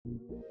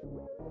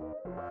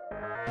Welcome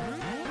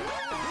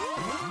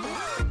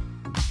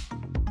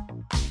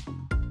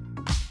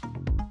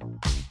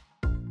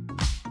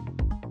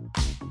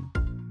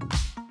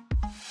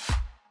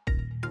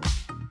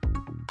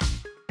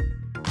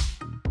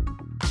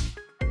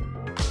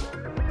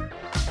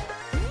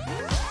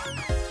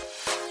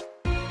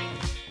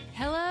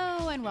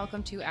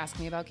to Ask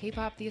Me About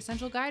K-Pop, the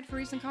essential guide for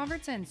recent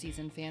converts and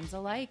seasoned fans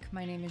alike.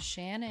 My name is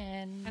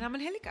Shannon. And I'm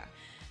Angelica.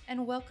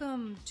 And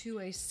welcome to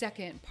a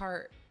second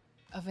part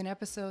of an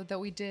episode that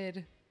we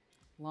did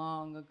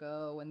long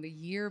ago when the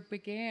year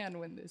began,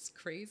 when this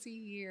crazy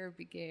year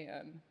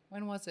began.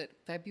 When was it?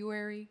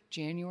 February?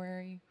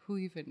 January? Who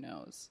even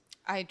knows?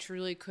 I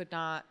truly could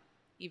not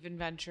even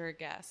venture a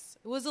guess.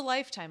 It was a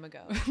lifetime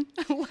ago.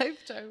 A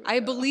lifetime ago.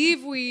 I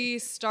believe we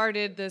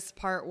started this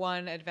part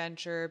one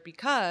adventure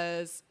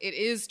because it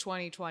is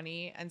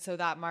 2020. And so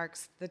that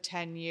marks the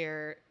 10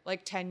 years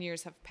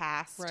have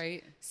passed.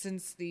 Right.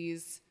 Since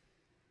these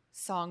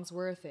songs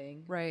were a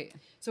thing. Right.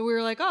 So we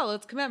were like, oh,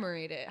 let's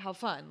commemorate it. How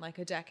fun. Like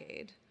a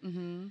decade.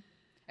 Mm-hmm.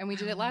 And we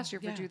did it last year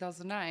for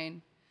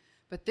 2009.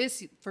 But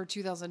this, for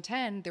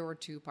 2010, there were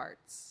two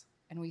parts.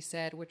 And we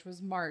said, which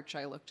was March.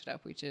 I looked it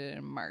up. We did it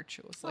in March.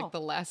 It was like the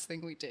last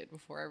thing we did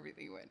before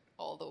everything went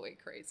all the way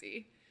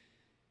crazy.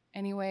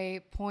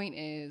 Anyway, point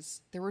is,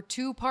 there were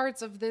two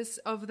parts of the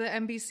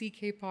MBC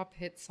K-pop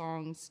hit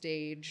song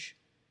stage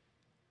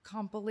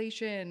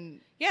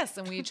compilation. Yes,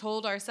 and we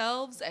told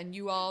ourselves and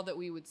you all that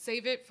we would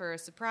save it for a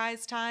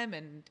surprise time,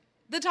 and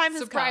the time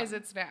has come. Surprise,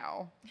 it's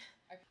now.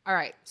 All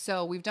right,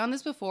 so we've done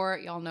this before.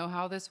 Y'all know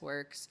how this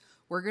works.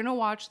 We're going to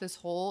watch this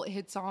whole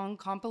hit song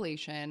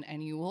compilation,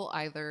 and you will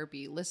either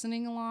be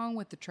listening along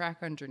with the track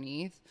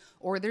underneath,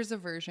 or there's a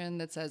version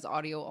that says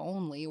audio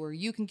only where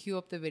you can queue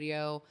up the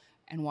video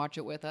and watch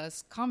it with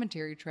us,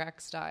 commentary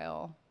track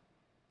style.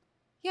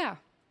 Yeah,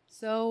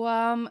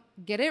 so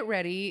get it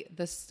ready.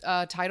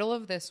 The title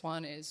of this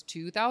one is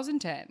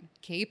 2010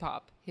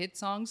 K-Pop Hit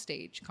Song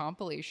Stage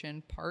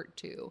Compilation Part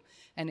 2,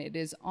 and it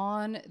is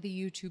on the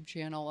YouTube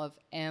channel of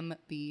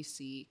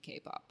MBC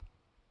K-Pop.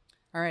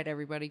 All right,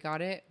 everybody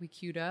got it? We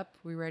queued up.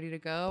 We ready to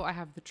go? I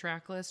have the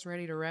track list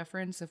ready to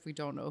reference if we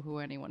don't know who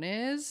anyone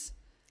is.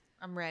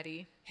 I'm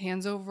ready.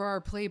 Hands over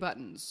our play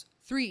buttons.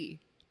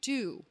 3,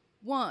 2,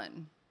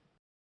 1.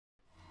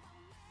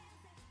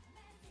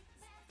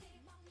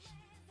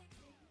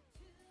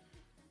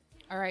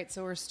 All right,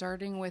 so we're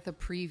starting with a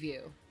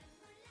preview.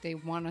 They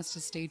want us to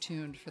stay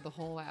tuned for the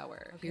whole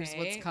hour. Okay. Here's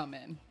what's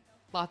coming.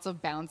 Lots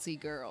of bouncy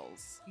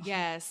girls.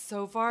 Yes.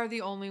 So far, the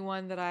only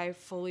one that I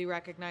fully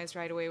recognized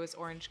right away was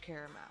Orange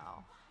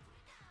Caramel.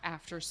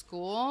 After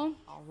School.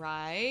 All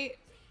right.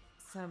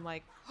 Some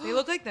they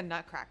look like the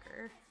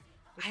Nutcracker.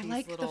 I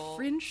like the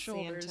fringe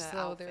shoulders, Santa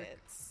though.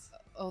 Outfits.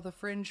 The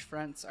fringe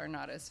fronts are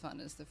not as fun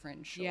as the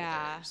fringe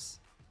shoulders.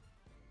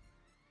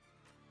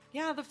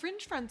 Yeah, the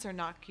fringe fronts are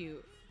not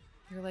cute.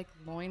 They're like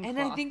loinclothy. And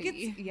I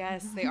think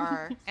yes, they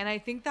are. And I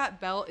think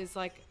that belt is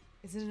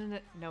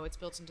no, it's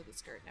built into the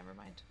skirt. Never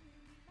mind.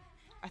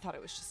 I thought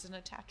it was just an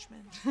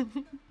attachment.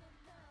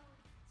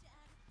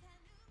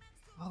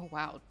 Oh,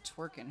 wow.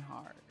 Twerking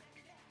hard.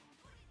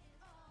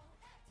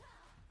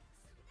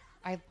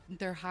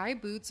 Their high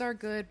boots are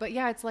good. But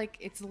yeah,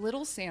 it's a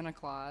little Santa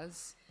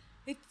Claus.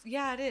 It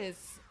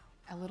is.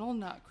 A little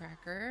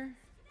Nutcracker.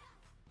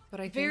 But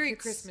I think very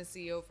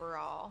Christmassy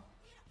overall.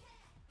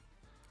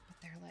 But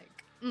they're like,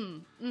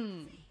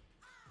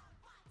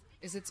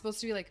 Is it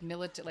supposed to be like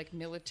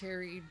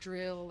military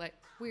drill? Like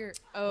weird.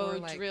 Oh,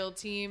 drill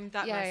team.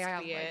 That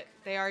must be it.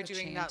 They are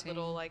doing chanting. that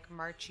little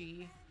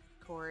marchy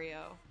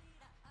choreo.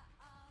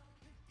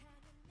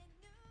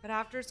 But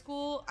After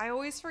School, I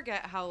always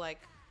forget how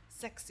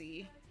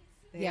sexy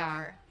they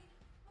are.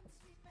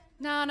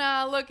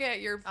 Nana, look at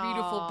your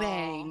beautiful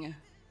bang.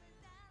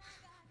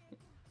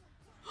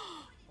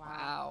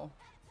 Wow.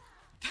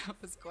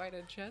 That was quite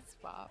a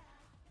chest pop.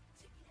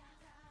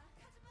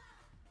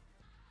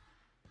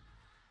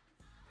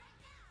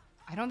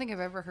 I don't think I've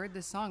ever heard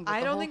this song, but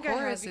the whole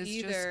chorus is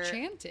just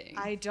chanting.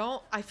 I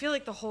feel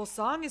like the whole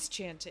song is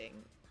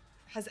chanting.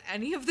 Has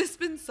any of this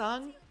been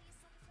sung?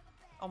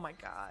 Oh my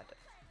god.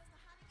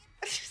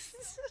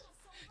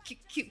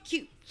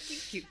 Cute.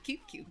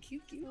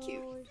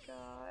 Oh my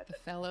god. The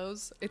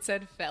Fellows. It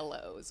said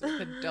Fellows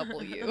with a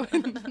W.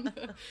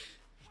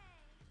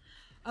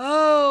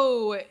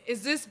 Oh,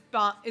 is this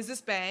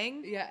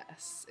Bang?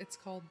 Yes, it's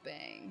called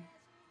Bang.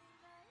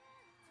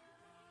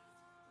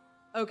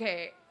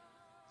 Okay.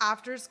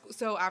 After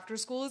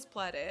School is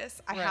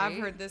Pledis. I have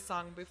heard this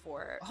song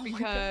before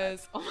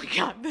because oh my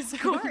god, this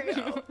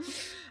choreo.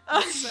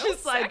 So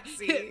just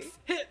sexy.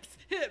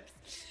 hips.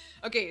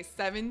 Okay,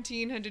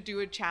 17 had to do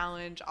a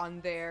challenge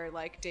on their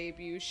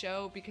debut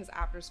show because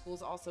After School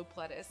is also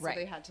Pledis, so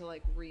they had to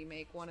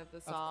remake one of the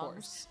songs. Of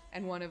course.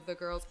 And one of the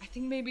girls, I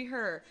think maybe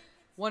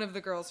one of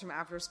the girls from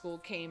After School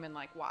came and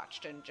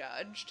watched and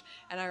judged,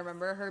 and I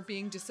remember her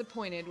being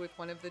disappointed with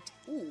one of the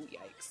ooh,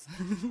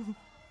 yikes.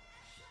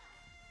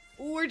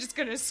 We're just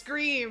gonna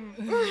scream.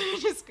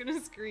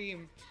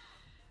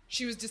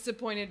 she was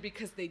disappointed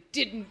because they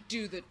didn't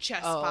do the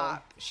chest Oh,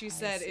 pop. She I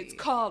said see. it's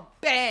called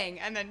Bang,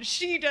 and then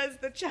she does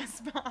the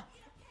chest pop.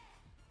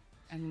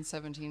 And then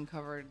 17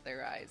 covered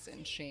their eyes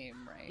in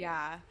shame, right?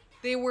 Yeah,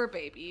 they were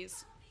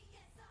babies.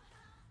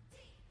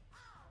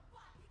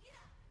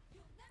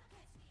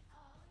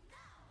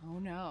 Oh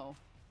no.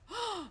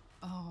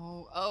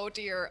 Oh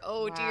dear.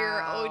 Oh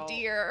dear. Oh Wow.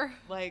 dear.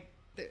 Like,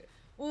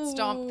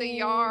 Stomp the ooh,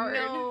 yard.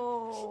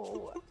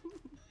 No.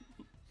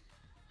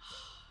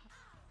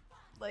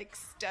 Like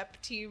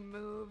step team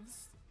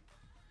moves.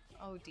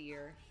 Oh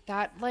dear.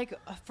 That like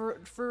for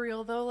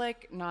real though,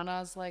 like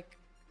Nana's like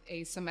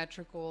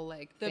asymmetrical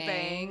like The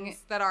bang. bangs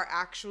that are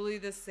actually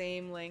the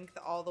same length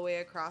all the way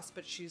across,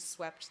 but she's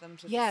swept them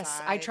to the Yes,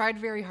 side. I tried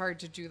very hard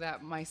to do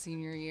that my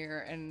senior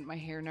year, and my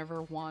hair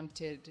never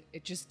wanted.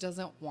 It just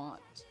doesn't want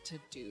to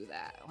do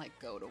that, like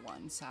go to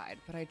one side.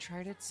 But I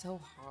tried it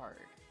so hard.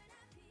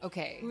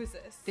 Okay. Who is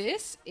this?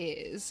 This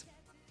is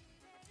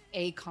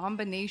a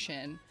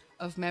combination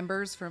of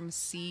members from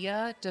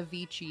Sia,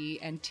 Davichi,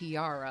 and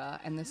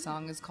Tiara, and the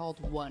song is called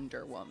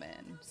Wonder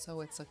Woman.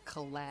 So it's a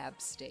collab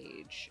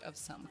stage of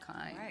some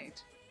kind.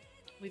 Right.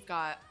 We've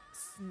got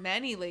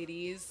many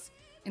ladies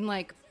In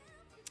like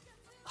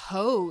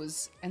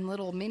hose and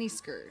little mini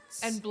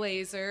skirts. and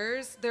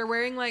blazers. They're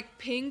wearing like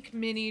pink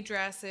mini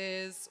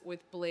dresses with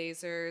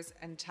blazers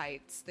and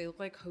tights. They look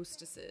like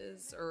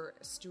hostesses or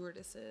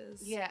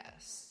stewardesses.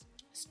 yes.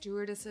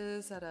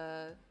 Stewardesses at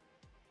a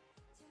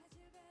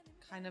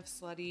kind of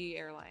slutty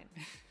airline.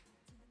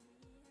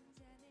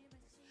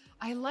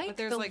 I like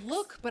there's, the like,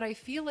 look, but I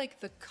feel like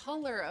the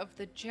color of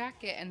the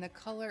jacket and the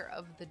color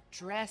of the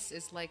dress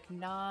is like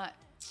not.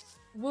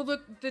 Well,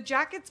 the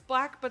jacket's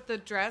black, but the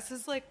dress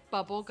is like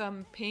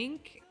bubblegum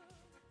pink.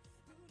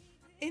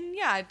 And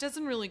yeah, it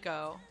doesn't really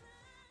go.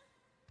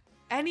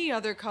 Any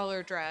other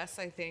color dress,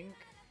 I think,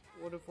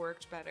 would have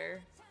worked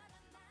better.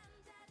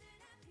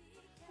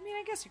 I mean,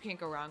 I guess you can't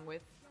go wrong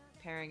with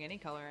pairing any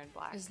color in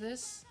black. Is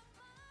this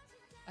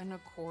an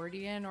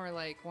accordion or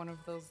like one of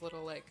those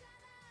little like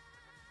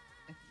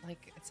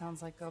it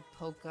sounds like a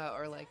polka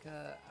or like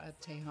a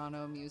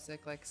Tejano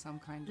music, like some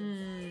kind of.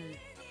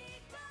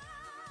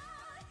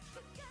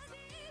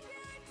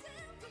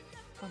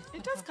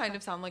 It does kind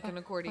of sound like an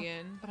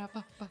accordion,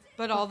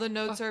 but all the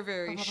notes are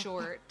very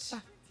short.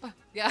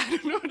 Yeah, I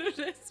don't know what it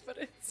is, but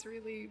it's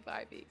really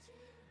vibey.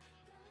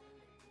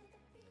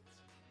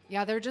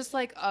 Yeah, they're just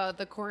like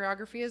the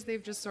choreography is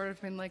they've just sort of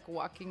been like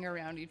walking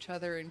around each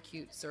other in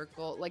cute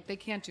circle. Like they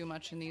can't do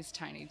much in these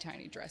tiny,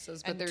 tiny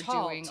dresses, but And they're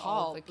tall, doing tall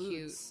all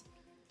boots.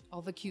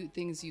 the cute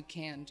things you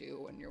can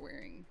do when you're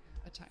wearing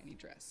a tiny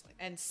dress. Like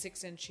And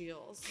 6-inch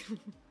heels.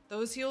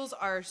 Those heels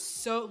are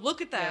so.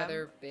 Look at them. yeah,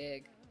 they're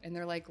big and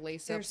they're like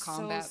lace up They're so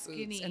combat boots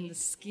skinny. and the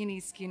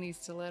skinny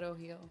stiletto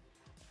heel.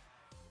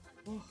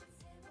 Ugh.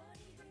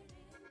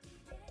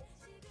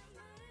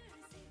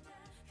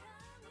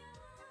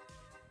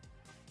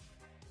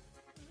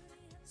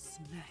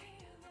 Smile.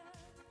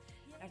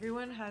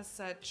 Everyone has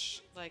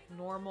such like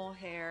normal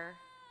hair.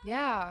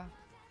 Yeah.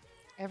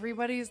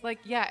 Everybody's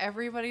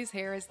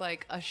hair is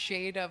like a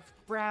shade of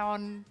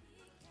brown,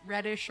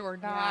 reddish or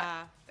not.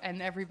 Yeah.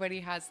 And everybody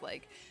has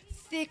like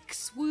thick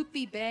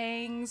swoopy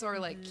bangs or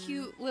like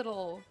cute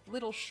little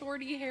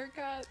shorty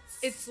haircuts.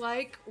 It's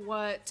like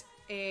what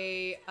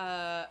a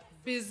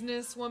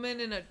businesswoman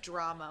in a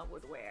drama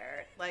would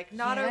wear. Like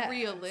not Yes. a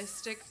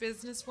realistic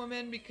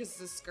businesswoman because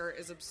the skirt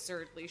is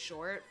absurdly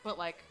short, but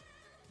like,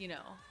 you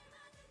know,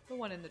 the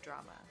one in the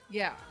drama.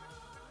 yeah.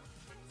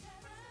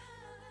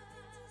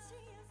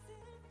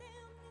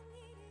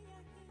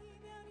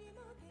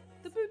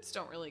 The boots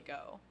don't really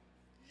go.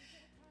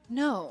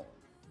 No.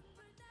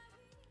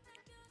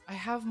 I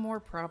have more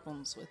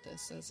problems with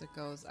this as it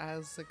goes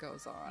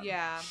on.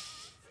 Yeah.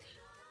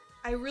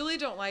 I really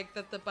don't like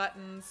that the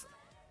buttons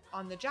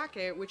on the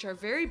jacket, which are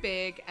very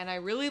big, and I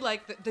really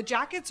like the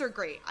jackets are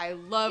great. I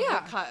love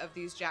Yeah. the cut of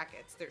these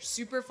jackets. They're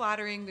super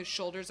flattering. The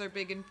shoulders are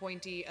big and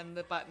pointy, and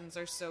the buttons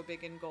are so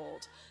big and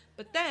gold.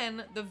 But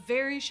then the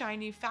very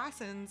shiny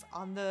fastens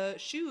on the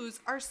shoes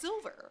are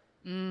silver.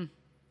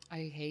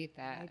 I hate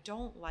that. I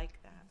don't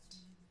like that.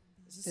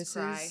 This This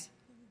cry. is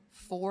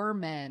Four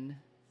Men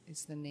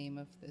is the name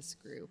of this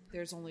group.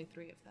 There's only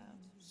 3 of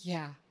them.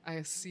 Yeah,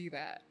 I see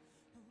that.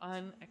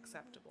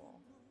 Unacceptable.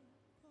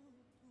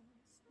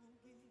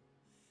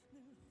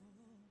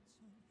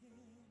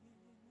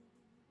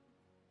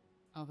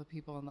 All the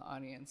people in the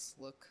audience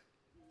look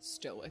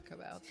stoic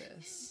about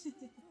this.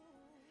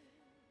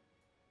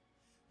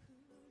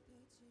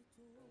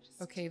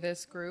 Okay,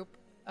 this group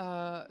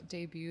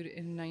debuted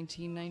in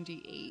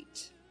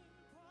 1998.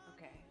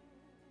 Okay.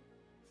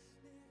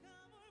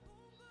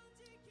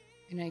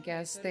 And I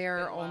guess so they it's are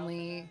been a while for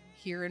only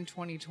here in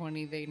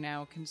 2020. They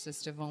now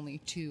consist of only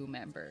 2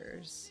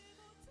 members.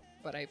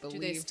 But I believe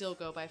Do they still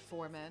go by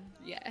 4 men?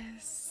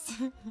 yes.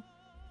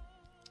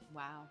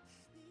 Wow.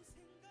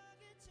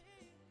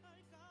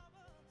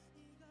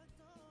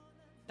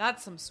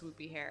 That's some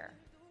swoopy hair.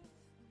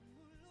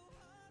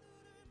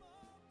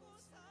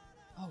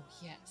 Oh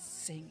yes,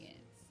 sing it.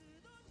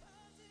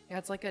 Yeah,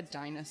 it's like a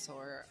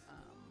dinosaur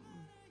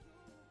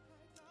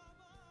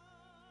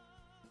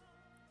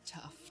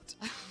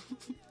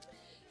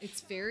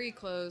very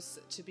close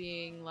to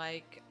being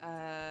like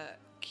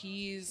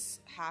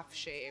keys half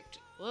shaved.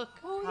 Look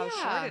how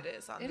short it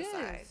is on the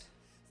side.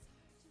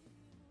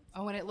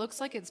 Oh, and it looks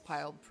like it's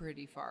piled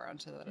pretty far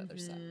onto that other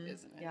side,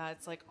 isn't it? Yeah,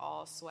 it's like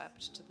all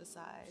swept to the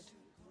side.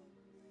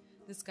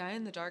 This guy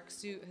in the dark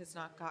suit has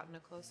not gotten a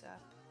close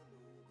up.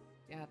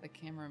 Yeah, the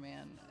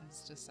cameraman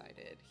has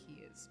decided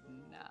he is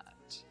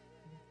not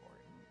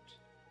important.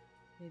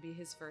 Maybe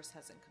his verse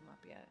hasn't come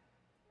up yet.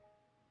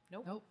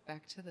 Nope,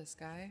 back to this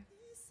guy.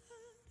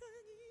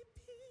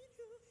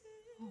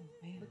 Oh,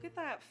 man. Look at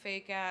that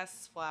fake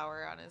ass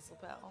flower on his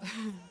lapel.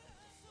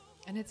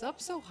 And it's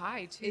up so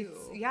high, too.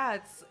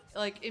 It's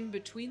like in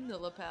between the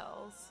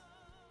lapels.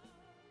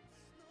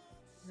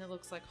 And it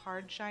looks like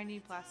hard, shiny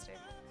plastic.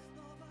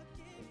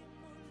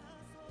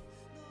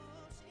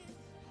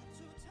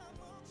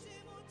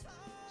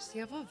 Does he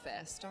have a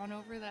vest on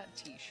over that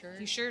t-shirt?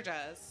 He sure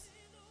does.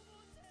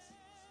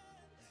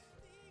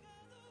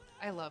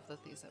 I love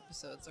that these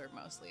episodes are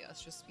mostly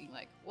us just being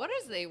like, what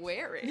is they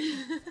wearing?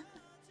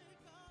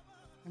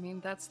 I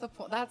mean, that's the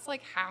point. That's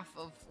like half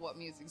of what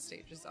music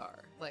stages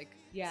are. Like,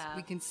 Yeah.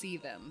 we can see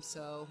them,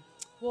 so.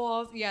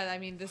 Well, yeah, I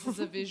mean, this is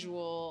a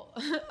visual,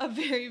 a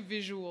very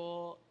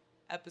visual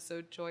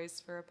episode choice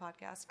for a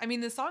podcast. I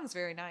mean, the song's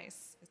very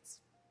nice. It's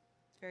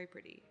very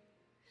pretty.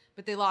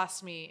 But they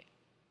lost me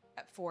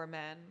at 4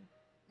 men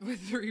With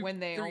three, when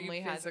they three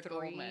only had physical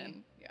 3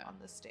 men. Yeah. on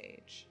the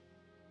stage.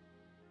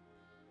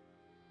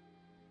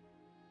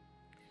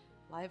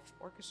 Live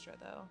orchestra,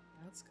 though.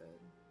 That's good.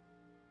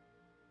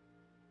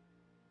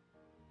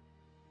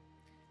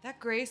 That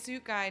gray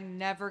suit guy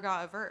never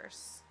got a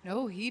verse.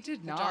 No, he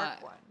did The not.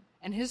 dark one.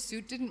 And his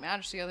suit didn't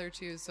match the other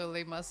two, so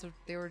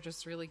they were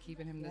just really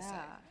keeping him the same.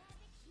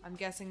 I'm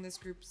guessing this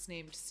group's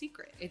named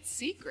Secret. It's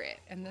Secret,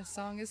 and this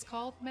song is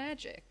called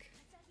Magic.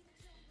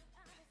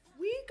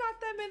 We got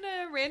them in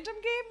a random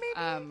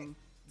game, maybe?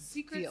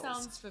 Secret Feels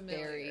sounds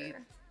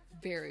familiar.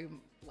 Very, very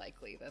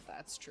likely that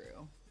that's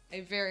true.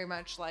 I very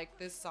much like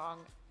this song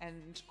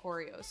and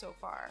choreo so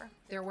far.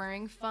 They're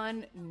wearing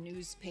fun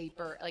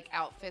newspaper, like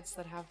outfits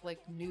that have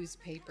like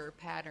newspaper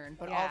pattern,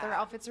 but all their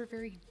Yeah. outfits are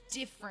very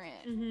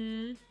different.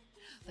 Mm-hmm.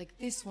 Like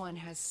this one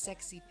has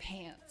sexy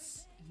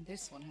pants, and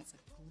this one has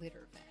a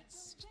glitter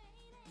vest.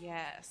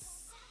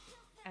 Yes.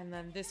 And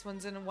then this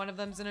one's one of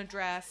them's in a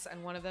dress,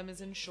 and one of them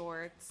is in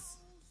shorts.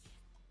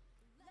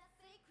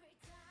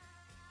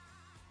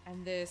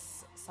 And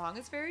this song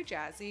is very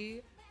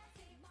jazzy.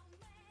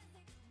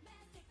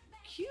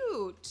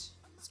 Cute.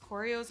 This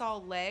choreo's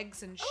all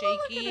legs and shaking. Oh,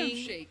 look at him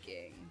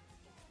shaking.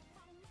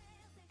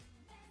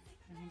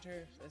 I wonder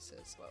if this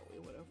is what we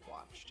would have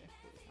watched if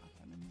we got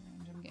them in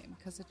the random game,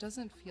 because it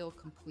doesn't feel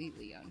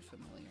completely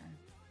unfamiliar.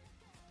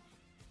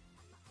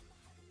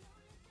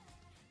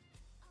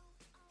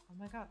 Oh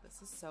my god,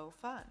 this is so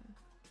fun.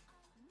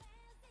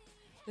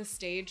 The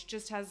stage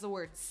just has the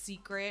word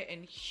secret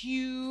in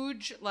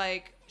huge,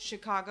 like,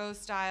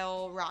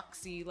 Chicago-style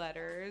Roxy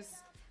letters,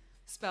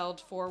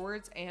 spelled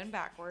forwards and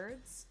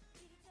backwards.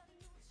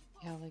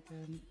 Yeah, like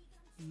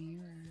a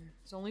mirror.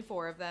 There's only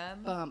 4 of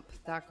them. Bump.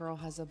 That girl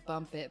has a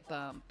bump it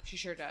bump. She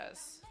sure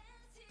does.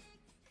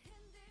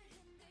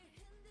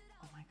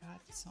 Oh my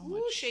god, so Ooh,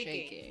 much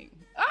shaking. shaking.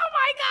 Oh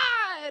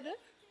my god!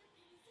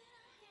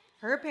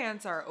 Her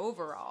pants are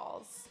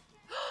overalls,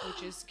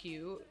 which is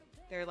cute.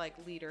 They're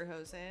like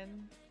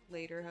lederhosen.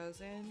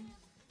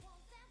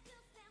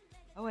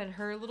 Oh, and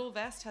her little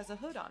vest has a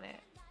hood on it.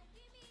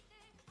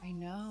 I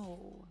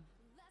know.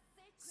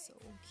 So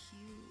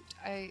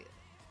cute.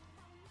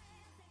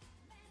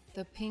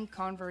 The pink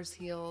Converse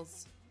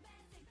heels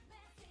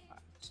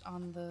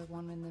on the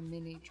one in the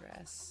mini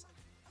dress.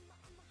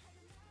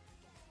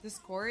 This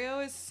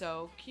choreo is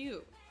so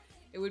cute.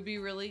 It would be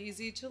really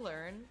easy to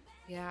learn.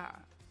 Yeah.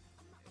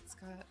 It's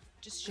got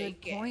Just good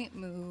shake it. point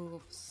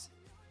moves.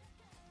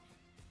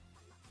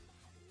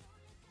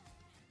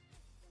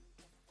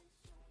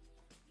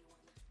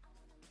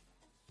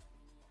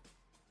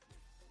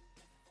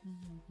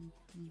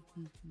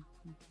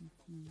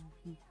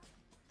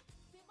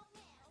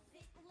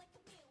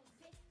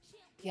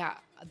 Yeah,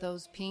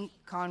 those pink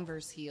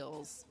Converse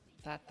heels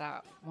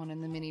that one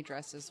in the mini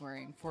dress is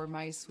wearing. For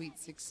my Sweet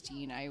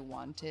 16, I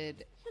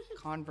wanted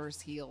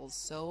Converse heels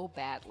so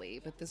badly,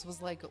 but this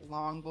was like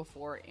long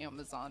before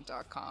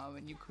Amazon.com,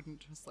 and you couldn't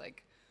just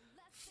like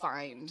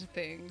find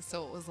things.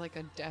 So it was like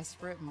a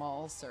desperate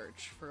mall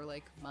search for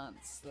like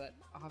months that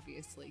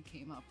obviously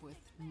came up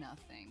with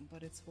nothing,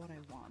 but it's what I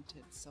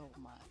wanted so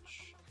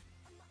much.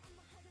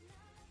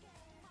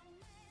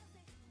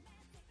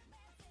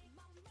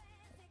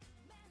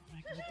 Oh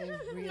my god,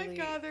 they really... Oh my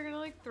god, they're gonna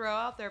like throw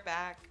out their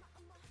back.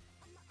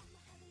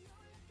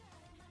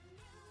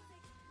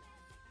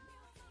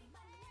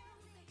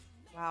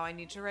 Wow, I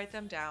need to write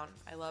them down.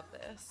 I love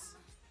this.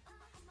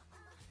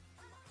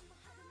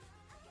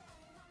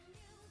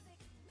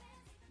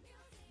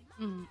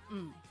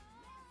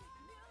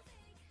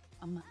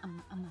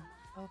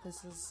 Oh,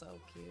 this is so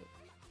cute.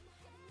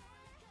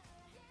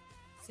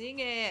 Sing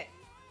it.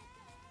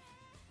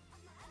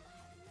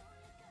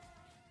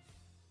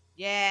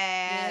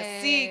 Yeah,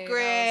 Yay, secret.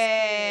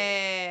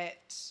 that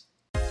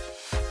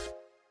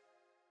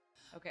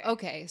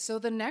Okay, so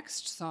the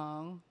next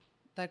song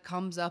that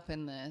comes up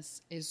in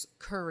this is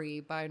Curry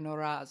by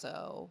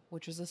Norazo,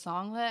 which is a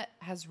song that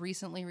has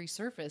recently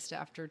resurfaced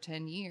after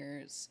 10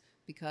 years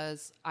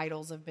because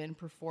idols have been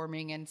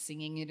performing and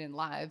singing it in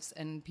lives,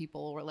 and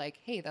people were like,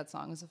 hey, that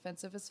song is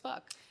offensive as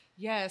fuck.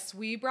 Yes,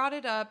 we brought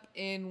it up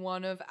in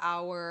one of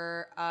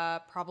our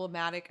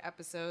problematic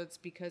episodes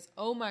because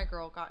Oh My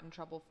Girl got in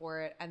trouble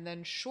for it. And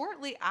then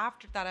shortly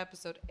after that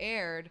episode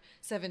aired,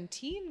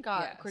 17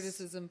 got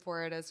criticism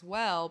for it as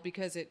well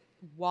because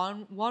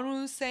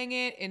Wonwoo sang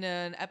it in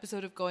an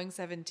episode of Going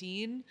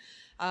 17.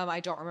 I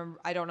don't remember.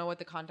 I don't know what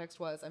the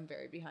context was. I'm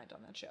very behind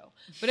on that show.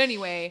 But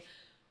anyway,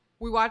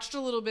 we watched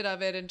a little bit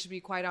of it. And to be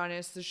quite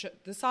honest,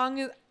 the song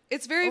is...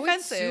 It's very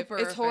offensive.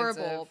 It's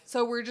horrible. Offensive.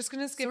 So we're just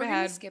going to skip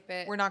ahead. Skip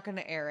it. We're not going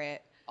to air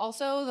it.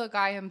 Also, the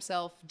guy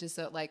himself,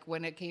 like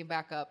when it came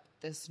back up,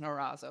 this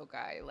Norazo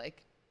guy,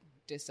 like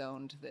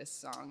disowned this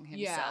song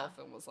himself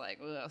and was like,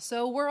 ugh.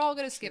 So we're all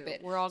going to skip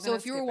it. We're all So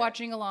if you were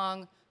watching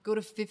along, go to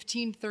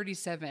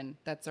 1537.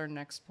 That's our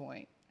next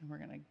point. And we're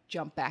going to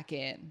jump back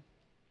in.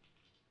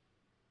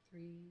 3,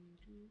 2,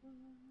 1.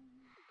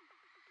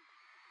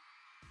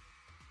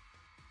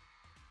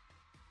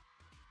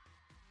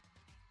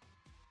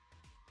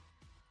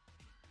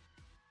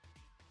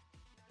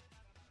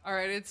 All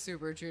right, it's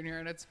Super Junior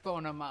and it's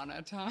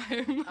Bonamana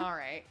time. All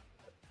right.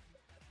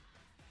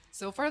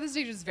 So far, the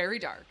stage is very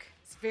dark.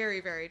 It's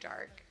very, very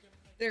dark.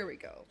 There we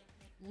go.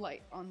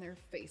 Light on their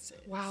faces.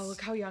 Wow,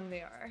 look how young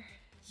they are.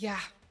 Yeah.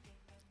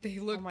 They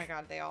look Oh my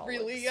god, they all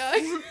really look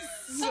young.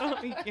 so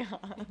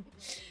young.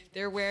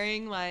 They're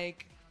wearing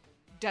like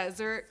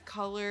desert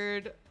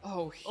colored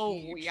Oh,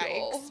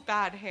 yikes,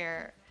 bad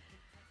hair.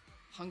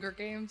 Hunger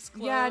Games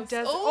clothes. Yeah,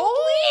 desert.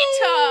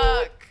 Oh,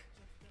 Lee Tuck.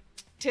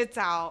 Tits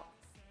out.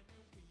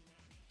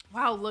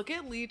 Wow, look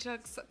at Lee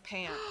Tuck's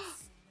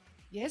pants.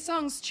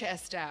 Yesong's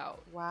chest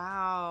out.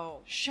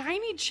 Wow.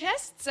 Shiny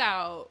chests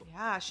out.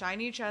 Yeah,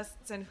 shiny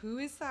chests. And who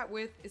is that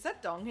with? Is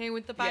that Donghae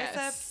with the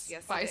biceps?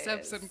 Yes,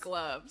 biceps and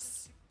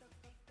gloves.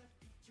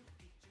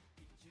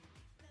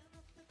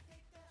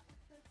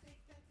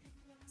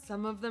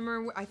 Some of them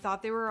are, I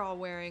thought they were all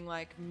wearing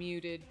like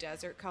muted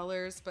desert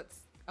colors, but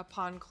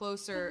upon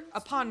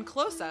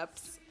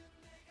close-ups,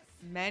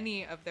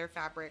 many of their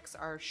fabrics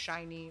are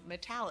shiny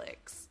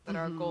metallics that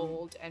are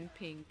gold and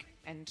pink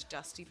and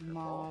dusty purple.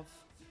 Mauve.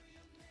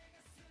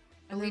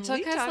 And Lee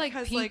then Tuck has like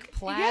pink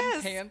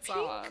plaid pants pink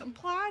on.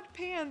 plaid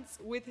pants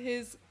with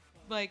his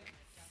like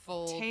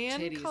Full tan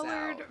titties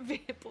colored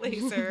out.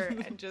 blazer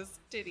and just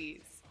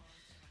titties.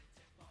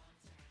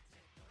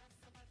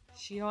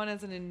 Shion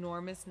has an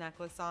enormous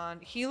necklace on.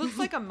 He looks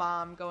like a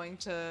mom going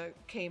to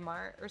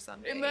Kmart or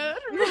something. In that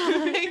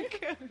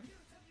like,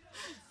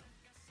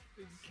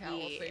 cowl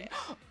thing.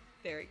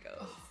 there he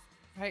goes.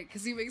 Right,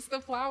 because he makes the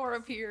flower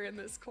appear in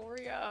this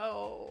choreo.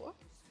 Oh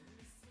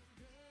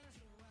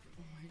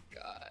my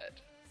god.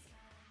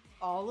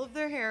 All of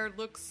their hair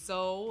looks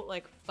so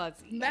like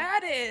fuzzy.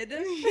 Matted.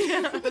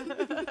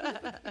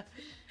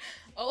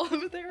 All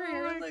of their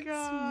hair looks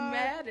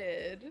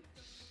matted.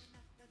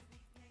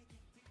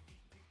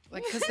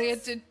 Like, because they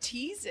had to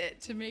tease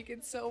it to make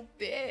it so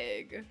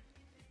big.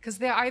 Because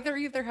they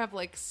either have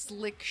like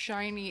slick,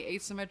 shiny,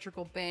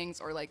 asymmetrical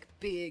bangs or like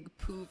big,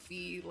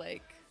 poofy,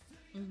 like.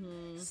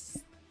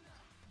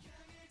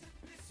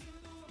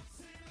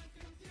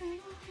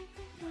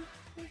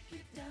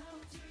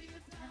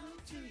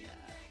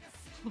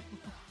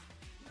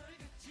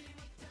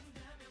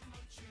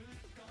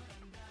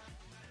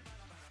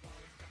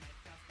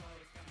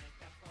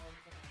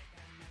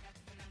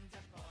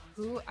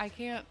 Who I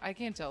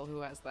can't tell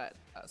who has that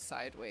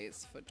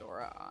sideways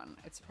fedora on.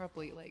 It's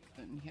probably like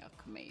Eunhyuk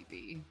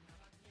maybe.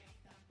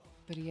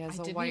 But he has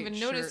I a didn't white even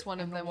shirt notice one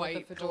of and them with a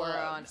white fedora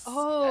on. gloves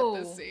Oh.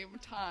 at the same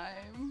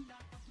time.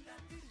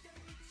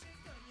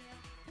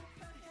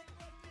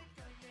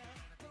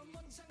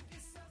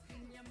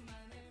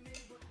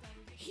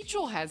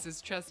 Heechul has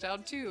his chest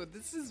out too.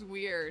 This is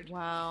weird.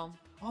 Wow.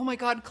 Oh my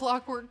god,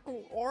 Clockwork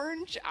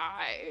Orange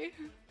Eye.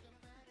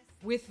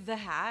 With the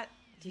hat?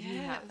 Did he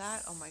have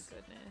that? Yes. Oh my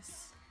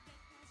goodness.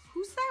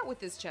 Who's that with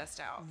his chest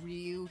out?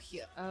 Ryu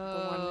Hyuk. Oh,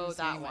 the one whose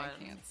that name one.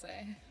 I can't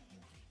say.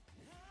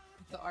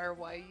 The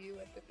RYU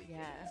at the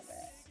beginning of Yes.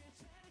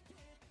 it.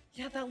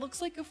 Yeah, that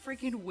looks like a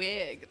freaking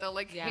wig. The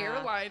like Yeah.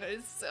 hairline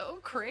is so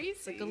crazy.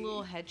 It's like a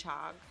little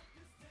hedgehog.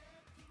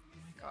 Oh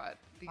my god,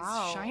 these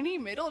Wow. shiny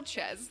middle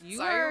chests.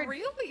 You I are-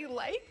 really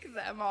like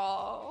them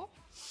all.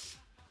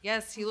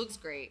 Yes, he looks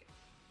great.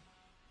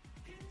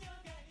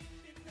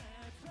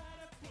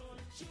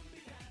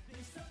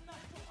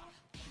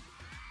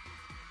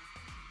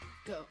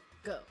 Go,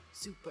 go,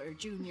 Super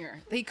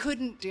Junior. They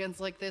couldn't dance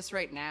like this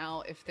right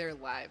now if their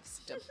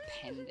lives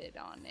depended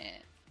on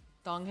it.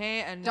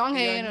 Donghae and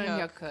Eunhyuk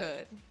Eunhyuk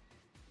could.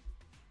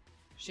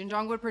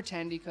 Shinjong would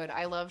pretend he could.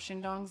 I love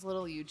Shinjong's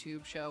little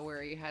YouTube show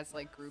where he has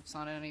like groups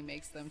on it and he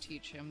makes them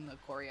teach him the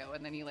choreo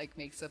and then he like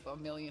makes up a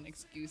million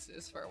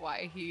excuses for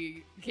why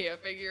he can't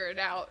figure it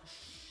out.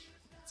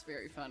 It's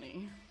very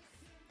funny.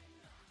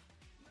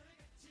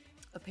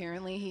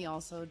 Apparently, he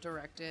also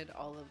directed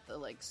all of the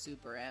like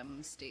Super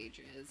M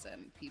stages,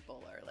 and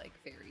people are like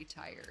very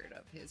tired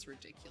of his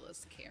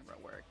ridiculous camera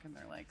work, and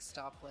they're like,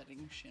 "Stop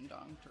letting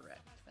Shindong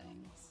direct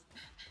things."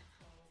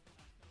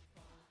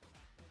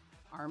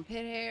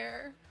 Armpit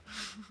hair.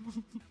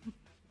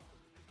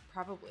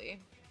 Probably.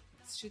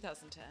 It's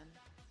 2010.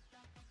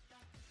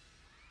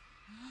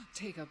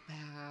 Take a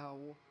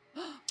bow.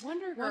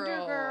 Wonder Girls.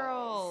 Wonder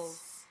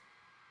Girls.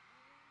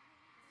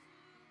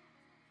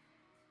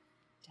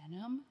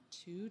 Denim.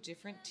 2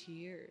 different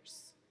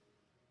tiers.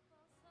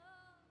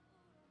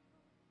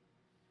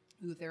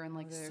 Ooh, they're in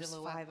like There's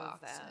silhouette 5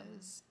 of them.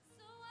 boxes.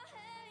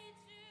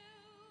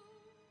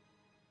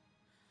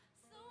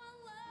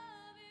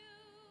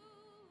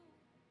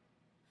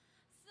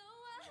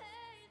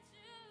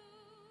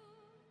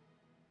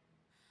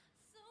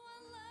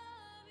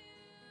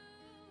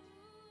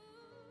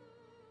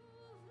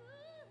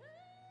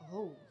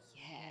 Oh,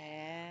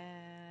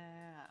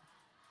 yeah.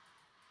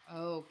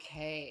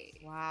 Okay.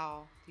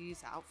 Wow,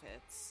 these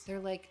outfits. They're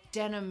like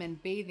denim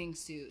and bathing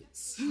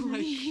suits.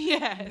 Like,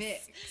 yes.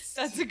 Mixed.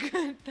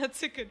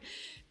 That's a good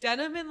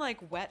denim and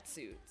like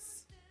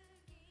wetsuits.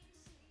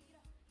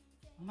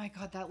 Oh my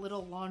god, that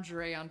little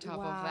lingerie on top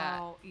of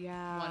that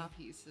Yeah. one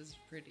piece is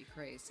pretty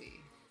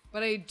crazy.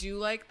 But I do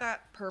like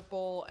that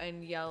purple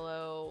and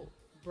yellow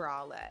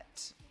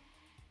bralette.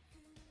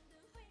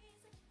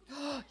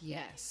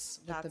 Yes,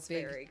 with That's the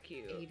big very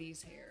cute.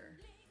 80s hair.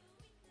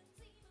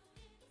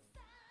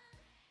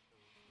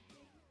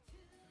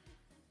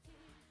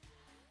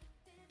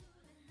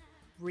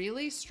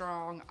 Really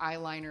strong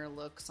eyeliner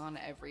looks on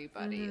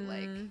everybody.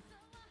 Like,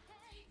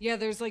 Yeah,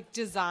 there's like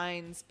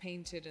designs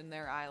painted in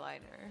their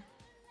eyeliner.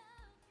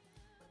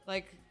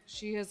 Like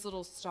she has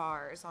little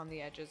stars on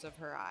the edges of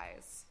her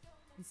eyes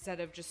instead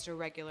of just a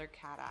regular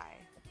cat eye.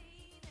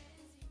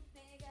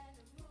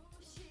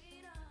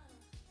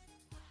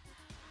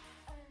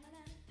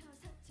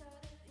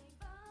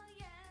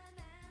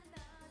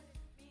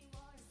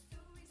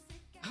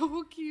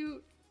 oh,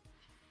 cute.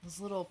 Those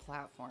little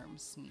platform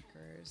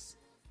sneakers.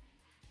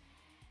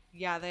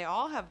 Yeah, they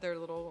all have their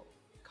little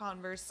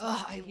Converse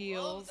heels. I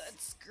love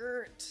that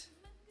skirt.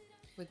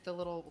 With the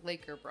little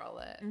Laker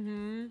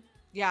bralette.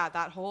 Yeah,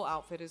 that whole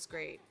outfit is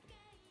great.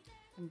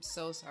 I'm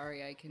so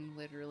sorry. I can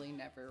literally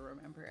never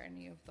remember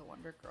any of the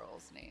Wonder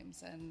Girls'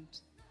 names, and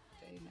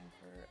they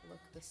never look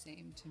the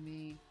same to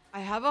me. I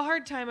have a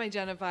hard time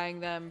identifying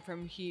them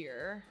from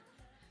here.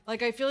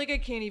 Like, I feel like I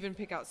can't even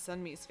pick out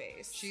Sunmi's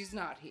face. She's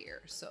not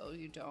here, so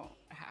you don't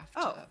have to.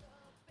 Oh.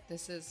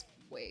 This is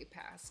way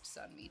past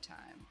Sunmi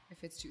time,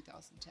 if it's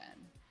 2010.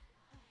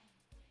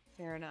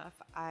 Fair enough.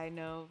 I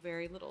know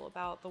very little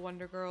about the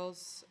Wonder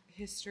Girls'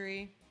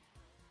 history.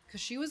 Because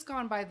she was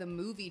gone by the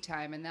movie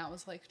time, and that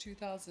was like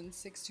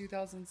 2006,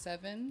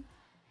 2007.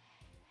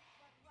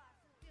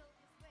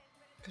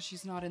 Because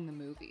she's not in the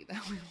movie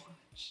that we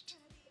watched.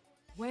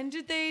 When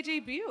did they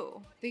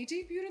debut? They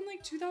debuted in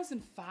like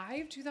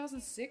 2005,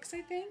 2006,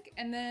 I think.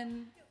 And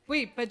then...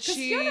 Wait, but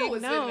Yuna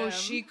was in them.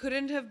 she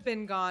couldn't have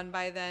been gone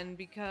by then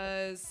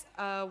because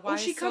why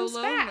she is So comes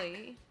back.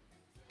 Lonely?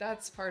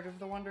 That's part of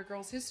the Wonder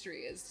Girls'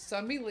 history, is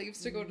Sunmi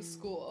leaves to go to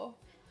school.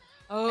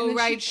 And Oh, then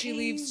right. she She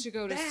leaves came to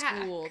go to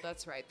back. school.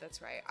 That's right.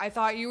 That's right. I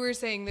thought you were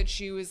saying that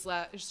she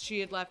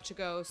had left to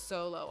go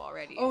solo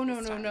already. Oh, at no,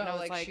 this no, time. no. And I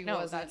was Like, she no,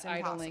 wasn't that's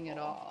idling at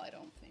impossible. all, I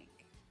don't think.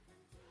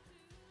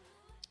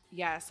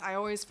 Yes, I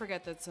always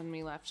forget that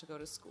Sunmi left to go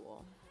to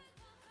school.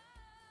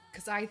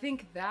 Because I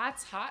think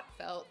that's Hot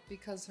Felt,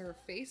 because her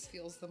face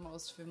feels the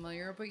most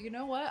familiar. But you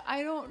know what?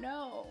 I don't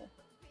know.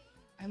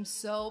 I'm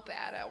so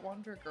bad at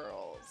Wonder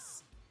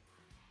Girls.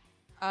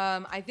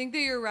 I think that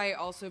you're right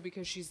also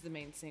because she's the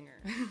main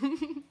singer.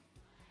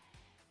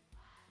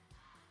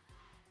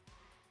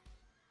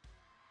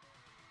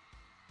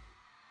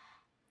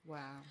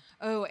 Wow.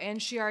 Oh,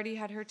 and she already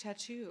had her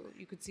tattoo.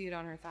 You could see it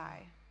on her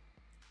thigh.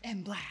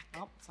 And black.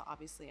 Oh, so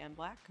obviously and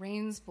black.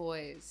 Rain's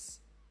Boys.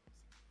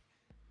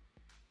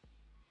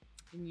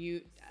 And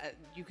you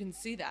can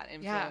see that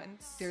influence.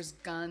 Yeah. There's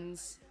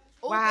guns.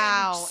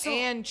 Wow, Open, so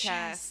and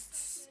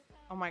chests.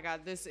 Oh my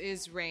god, this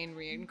is Rain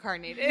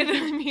reincarnated.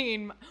 I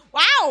mean,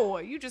 wow,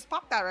 you just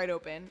popped that right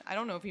open. I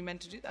don't know if he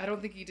meant to do that. I don't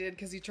think he did,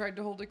 because he tried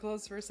to hold it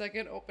closed for a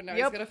second. Open, now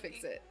Yep. he's gonna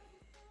fix it.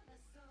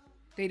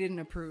 They didn't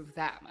approve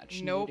that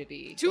much Nope.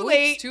 nudity. Too Oops,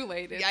 late. Too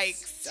late. It's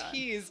Yikes. done.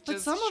 He is But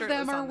just some of them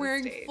shirtless are on the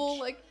wearing stage. full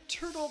like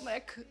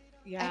turtleneck,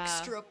 Yeah.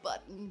 extra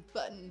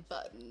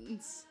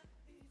buttons.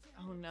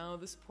 Oh no,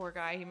 this poor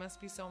guy. He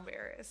must be so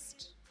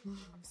embarrassed.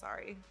 I'm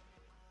sorry.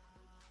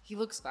 He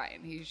looks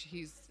fine.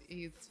 He's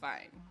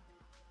fine.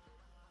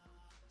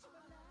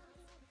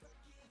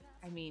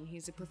 I mean,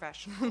 he's a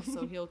professional,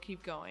 so he'll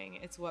keep going.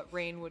 It's what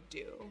Rain would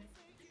do.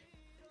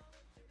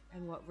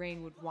 And what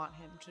Rain would want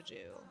him to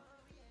do.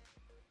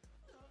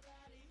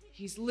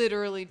 He's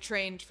literally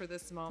trained for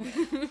this moment.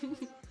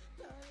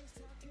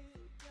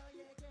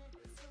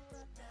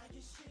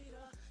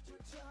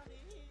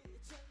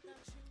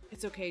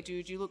 It's okay,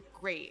 dude. You look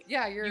great.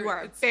 Yeah, you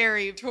are it's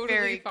very, totally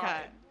very fine.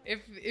 cut.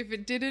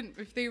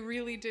 if they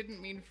really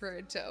didn't mean for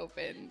it to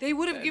open, They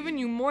would have given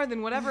you more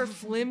than whatever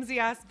flimsy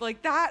ass,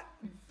 like that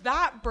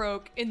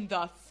broke in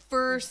the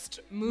first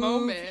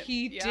move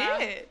he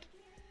did.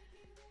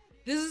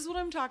 This is what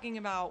I'm talking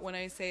about when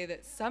I say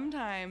that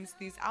sometimes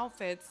these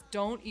outfits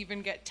don't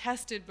even get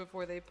tested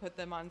before they put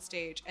them on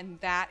stage, and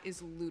that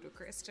is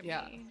ludicrous to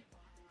me.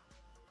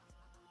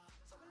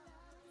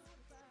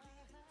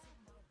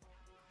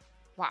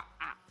 Wow.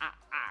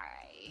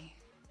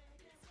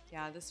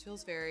 Yeah, this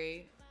feels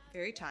very,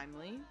 very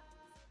timely.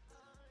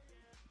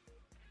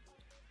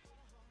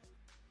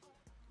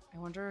 I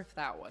wonder if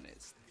that one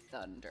is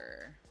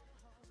Thunder.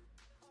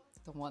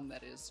 The one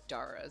that is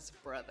Dara's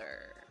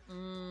brother.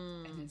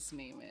 And his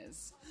name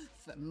is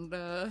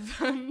Thunder,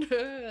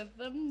 Thunder,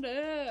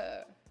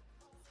 Thunder.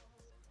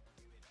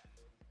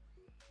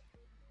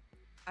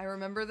 I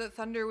remember that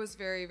Thunder was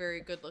very,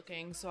 very good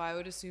looking, so I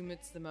would assume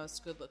it's the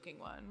most good looking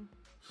one.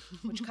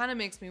 Which kind of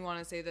makes me want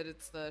to say that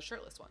it's the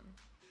shirtless one.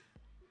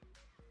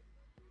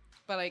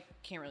 But I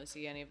can't really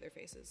see any of their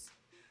faces.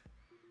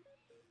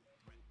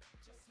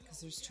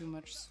 Because there's too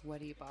much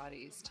sweaty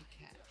bodies to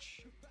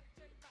catch.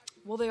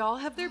 Well, they all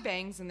have their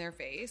bangs in their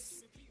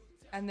face.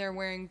 And they're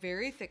wearing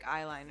very thick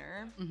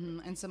eyeliner.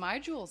 And some eye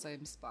jewels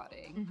I'm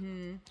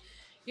spotting.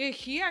 Yeah,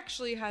 he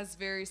actually has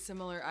very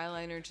similar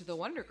eyeliner to the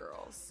Wonder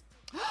Girls.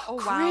 Oh,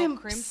 wow.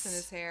 Crimps. Crimps in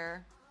his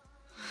hair.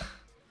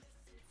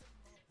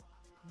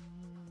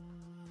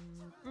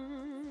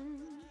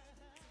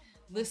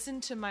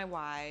 Listen to my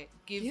why.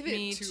 Give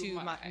me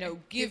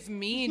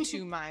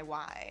to my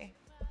why.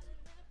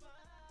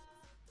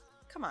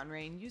 Come on,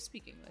 Rain. You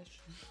speak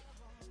English.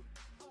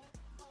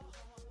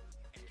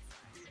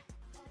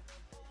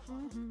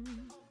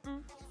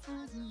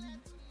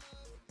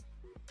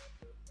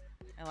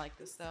 I like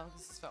this though.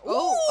 This is fun.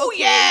 Oh, okay,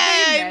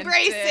 yeah! they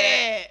Embrace meant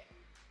it.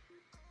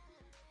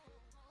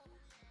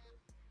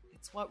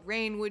 It's what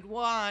Rain would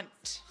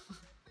want.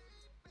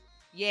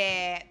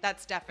 Yeah,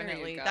 that's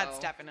definitely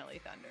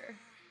Thunder.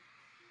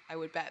 I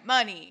would bet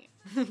money.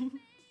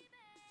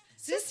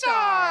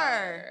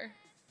 Sister.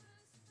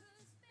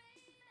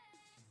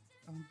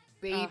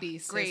 Baby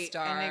Great. sister.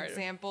 An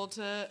example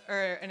to,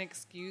 or an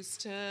excuse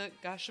to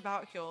gush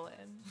about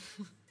Hyolyn.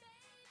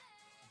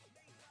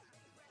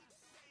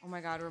 Oh my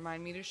god,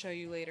 remind me to show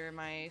you later.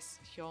 My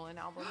Hyolyn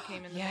album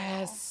came in the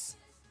mail.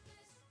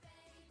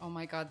 Oh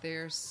my god,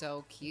 they're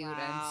so cute and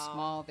Wow.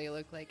 small. They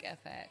look like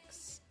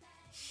FX.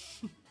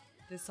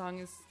 This song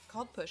is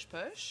called Push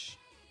Push.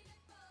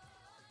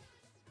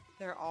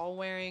 They're all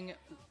wearing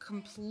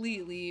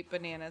completely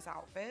bananas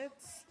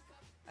outfits.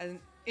 And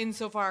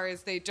insofar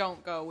as they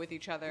don't go with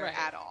each other Right.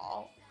 at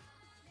all.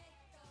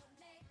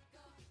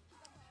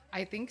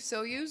 I think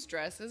Soyu's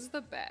dress is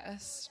the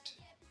best.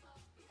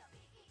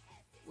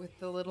 With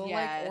the little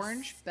Yes. like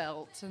orange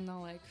belt and the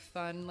like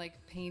fun like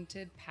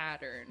painted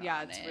pattern. Yeah,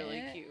 on it's it.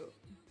 really cute.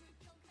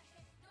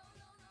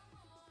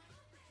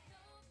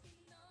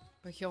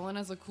 But Hyolyn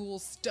has a cool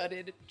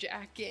studded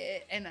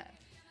jacket and a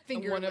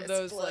fingerless One of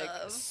those glove.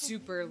 like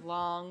super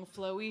long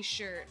flowy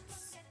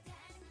shirts.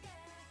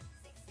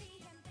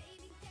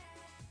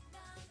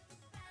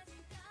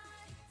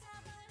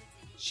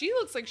 She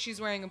looks like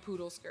she's wearing a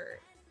poodle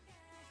skirt.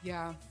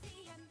 Yeah.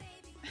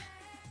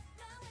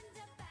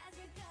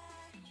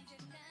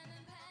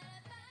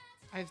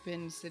 I've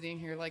been sitting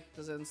here like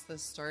since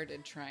this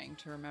started trying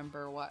to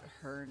remember what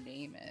her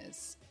name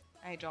is.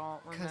 I don't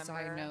remember. Because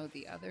I know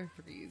the other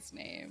three's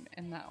name,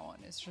 and that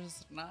one is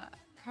just not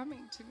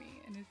coming to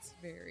me, and it's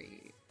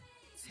very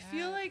sad. I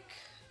feel like,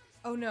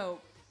 oh no,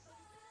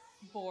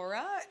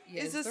 Bora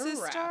is a the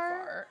sister.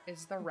 Rappar,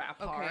 is the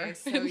Rappar. Okay,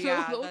 so in the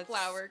yeah, little that's-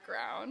 flower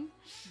crown.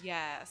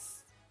 Yes.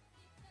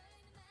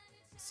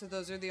 So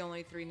those are the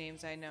only three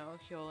names I know: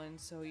 Hyolyn,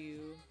 Soyu,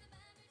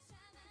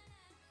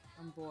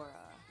 and Bora.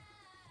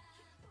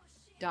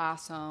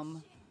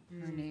 Dawsum.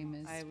 Her name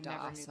is I never knew that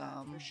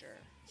Dawsum. for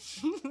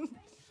sure.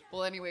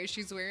 Well, anyway,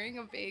 she's wearing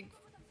a big,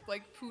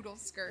 like, poodle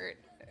skirt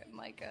and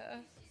like a.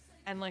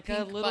 And like Pink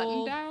a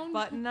little button-down?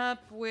 button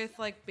up with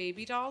like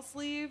baby doll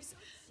sleeves.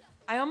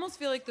 I almost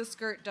feel like the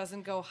skirt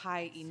doesn't go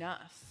high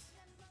enough.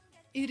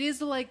 It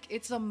is like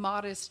it's a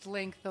modest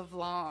length of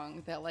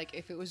long that, like,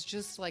 if it was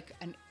just like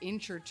an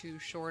inch or two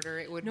shorter,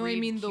 it would. No, read I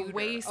mean the cuter.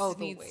 waist Oh, the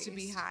needs to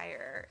be waist.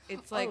 higher.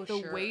 It's like Oh, the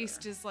sure.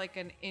 waist is like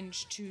an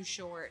inch too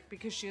short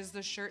because she has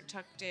the shirt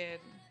tucked in.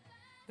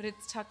 But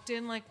it's tucked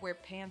in like where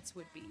pants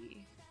would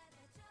be.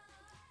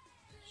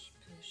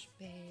 Push,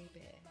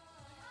 baby.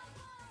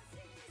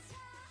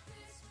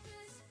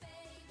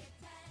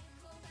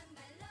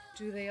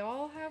 Do they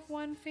all have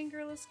one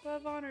fingerless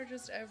glove on, or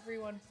just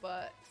everyone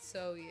but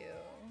Soyu?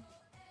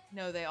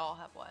 No, they all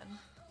have one.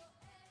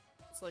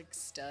 It's like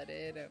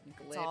studded and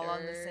glitter. It's all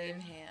on the same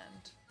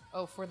hand.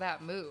 Oh, for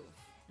that move.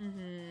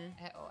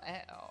 Mm-hmm.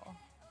 Uh-oh.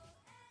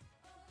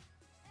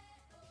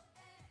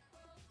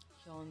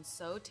 Hyolyn's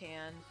so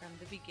tan from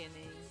the beginning.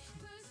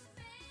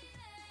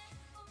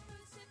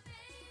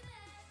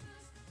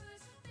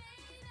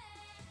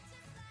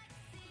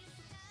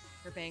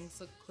 Her bangs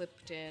look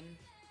clipped in.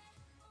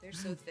 They're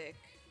so thick.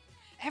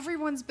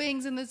 Everyone's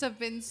bangs in this have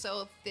been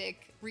so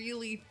thick,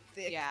 really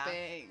thick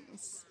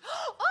bangs.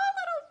 Oh,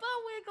 little bow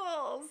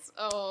wiggles.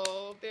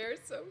 Oh, they're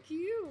so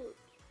cute.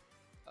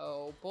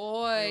 Oh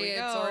boy,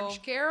 it's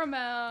orange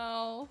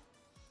caramel.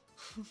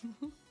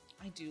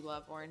 I do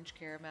love orange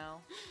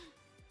caramel.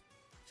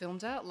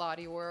 Filmed at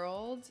Lottie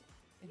World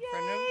in Yay,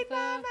 front of the...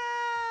 Nana!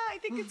 I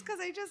think it's because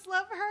I just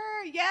love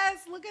her.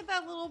 Yes, look at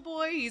that little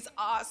boy. He's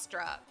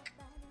awestruck.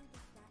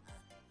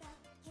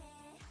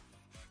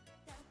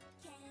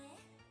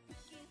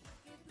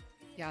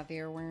 Yeah, they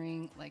are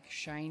wearing like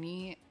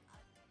shiny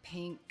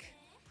pink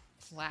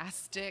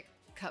plastic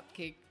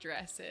cupcake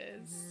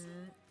dresses.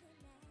 Mm-hmm.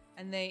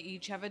 And they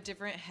each have a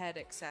different head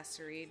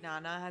accessory.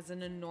 Nana has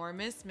an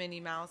enormous Minnie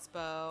Mouse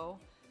bow.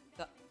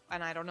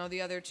 And I don't know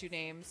the other two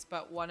names,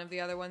 but one of the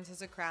other ones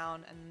has a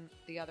crown and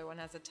the other one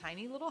has a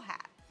tiny little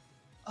hat.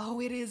 Oh,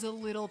 it is a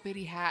little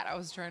bitty hat. I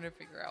was trying to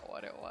figure out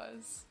what it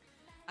was.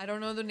 I don't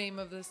know the name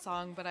of the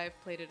song, but I've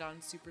played it on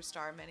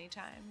Superstar many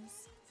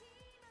times.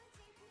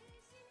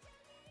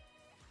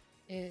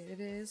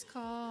 It is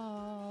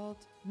called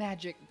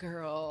Magic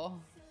Girl.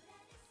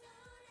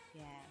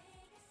 Yeah.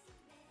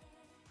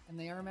 And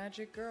they are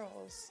magic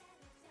girls.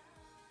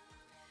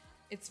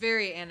 It's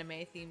very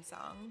anime theme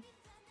song.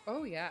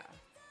 Oh, yeah.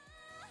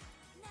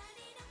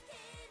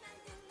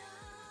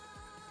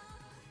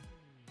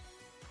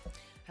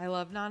 I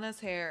love Nana's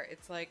hair.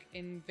 It's like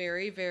in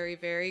very, very,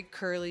 very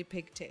curly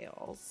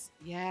pigtails.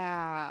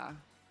 Yeah.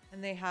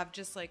 And they have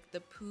just like the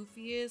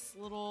poofiest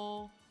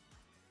little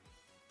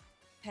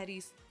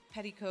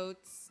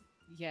petticoats.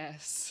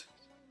 Yes.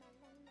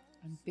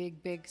 And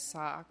big, big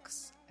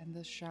socks. And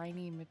the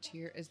shiny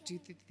material. Do you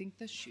think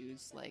the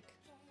shoes, like...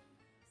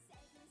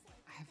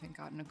 I haven't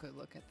gotten a good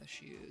look at the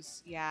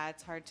shoes. Yeah,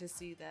 it's hard to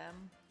see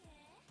them.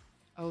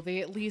 Oh,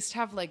 they at least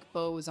have like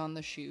bows on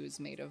the shoes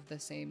made of the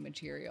same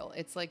material.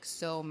 It's like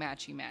so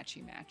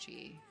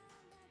matchy.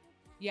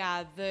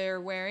 Yeah,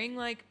 they're wearing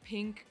like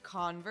pink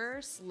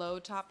Converse, low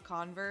top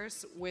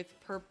Converse with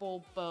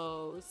purple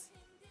bows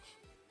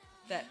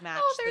that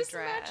match the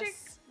dress. Magic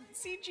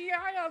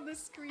CGI on the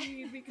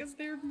screen because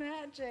they're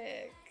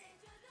magic.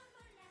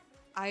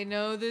 I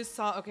know this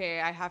song.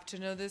 Okay, I have to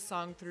know this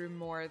song through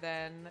more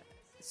than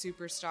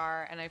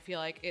Superstar, and I feel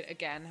like it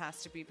again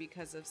has to be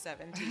because of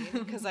 17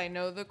 because I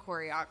know the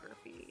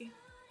choreography.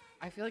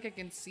 I feel like I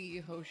can see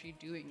Hoshi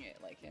doing it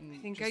like in I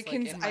think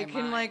just, I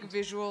can like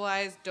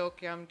visualize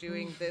Dokyum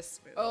doing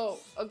this move. Oh,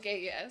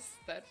 okay, yes.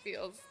 That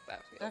feels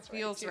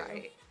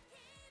right.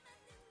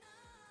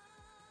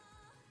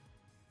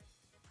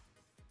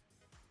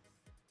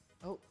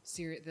 Oh,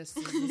 this is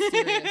a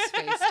serious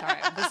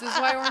FaceTime. This is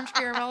why Orange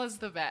Caramel is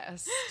the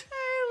best.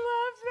 I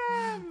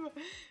love them.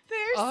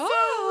 They're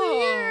so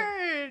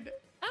weird.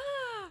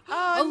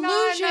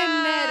 Illusion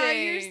Nana,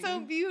 netting. you're so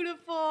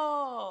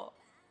beautiful.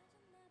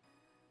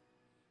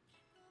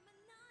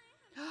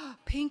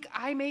 Pink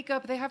eye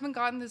makeup. They haven't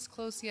gotten this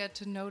close yet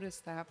to notice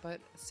that, but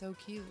so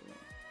cute.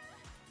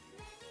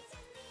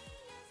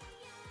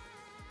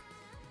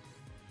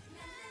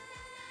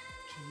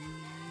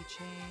 Key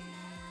change.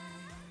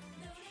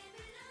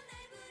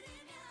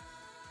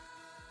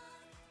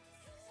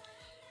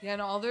 Yeah,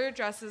 and all their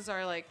dresses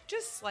are like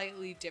just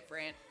slightly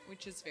different,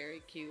 which is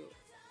very cute.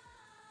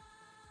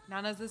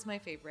 Nana's is my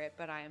favorite,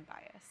 but I am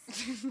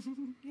biased.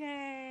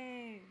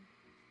 Yay!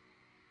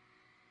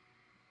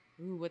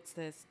 Ooh, what's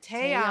this?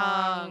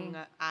 Taeyang.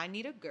 I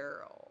need a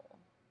girl.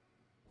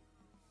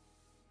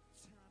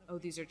 Oh,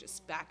 these are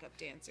just backup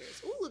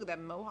dancers. Ooh, look at that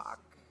mohawk.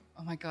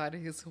 Oh my god,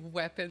 his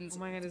weapons.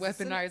 Oh my God, is this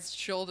weaponized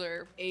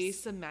shoulder.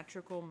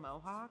 Asymmetrical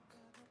mohawk?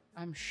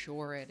 I'm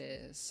sure it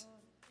is.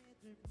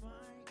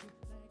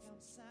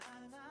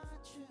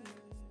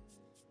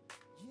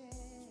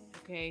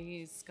 Okay,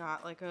 he's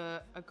got like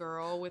a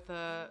girl with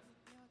a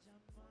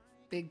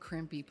big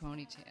crimpy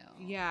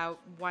ponytail.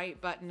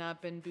 White button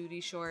up and booty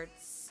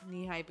shorts,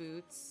 knee-high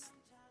boots.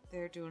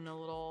 They're doing a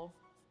little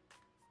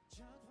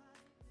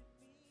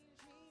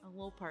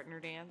partner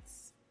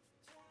dance.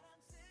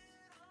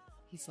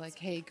 He's like,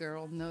 "Hey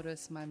girl,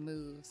 notice my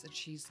moves," and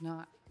she's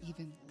not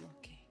even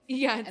looking.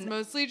 Yeah, it's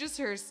mostly just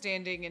her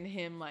standing and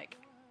him like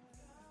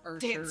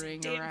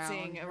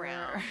dancing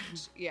around.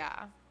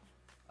 Yeah.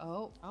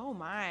 Oh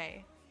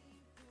my.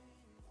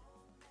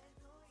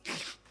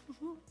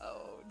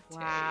 Oh,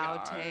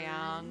 wow,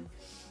 Taeyang.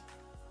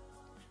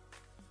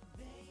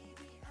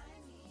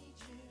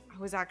 I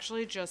was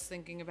actually just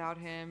thinking about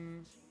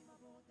him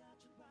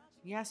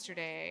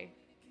yesterday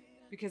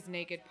because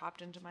Naked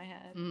popped into my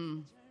head.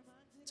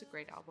 It's a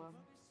great album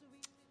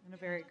and a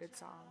very good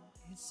song.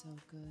 It's so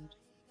good.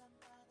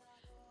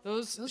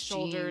 Those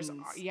shoulders,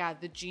 jeans.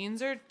 The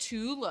jeans are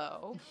too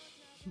low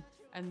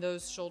and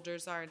those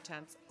shoulders are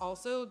intense.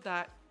 Also,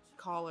 that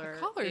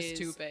collar's is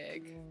too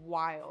big.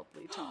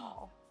 Wildly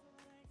tall.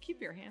 Keep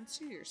your hands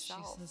to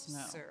yourself, she says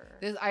no.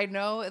 sir. I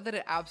know that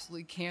it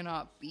absolutely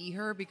cannot be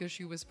her because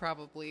she was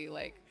probably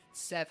like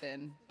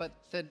 7, but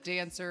the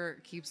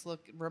dancer keeps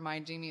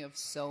reminding me of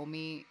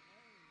Somi,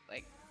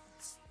 like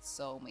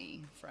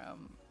Somi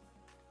from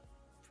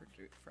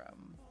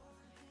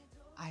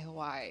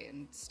IOI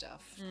and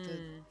stuff.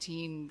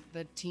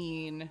 The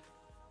teen.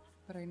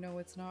 But I know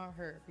it's not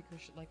her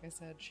because, like I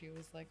said, she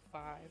was like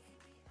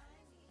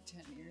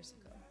 10 years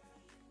ago.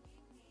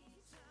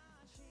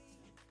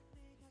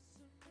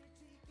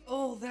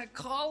 Oh, that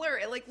collar!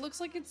 It like looks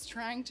like it's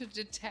trying to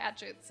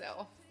detach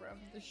itself from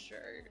the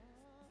shirt.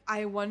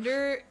 I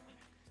wonder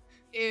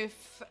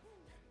if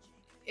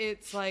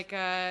it's like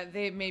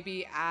they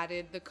maybe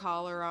added the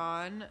collar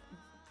on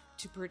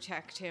to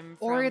protect him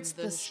from or it's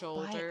the spike.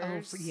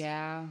 shoulders. Oh,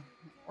 yeah.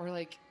 Or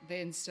like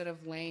they, instead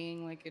of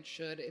laying like it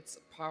should, it's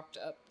popped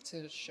up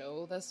to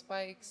show the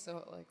spikes, so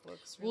it like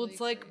looks really Well,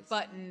 it's like crazy.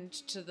 buttoned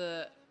to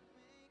the.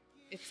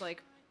 It's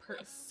like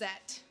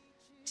set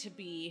to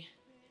be.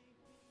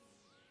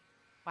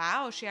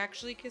 Wow, she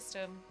actually kissed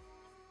him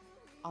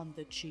on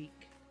the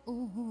cheek.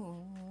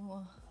 Ooh.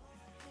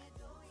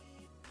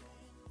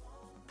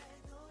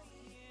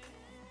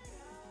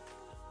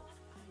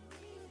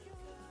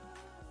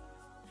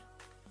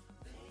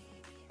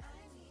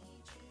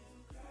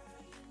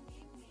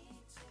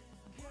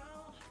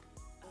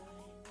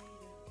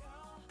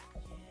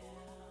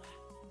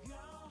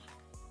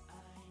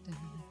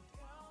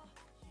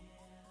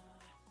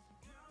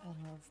 I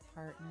love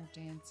partner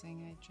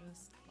dancing. I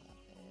just love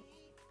it.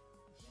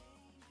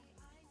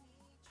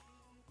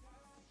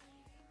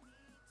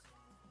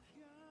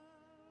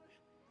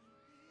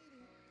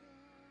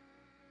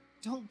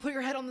 Don't put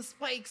your head on the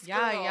spikes,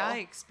 Yeah, girl.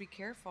 yikes. Be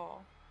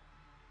careful.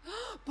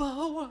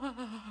 Boa.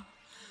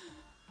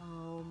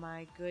 Oh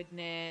my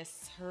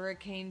goodness.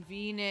 Hurricane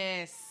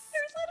Venus.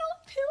 There's little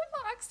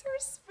pillbox.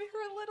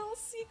 Her little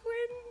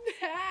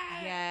sequin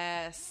hat.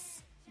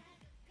 Yes.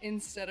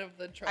 Instead of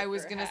the trucker I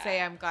was going to hat.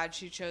 say, I'm glad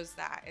she chose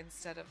that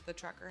instead of the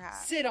trucker hat.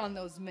 Sit on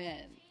those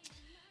men.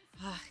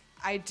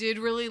 I did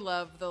really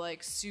love the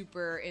like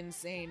super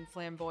insane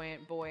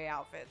flamboyant boy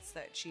outfits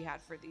that she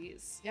had for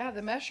these. Yeah,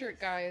 the mesh shirt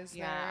guy is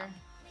Yeah. there.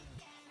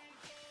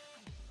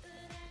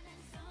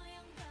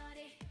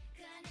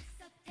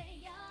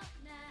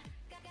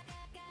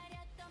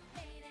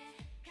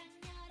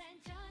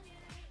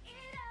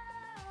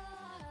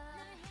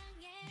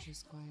 I'm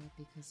just quiet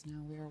because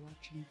now we are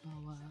watching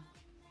Boa.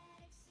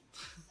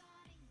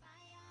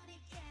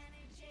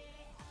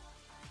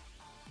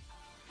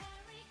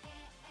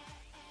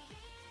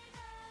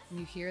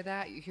 You hear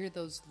that? You hear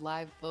those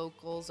live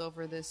vocals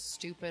over this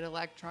stupid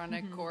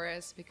electronic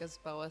chorus because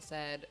Boa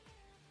said,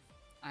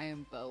 I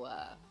am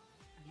Boa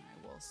and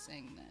I will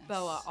sing this.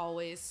 Boa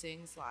always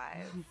sings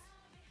live.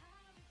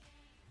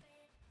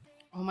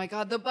 Oh my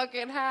god, the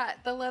bucket hat,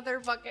 the leather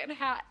bucket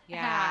hat.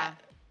 Yeah. hat.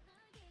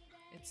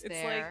 It's It's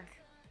there. like-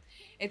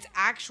 It's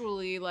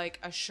actually like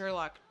a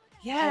Sherlock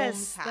Yes,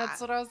 Holmes hat.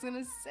 that's what I was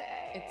gonna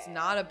say. It's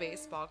not a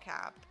baseball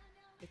cap.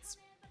 It's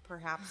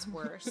perhaps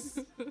worse.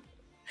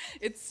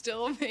 It's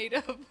still made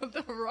up of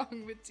the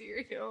wrong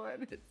material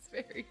and it's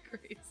very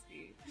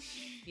crazy.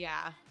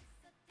 Yeah.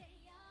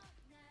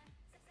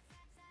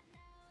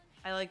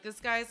 I like this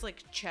guy's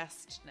like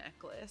chest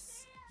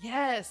necklace.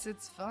 Yes,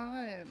 it's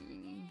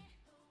fun.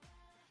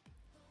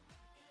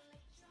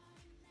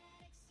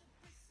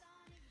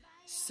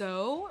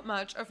 So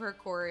much of her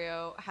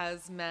choreo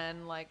has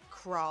men like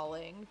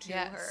crawling to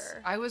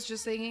her. I was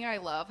just thinking, I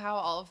love how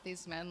all of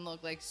these men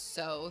look like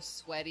so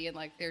sweaty and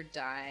like they're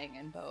dying,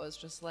 and Boa's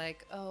just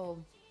like, oh,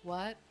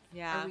 what?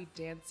 Yeah. Are we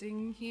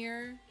dancing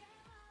here?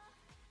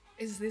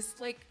 Is this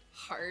like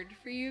hard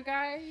for you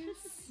guys?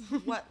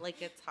 What,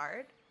 like it's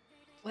hard?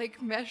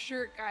 Like, mesh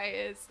shirt guy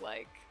is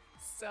like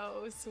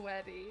so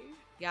sweaty.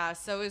 Yeah,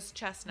 so is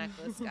chest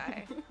necklace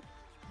guy.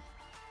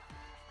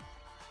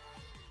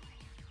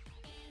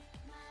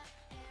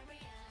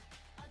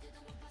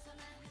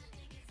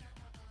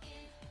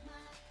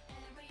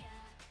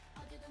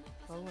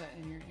 Boa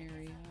in your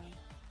area.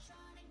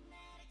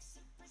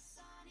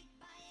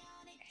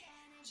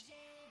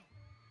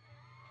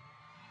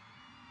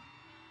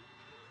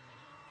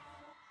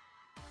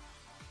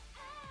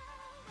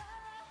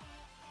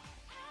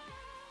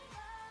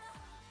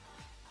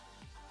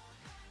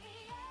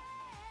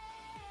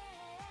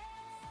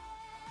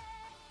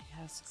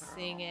 Yes, girl.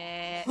 Sing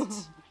it. And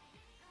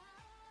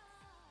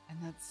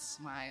that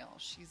smile,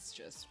 she's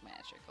just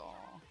magical.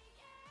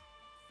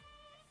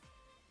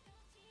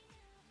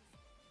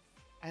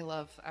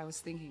 I was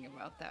thinking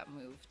about that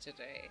move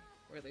today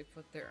where they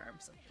put their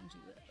arms up and do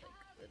that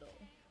like little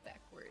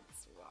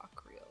backwards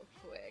walk real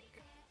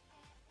quick.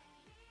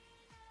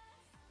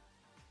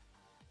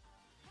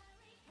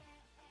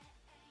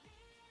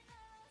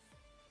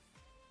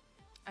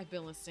 I've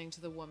been listening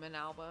to the Woman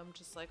album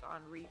just like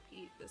on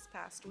repeat this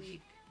past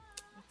week.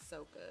 It's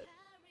so good.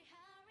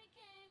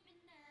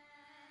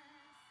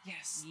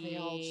 Yes, they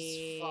all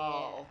just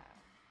fall.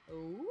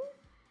 Ooh.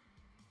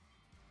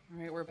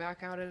 All right, we're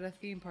back out at a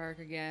theme park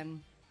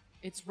again.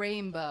 It's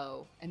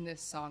Rainbow, and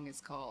this song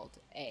is called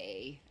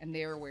A, and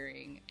they are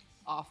wearing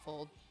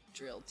awful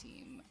drill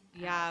team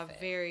Yeah, outfits.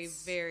 very,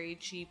 very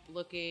cheap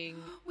looking.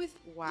 With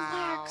Wow.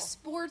 black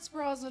sports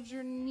bras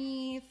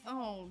underneath.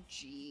 Oh,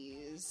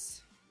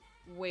 jeez.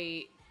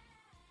 Wait.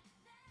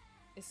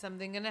 is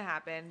something going to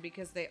happen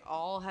because they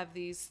all have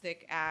these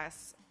thick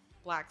ass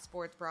black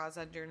sports bras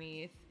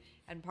underneath.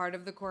 And part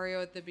of the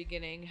choreo at the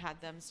beginning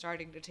had them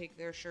starting to take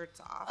their shirts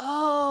off.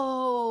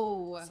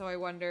 Oh, So I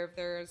wonder if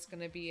there's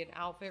going to be an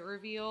outfit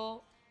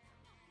reveal.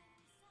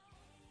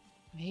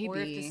 maybe. Or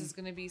if this is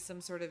going to be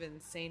some sort of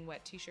insane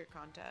wet t-shirt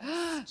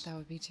contest. That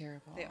would be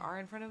terrible. They are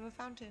in front of a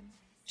fountain.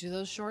 Do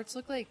those shorts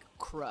look like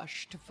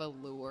crushed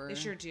velour? They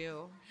sure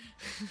do.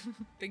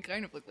 They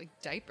kind of look like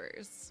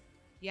diapers.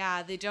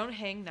 Yeah, they don't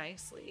hang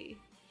nicely.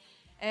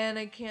 And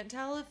I can't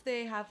tell if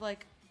they have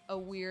like a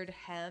weird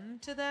hem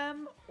to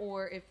them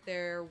or if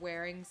they're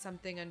wearing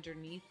something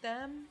underneath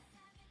them.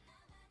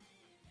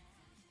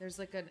 There's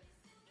like an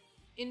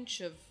inch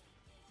of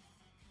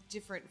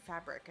different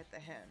fabric at the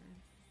hem.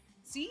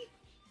 See?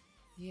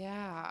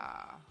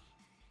 Yeah.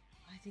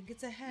 I think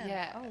it's a hem.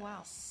 Yeah. Oh,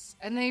 wow.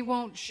 And they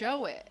won't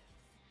show it.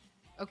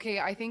 Okay,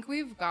 I think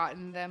we've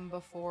gotten them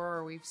before,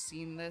 or we've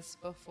seen this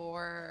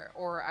before,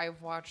 or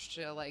I've watched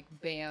a like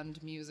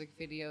band music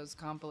videos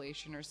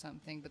compilation or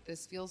something, but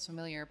this feels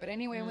familiar. But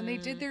anyway, when they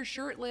did their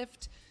shirt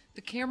lift,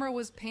 the camera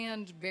was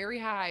panned very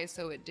high,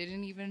 so it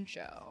didn't even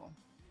show.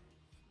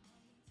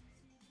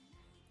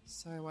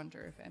 So I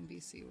wonder if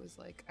NBC was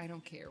like, I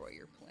don't care what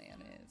your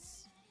plan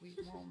is. We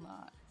will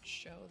not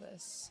show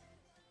this.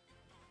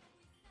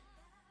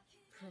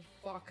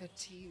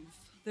 Provocative.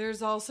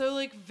 There's also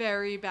like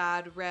very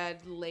bad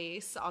red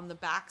lace on the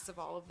backs of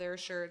all of their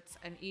shirts,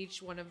 and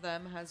each one of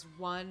them has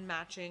one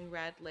matching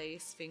red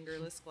lace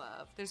fingerless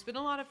glove. There's been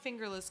a lot of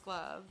fingerless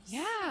gloves.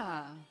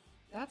 Yeah,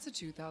 that's a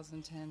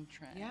 2010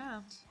 trend.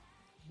 Yeah.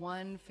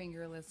 One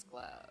fingerless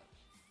glove.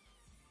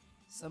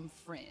 Some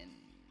fringe.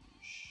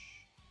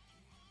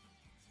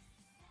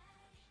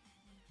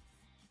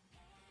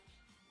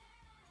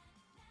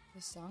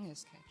 This song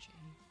is catchy.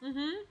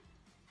 Mm-hmm.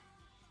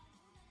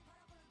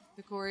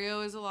 The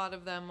choreo is a lot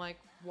of them like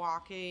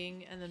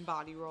walking and then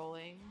body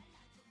rolling.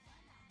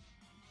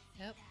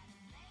 Yep.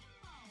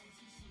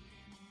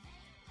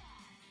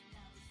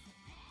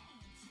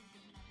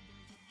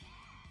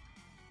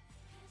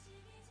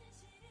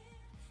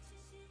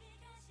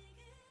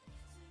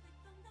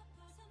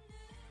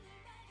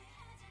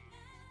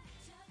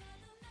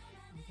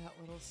 That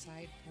little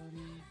side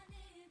pony.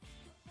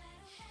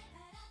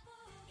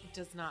 It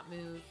does not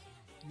move.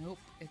 Nope,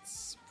 it's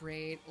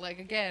sprayed. Like,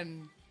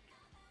 again,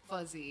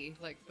 fuzzy,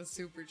 like the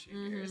Super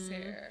Juniors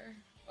hair.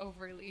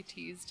 Overly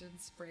teased and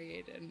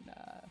sprayed and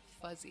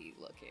fuzzy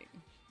looking.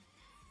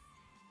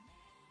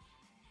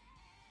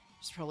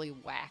 There's probably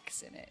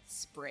wax in it.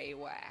 Spray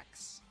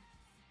wax.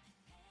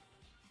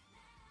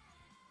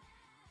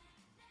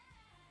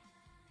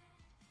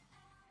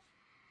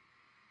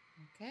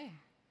 Okay.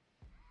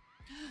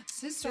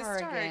 Sistar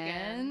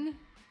again.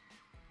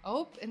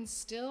 Oh, and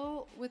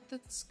still with the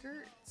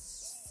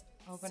skirts.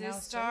 Oh, but now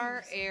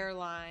Sistar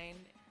Airline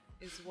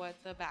is what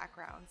the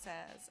background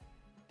says.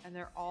 And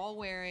they're all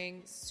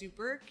wearing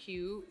super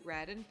cute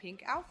red and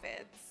pink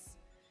outfits.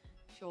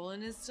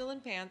 Hyolyn is still in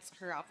pants.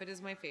 Her outfit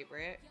is my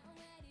favorite.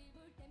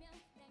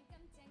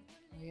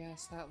 Oh,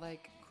 yes, that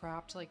like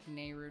cropped like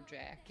Nehru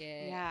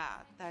jacket. Yeah,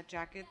 that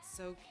jacket's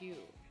so cute.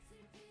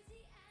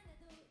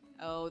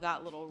 Oh,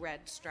 that little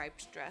red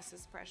striped dress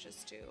is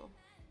precious too.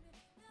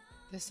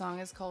 This song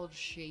is called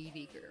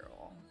Shady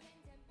Girl.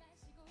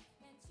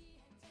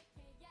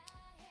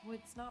 Oh,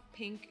 it's not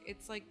pink,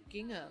 it's like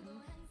gingham.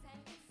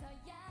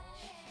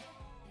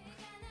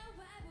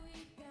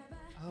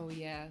 Oh,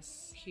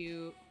 yes.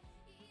 Cute.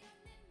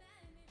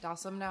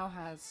 Dawson now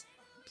has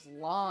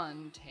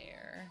blonde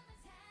hair.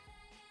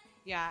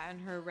 Yeah, and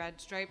her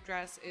red striped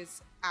dress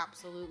is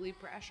absolutely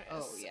precious.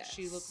 Oh, yes.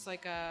 She looks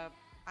like a,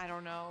 I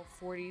don't know,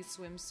 40s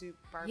swimsuit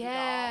Barbie doll.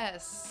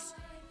 Yes.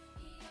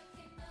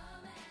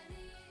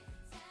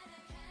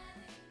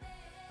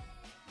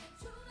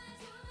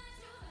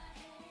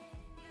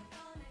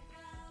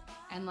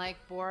 And like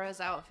Bora's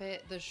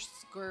outfit, the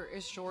skirt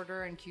is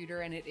shorter and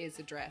cuter, and it is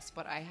a dress.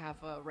 But I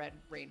have a red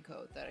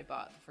raincoat that I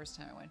bought the first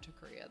time I went to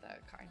Korea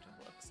that kind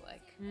of looks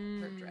like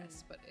her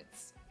dress, but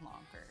it's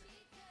longer.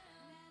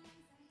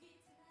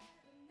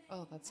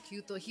 Oh, that's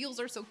cute. The heels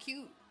are so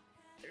cute.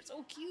 They're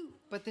so cute.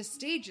 But the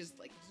stage is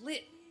like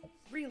lit,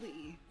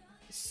 really.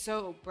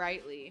 So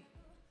brightly.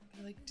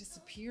 They're like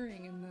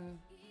disappearing in the...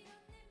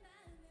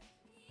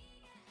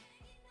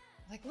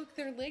 Like, look,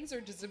 their legs are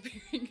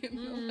disappearing in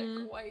the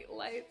like white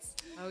lights.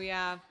 Oh,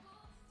 yeah.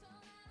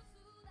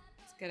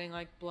 It's getting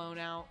like blown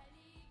out.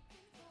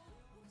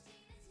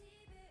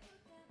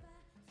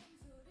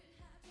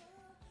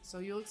 So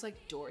he looks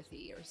like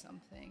Dorothy or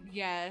something.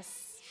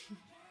 Yes.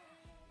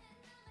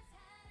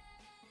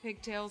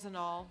 Pigtails and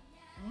all.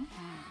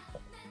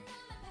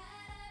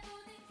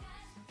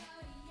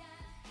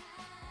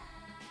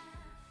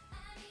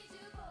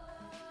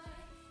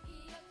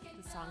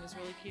 The song is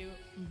really cute.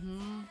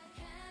 Mm-hmm.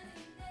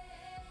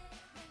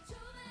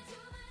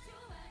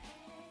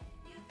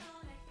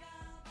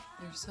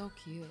 They're so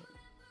cute.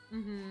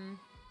 Mm-hmm.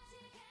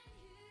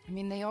 I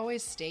mean, they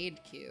always stayed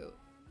cute.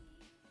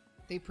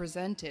 They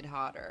presented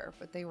hotter,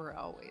 but they were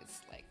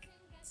always like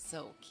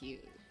so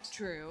cute.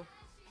 True.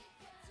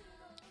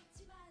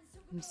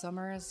 And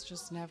summer has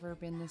just never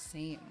been the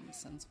same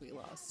since we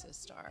lost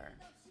Sistar.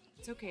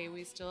 It's okay.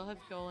 We still have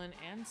Yolan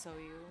and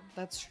Soyu.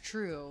 That's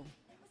true.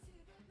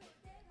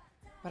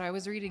 But I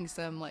was reading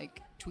some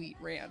like tweet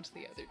rant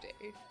the other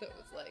day that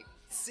was like,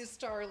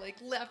 Sistar like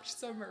left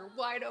summer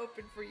wide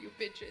open for you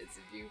bitches,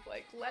 and you've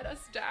like let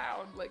us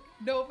down. Like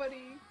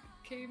nobody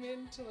came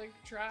in to like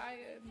try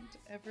and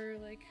ever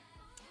like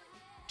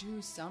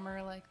do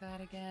summer like that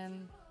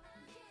again.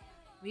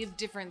 We have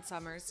different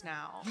summers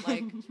now.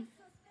 Like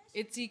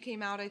ITZY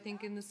came out, I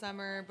think, in the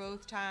summer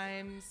both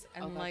times,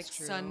 and like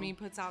true. Sunmi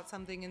puts out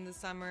something in the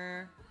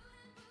summer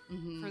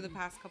for the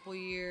past couple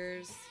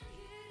years.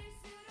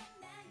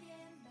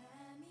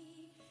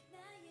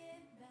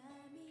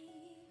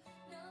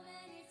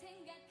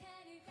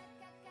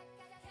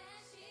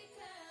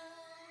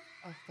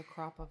 Oh, the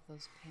crop of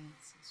those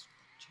pants is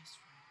just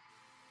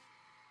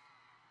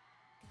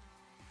right.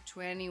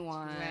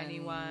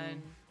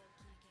 21.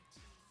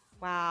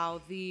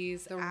 Wow,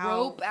 these The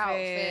rope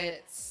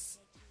outfits.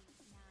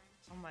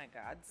 Oh my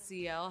god,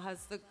 CL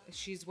has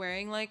she's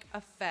wearing like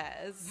a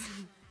fez,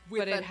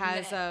 but it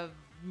has a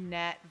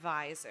net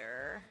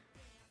visor.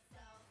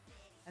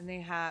 And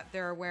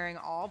they're wearing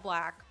all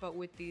black, but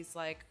with these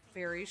like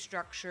very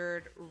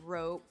structured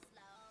rope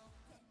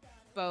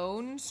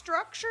bone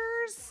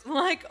structures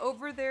like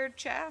over their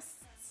chests.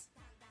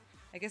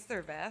 I guess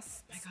they're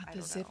vests. I got the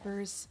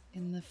zippers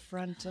in the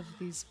front of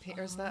these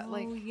pairs. That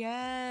like, oh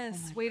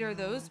yes. Oh Wait, God. are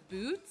those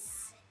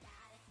boots?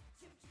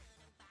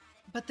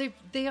 but they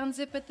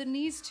unzip at the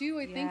knees too.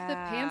 I think the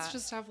Yeah. pants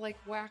just have like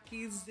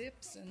wacky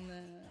zips in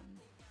them.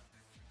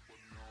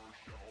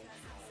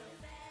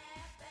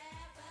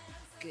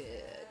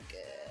 Good.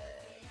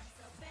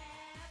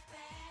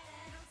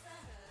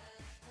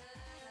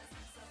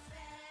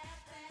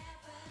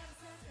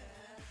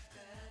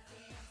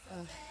 Ugh,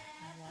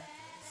 I love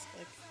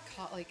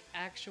this. Like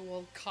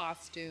actual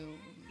costumes.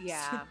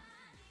 Yeah.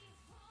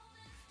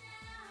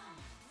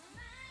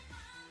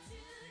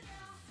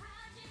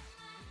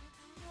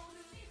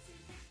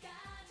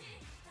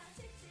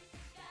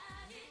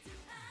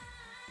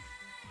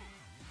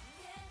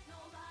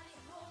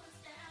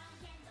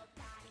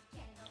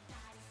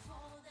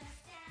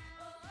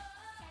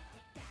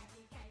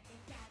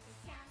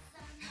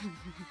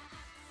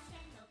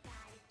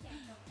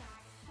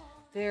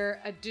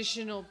 They're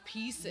additional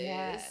pieces.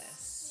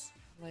 Yes.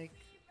 Like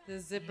The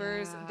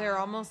zippers, Yeah. they're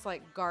almost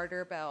like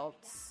garter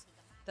belts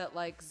that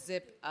like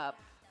zip up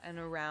and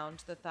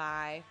around the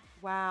thigh.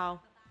 Wow.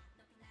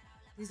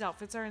 These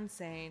outfits are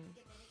insane.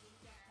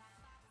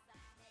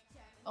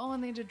 oh,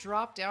 and they had to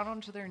drop down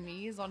onto their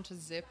knees onto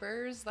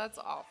zippers. That's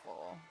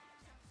awful.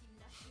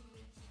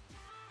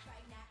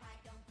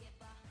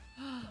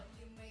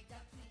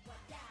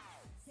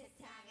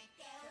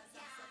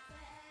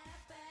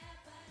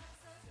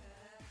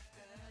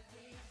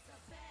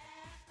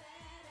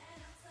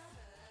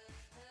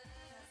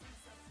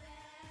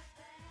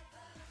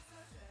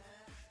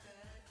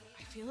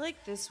 I feel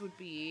like this would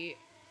be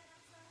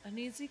an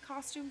easy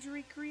costume to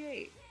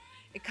recreate.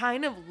 It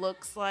kind of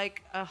looks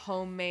like a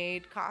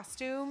homemade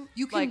costume.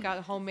 You can- like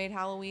a homemade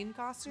Halloween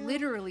costume.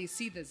 Literally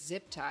see the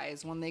zip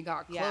ties when they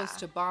got close Yeah.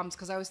 to bombs,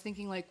 because I was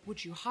thinking like,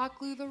 would you hot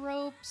glue the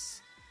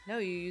ropes? No,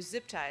 you use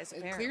zip ties.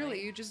 Apparently.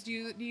 Clearly,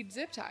 you need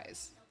zip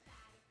ties.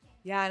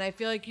 Yeah, and I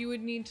feel like you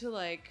would need to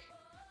like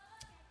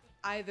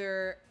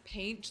either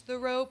paint the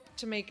rope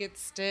to make it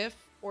stiff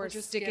or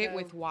just stick get it a-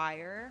 with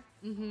wire.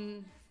 Mm-hmm.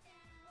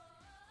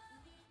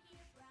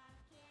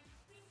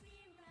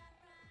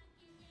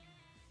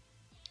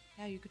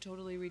 Yeah, you could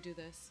totally redo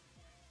this.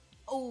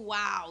 Oh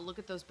wow, look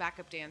at those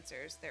backup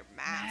dancers. They're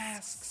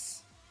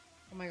masks.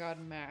 Oh my god,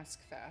 mask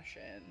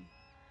fashion.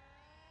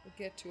 We'll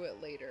get to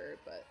it later,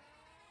 but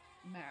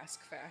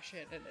mask fashion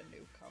and a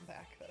new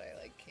comeback that I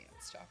like can't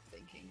stop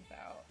thinking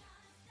about.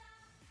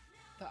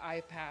 The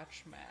eye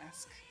patch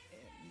mask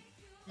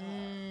in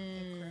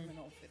the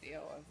criminal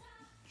video of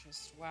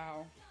just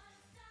wow.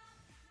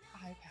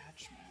 Eye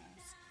patch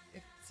mask.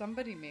 If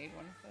somebody made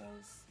one of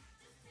those,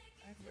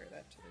 I'd wear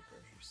that to the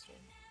grocery store.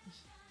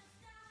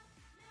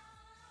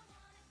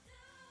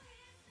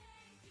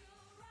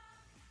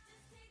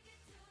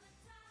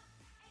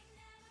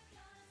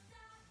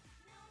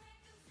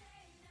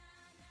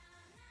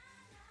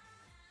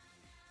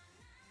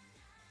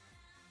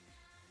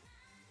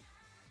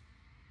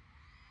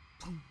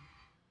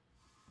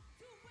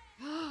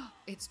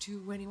 It's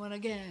 2:21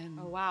 again.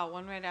 Oh wow,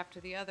 one right after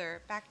the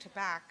other, back to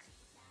back.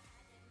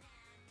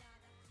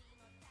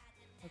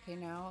 Okay,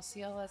 now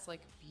CL has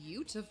like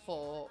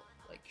beautiful,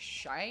 like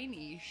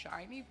shiny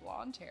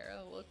blonde hair.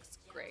 That looks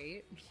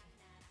great.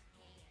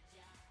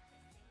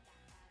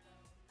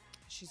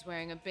 She's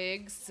wearing a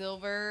big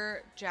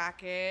silver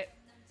jacket.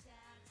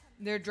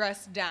 They're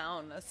dressed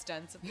down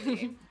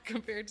ostensibly.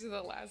 Compared to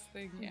the last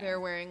thing, yeah. They're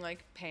wearing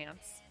like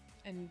pants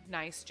and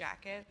nice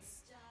jackets.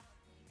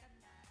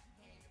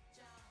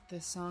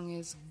 This song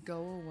is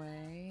Go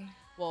Away.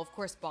 Well, of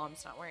course,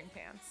 Bomb's not wearing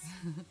pants.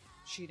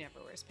 She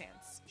never wears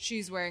pants.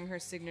 She's wearing her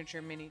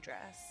signature mini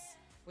dress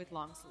with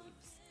long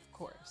sleeves. Of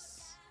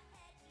course.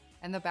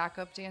 And the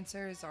backup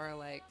dancers are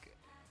like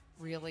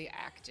really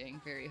acting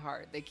very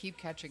hard. They keep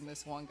catching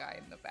this one guy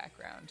in the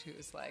background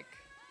who's like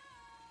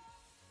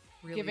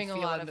really Giving a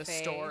feeling lot of the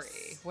face.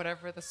 story.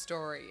 Whatever the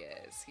story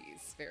is,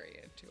 he's very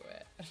into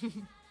it.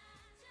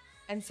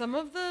 And some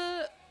of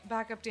the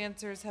backup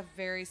dancers have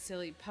very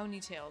silly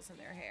ponytails in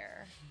their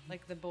hair,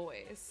 like the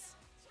boys.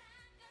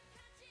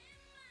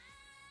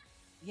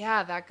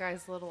 Yeah, that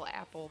guy's little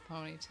apple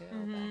ponytail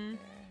back there.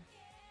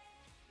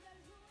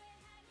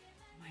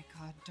 Oh my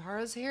god,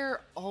 Dara's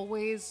hair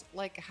always,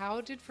 like,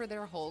 how did for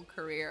their whole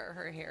career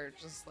her hair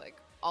just like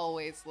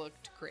always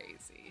looked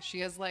crazy? She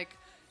has like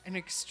an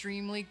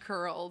extremely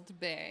curled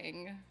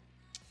bang.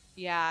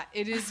 Yeah,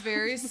 it is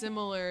very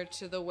similar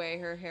to the way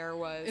her hair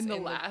was In the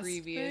in the last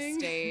previous thing?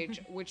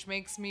 stage, which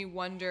makes me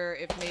wonder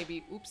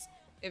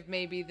if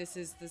maybe this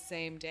is the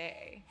same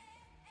day.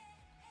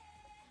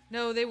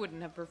 No, they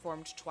wouldn't have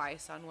performed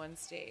twice on one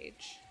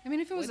stage. I mean,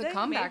 if it was Would a they?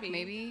 comeback, Maybe.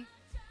 maybe.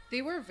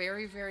 They were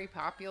very, very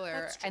popular.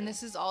 That's true. And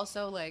this is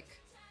also like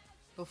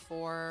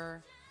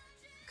before,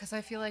 because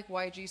I feel like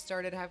YG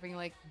started having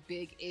like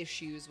big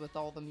issues with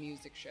all the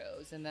music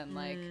shows. And then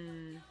like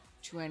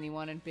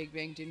 2NE1 and Big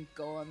Bang didn't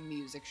go on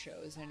music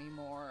shows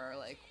anymore or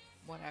like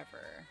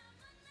whatever.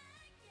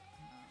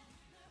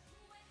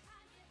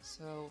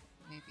 So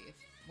maybe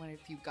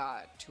if you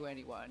got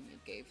 2NE1, you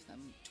gave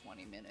them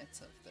 20 minutes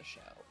of the show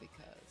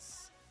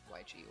because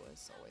YG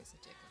was always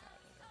a dick about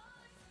it or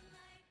whatever.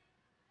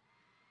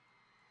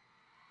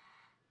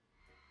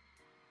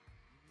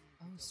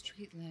 Oh,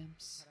 street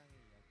lamps.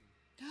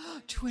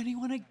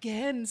 2NE1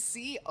 again.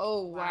 See?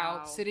 Oh, wow.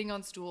 Wow. Sitting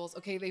on stools.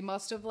 Okay, they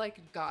must have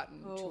like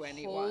gotten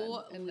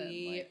 2NE1. And then,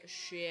 Holy like,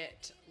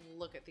 shit.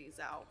 Look at these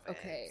outfits.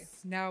 okay,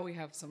 now we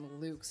have some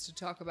Lukes to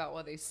talk about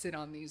while they sit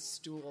on these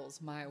stools.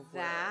 My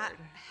That word.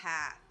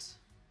 hat.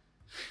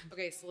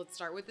 Okay, so let's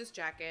start with this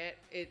jacket.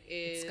 It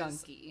is It's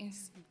skunky.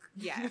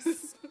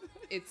 Yes.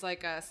 It's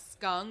like a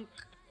skunk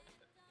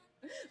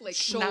Like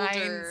shoulder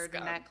 9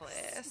 skunks.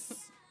 necklace.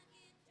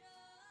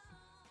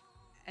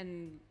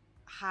 And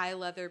high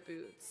leather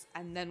boots.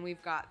 And then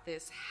we've got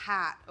this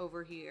hat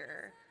over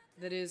here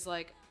that is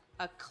like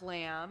a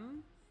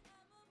clam.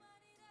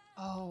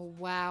 Oh,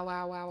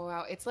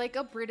 wow. It's like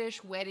a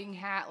British wedding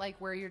hat, like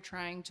where you're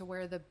trying to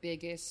wear the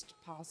biggest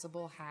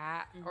possible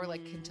hat or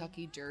like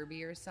Kentucky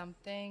Derby or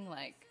something.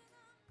 Like,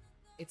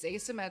 it's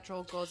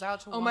asymmetrical, goes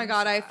out to Oh one my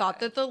god, I side. thought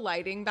that the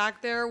lighting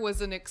back there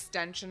was an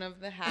extension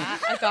of the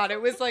hat. I thought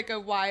it was like a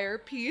wire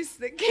piece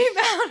that came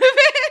out of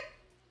it.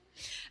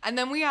 And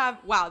then we have,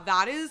 wow,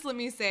 that is, let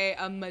me say,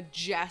 a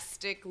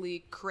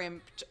majestically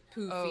crimped,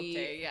 poofy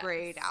Okay, yes.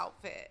 braid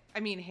outfit. I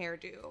mean,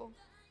 hairdo.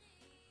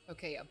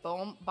 Okay, yeah,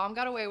 Bomb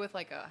got away with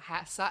like a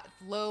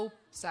low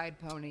side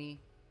pony.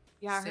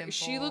 Yeah, she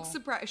Simple. looks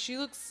surprised. She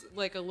looks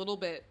like a little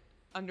bit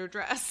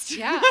underdressed.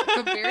 Yeah,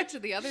 compared to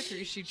the other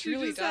three, she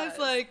truly just does. has,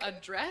 like- a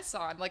dress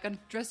on, like a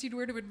dress you'd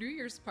wear to a New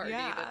Year's party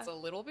Yeah. that's a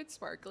little bit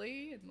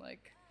sparkly and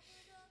like.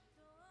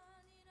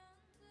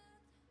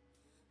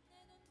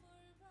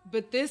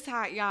 But this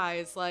hat, yeah,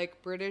 is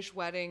like British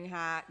wedding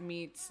hat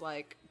meets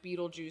like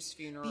Beetlejuice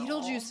funeral.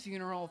 Beetlejuice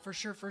funeral, for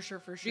sure.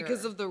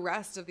 Because of the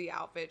rest of the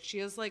outfit. She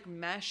has like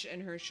mesh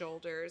in her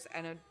shoulders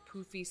and a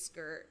poofy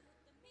skirt.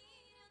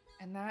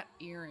 And that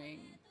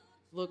earring.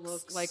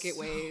 Looks like it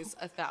weighs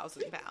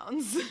 1,000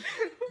 pounds.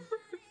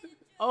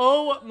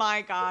 Oh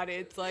my god,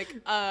 it's like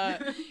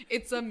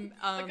it's a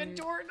Like a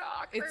door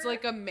knocker. it's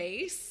like a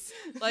mace,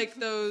 like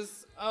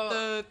those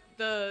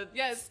the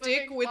Yes, the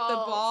stick big with the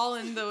balls. ball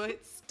and the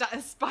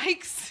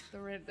spikes.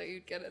 that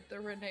you'd get at the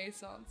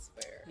Renaissance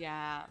fair.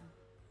 Yeah.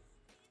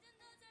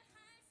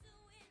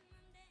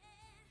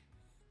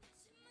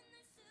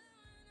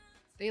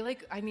 They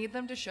like, I need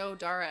them to show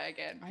Dara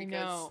again. I Because,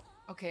 know.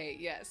 okay,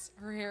 yes.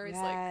 Her hair is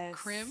Yes. like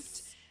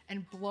crimped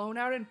and blown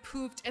out and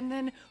poofed and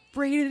then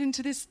braided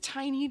into this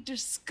tiny,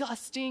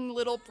 disgusting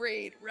little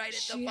braid right at the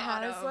She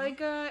bottom. has like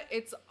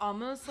it's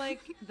almost like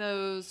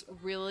those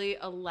really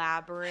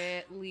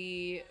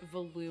elaborately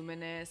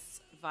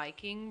voluminous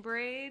Viking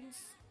braids.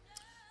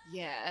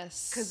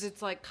 yes. Because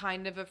it's like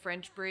kind of a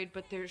French braid,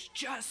 but there's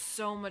just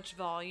so much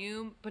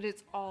volume, but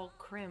it's all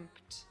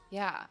crimped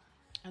yeah.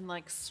 and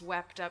like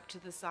swept up to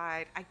the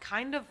side. I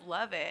kind of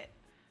love it.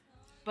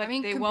 But I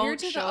mean, they compared won't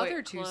to the show other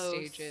it two close.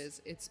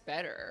 stages, it's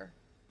better.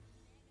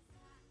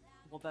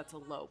 Well, that's a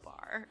low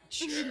bar.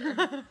 Sure.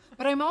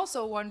 But I'm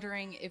also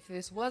wondering if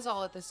this was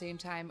all at the same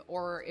time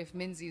or if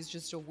Minzy's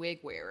just a wig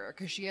wearer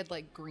because she had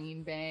like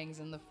green bangs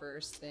in the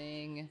first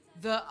thing.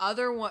 The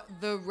other one,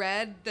 the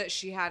red that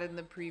she had in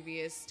the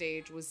previous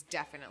stage was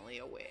definitely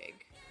a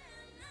wig.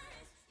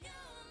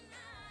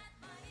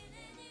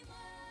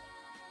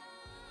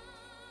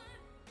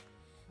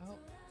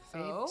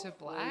 Oh, fade to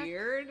black.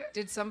 Weird.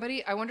 Did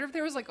somebody, I wonder if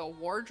there was like a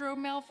wardrobe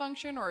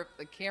malfunction or if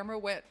the camera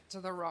went to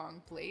the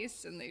wrong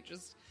place and they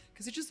just,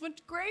 because it just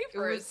went gray It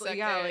for a was second.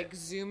 yeah, like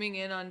zooming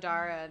in on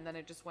Dara, and then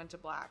it just went to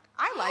black.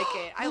 I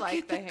like it. I Look like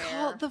at the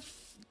hair. the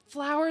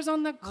flowers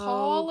on the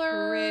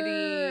collar. Oh,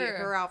 pretty.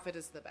 Her outfit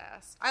is the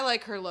best. I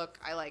like her look.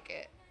 I like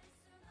it.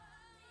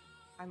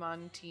 I'm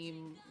on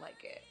team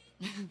like it.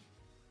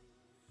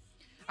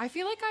 I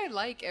feel like I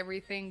like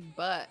everything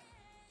but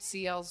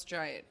CL's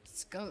giant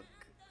skunk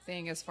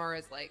thing as far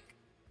as like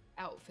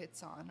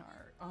outfits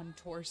on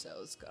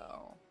torsos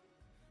go.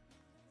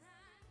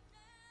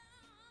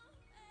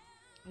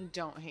 I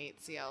don't hate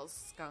CL's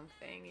skunk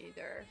thing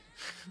either.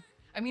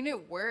 I mean,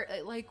 it works.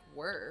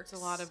 It's a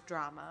lot of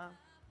drama.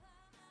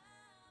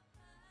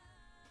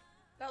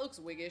 That looks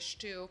wiggish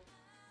too.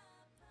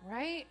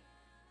 Right?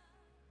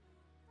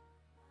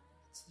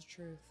 It's the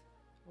truth.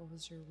 What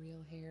was your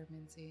real hair,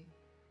 Minzy?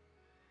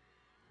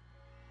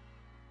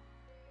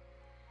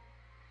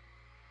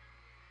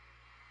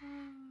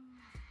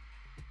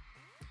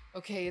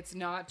 Okay, it's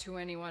not To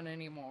Anyone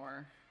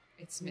anymore.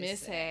 It's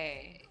Miss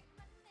A.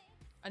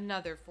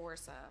 Another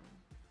foursome.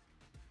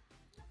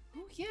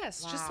 Oh,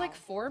 yes. Wow. Just like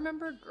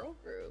 4-member girl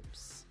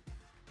groups.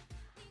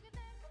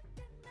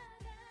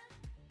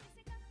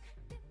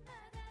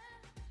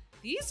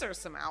 These are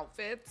some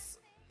outfits.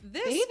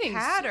 This Bathing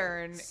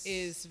pattern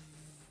suits.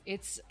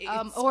 It's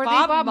Or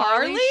Bob they Bob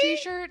Marley Marley?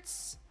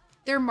 t-shirts.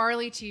 They're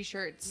Marley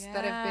t-shirts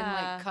that have been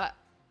Yeah. like cut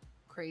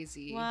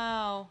crazy.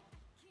 wow.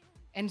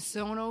 And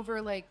sewn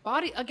over like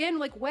body, again,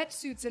 like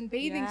wetsuits and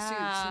bathing suits.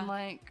 Yeah. And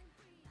like,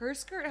 Her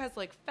skirt has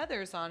like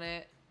feathers on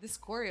it. This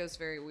choreo is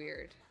very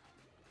weird.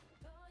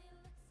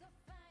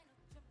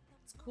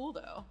 It's cool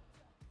though.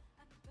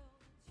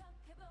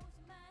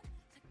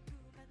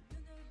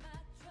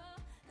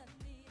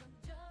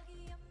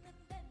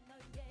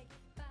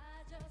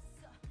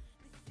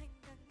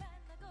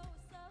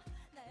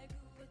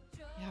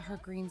 yeah, her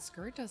green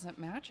skirt doesn't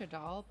match at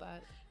all,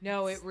 but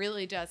No, it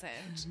really doesn't.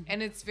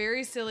 And it's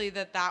very silly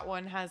that that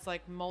one has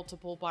like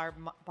multiple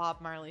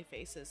Bob Marley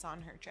faces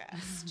on her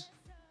chest.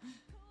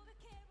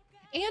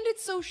 and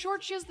it's so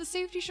short. She has the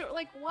safety short.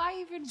 Like, why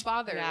even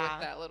bother Yeah.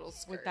 with that little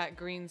skirt? With that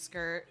green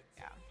skirt.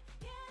 Yeah.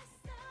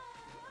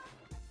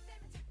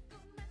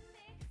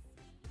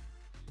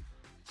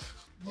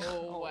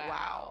 Oh,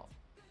 wow.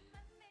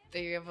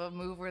 They have a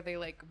move where they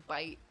like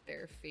bite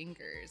their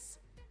fingers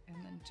and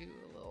then do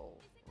a little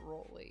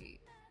rolly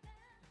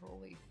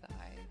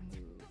thigh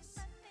moves.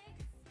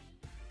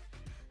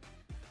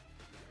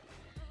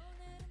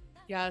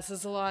 Yeah, this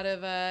is a lot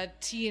of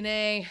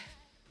TNA.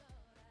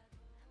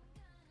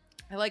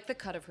 I like the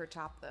cut of her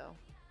top though.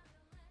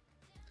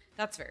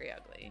 That's very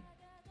ugly.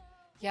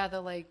 Yeah,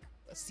 the like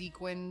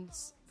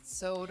sequins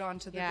sewed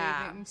onto the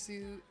Yeah. bathing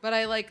suit. But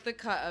I like the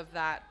cut of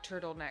that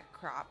turtleneck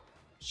crop.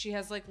 She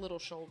has like little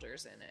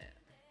shoulders in it.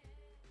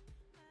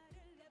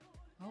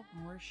 Oh,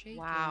 more shaking.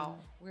 Wow.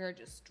 We're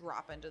just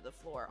dropping to the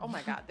floor. Oh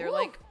my god. They're Woo.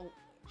 like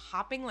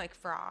hopping like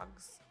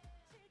frogs.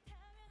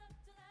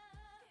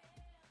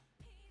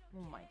 Oh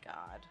my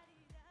god.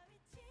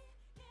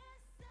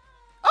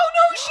 Oh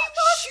no, she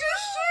lost her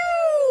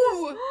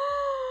shoe!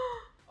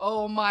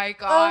 Oh my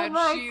god,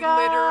 my she God.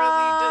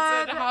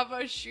 literally doesn't have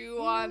a shoe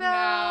on No.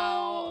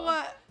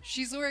 now.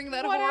 She's wearing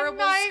that What a horrible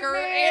skirt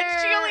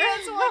and she only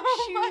has one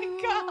Oh shoe.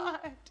 my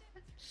god.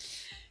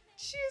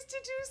 She used to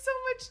do so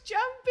much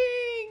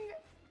jumping.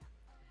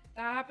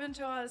 That happened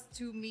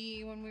to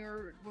me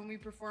when we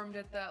performed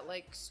at that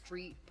like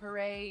street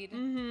parade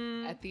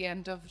Mm-hmm. at the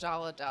end of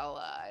Dalla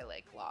Dalla. I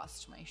like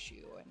lost my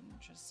shoe and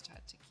just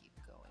had to keep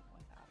going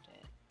without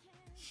it.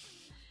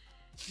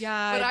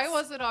 Yeah. But I it's-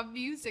 wasn't on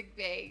Music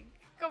Bank.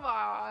 Come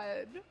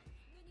on.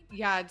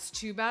 Yeah, it's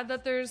too bad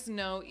that there's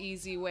no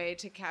easy way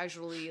to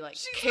casually like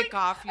She's kick like-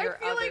 off I your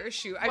feel other like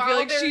shoe. I while feel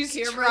like their she's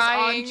cameras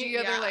trying. on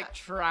Gia, they're yeah. like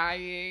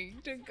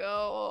trying to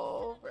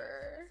go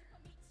over.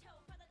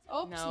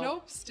 Oops, No.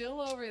 nope,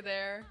 still over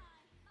there.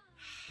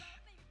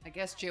 I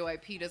guess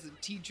JYP doesn't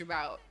teach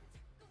about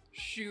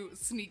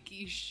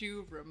sneaky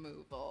shoe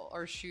removal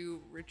or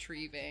shoe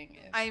retrieving.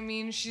 I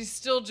mean, she's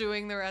still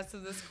doing the rest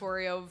of this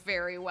choreo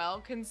very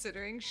well,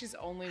 considering she's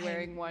only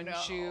wearing one know.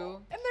 shoe.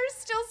 And there's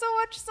still so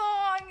much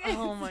song.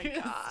 Oh my It's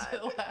god.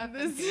 still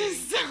happening. This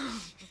is so.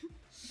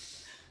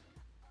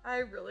 I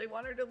really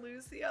want her to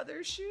lose the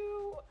other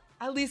shoe.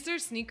 At least they're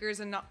sneakers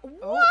and not. What?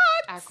 Oh,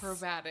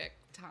 acrobatic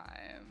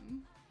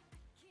time.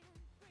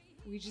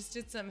 We just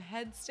did some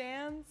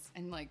headstands.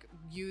 And like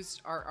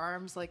used our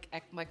arms like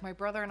my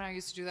brother and I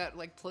used to do that,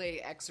 like play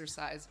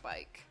exercise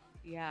bike.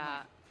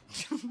 Yeah.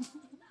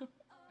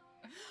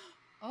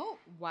 Oh,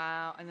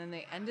 Wow. And then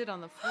they ended on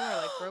the floor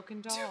like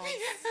broken dolls.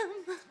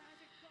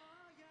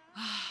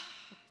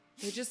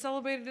 They just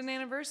celebrated an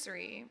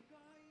anniversary.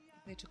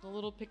 They took a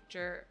little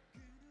picture.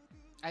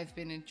 I've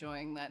been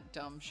enjoying that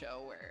dumb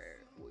show where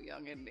Woo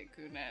Young and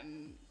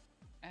Nikunen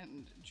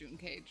and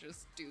Junkei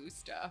just do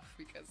stuff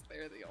because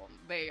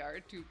they are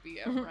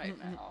 2PM right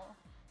now.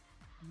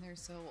 And they're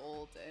so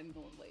old and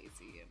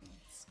lazy and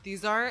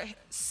These are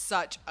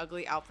such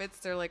ugly outfits.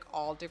 They're like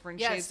all different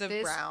shades of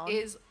this brown.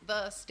 is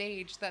the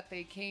stage that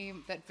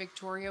that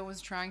Victoria was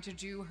trying to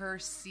do her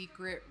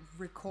secret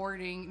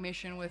recording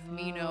mission with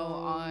Mino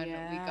on We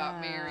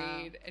Got yeah.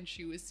 Married, and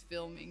she was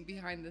filming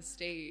behind the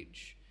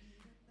stage.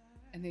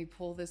 And they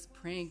pull this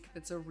prank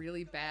that's a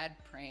really bad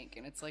prank,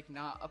 and it's like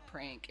not a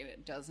prank, and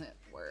it doesn't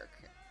work,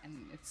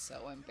 and it's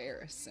so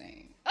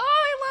embarrassing. Oh,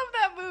 I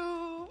love that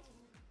move!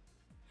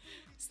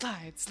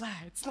 Slide,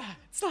 slide, slide,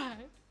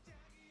 slide.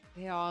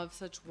 They all have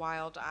such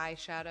wild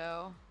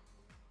eyeshadow.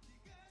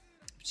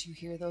 But you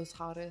hear those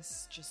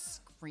hottest just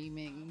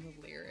screaming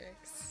the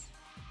lyrics.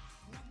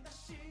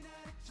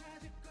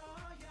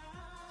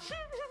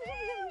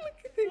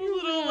 The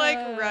little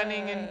like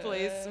running in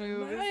place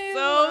move is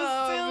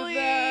so silly.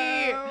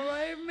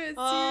 I miss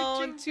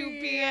Oh, you, 2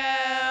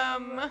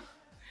 p.m.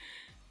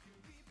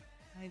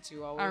 I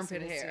do always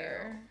Armpit miss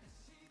hair.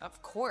 you.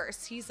 Of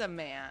course, he's a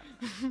man.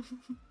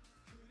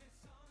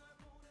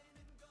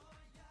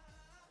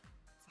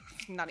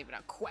 Not even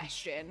a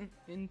question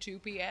in 2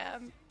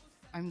 p.m.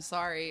 I'm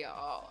sorry,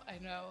 y'all. I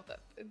know that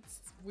it's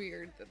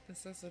weird that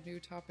this is a new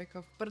topic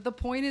but the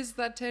point is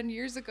that 10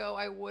 years ago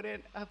I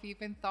wouldn't have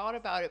even thought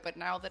about it, but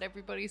now that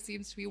everybody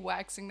seems to be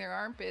waxing their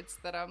armpits,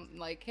 that I'm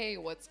like, hey,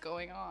 what's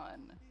going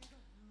on?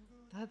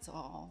 That's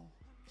all.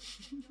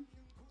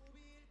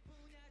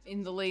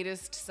 In the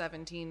latest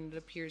 17, it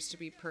appears to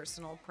be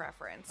personal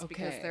preference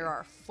because Okay. there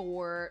are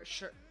 4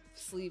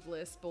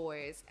 sleeveless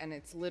boys, and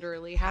it's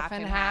literally half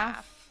and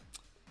half.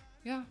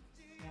 Yeah.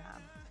 Yeah.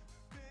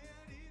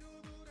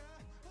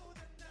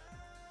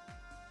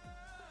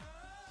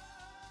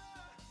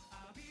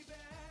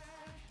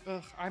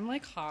 Ugh, I'm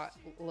like hot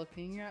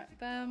looking at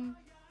them,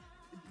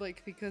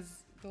 like,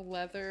 because the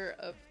leather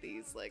of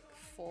these like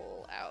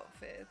full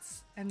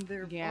outfits and all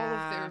of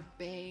their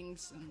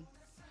bangs and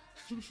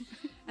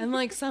And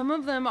like some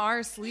of them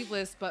are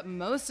sleeveless, but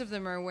most of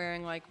them are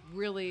wearing like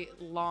really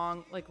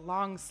long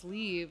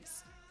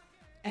sleeves.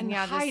 And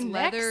yeah, high this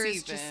necks leather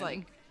is just even.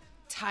 like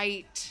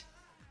tight,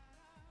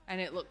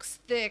 and it looks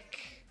thick.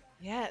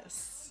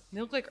 yes. They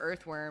look like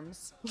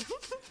earthworms.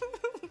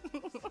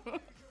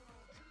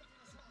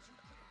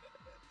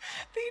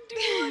 They do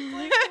look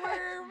like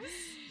worms.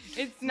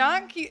 It's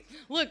not cute.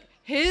 Look,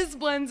 his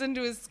blends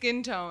into his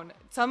skin tone.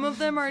 Some of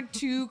them are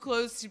too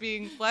close to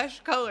being flesh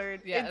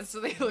colored. Yeah, It's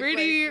so they look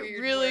pretty, like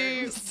weird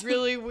really, worms.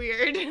 really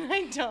weird, and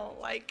I don't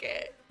like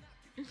it.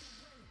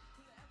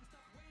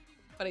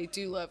 But I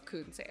do love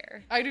Coon's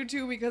hair. I do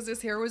too, because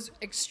his hair was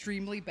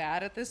extremely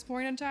bad at this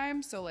point in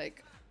time, so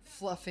like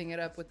fluffing it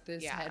up with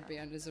this Yeah.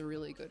 headband is a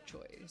really good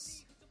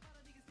choice.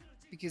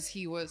 Because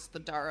he was the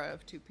Dara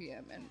of 2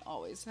 p.m. and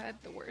always had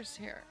the worst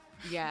hair.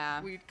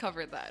 Yeah. We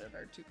covered that in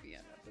our 2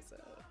 p.m. episode.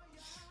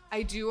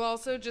 I do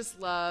also just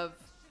love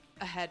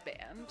a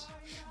headband.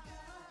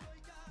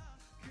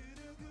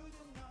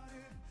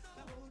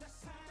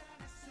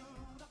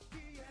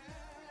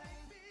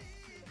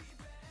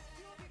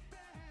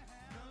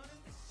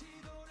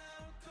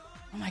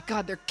 Oh my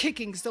god, they're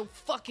kicking so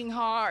fucking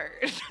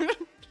hard.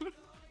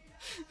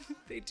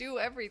 They do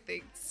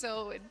everything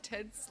so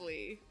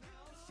intensely.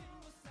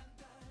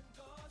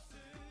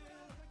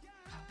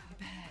 I'll be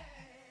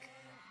back.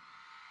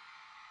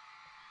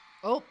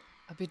 Oh,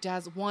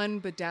 one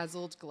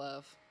bedazzled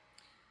glove.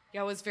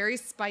 Yeah, it was very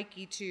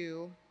spiky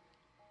too.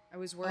 I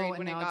was worried and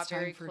when it now got it's time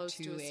very for close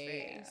to 2 his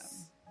a.m.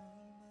 face.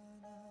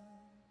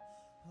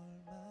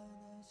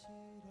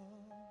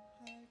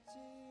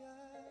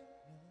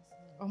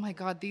 Oh my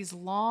god, these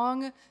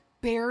long,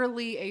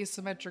 barely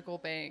asymmetrical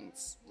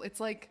bangs. It's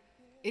like,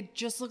 it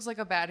just looks like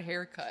a bad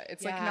haircut.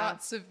 It's like Yeah.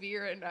 not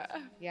severe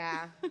enough.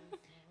 Yeah.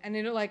 And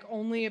it like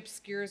only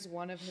obscures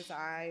one of his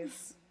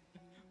eyes.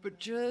 But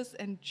just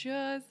a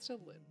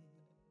little.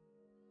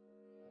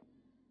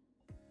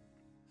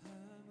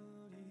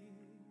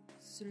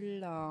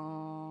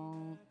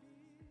 Long.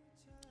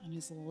 And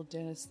his little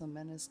Dennis the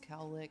Menace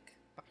cowlick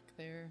back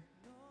there.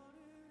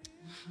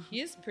 He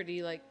is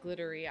pretty like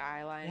glittery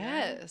eyeliner.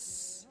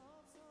 Yes.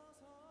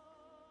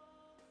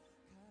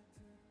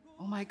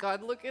 Oh my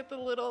god, look at the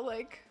little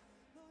like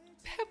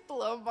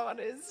peplum on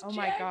his Oh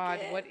my god,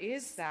 jacket. what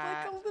is It's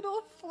that? like a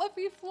little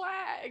fluffy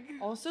flag.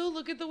 Also,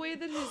 look at the way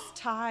that his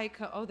tie.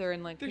 Oh, they're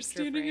in like They're picture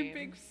standing in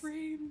big frames.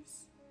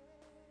 frames.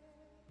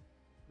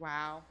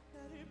 Wow.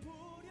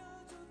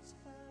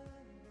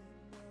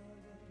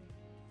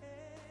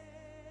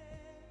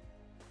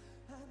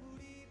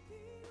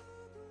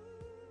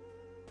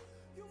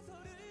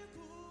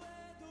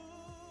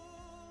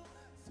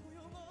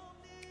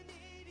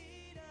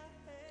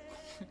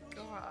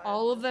 God.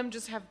 All of them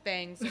just have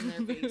bangs in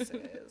their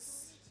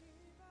faces.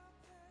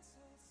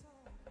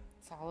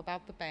 It's all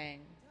about the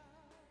bang.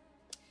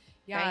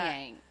 Yeah.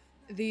 Bang.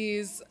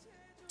 These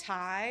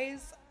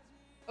ties.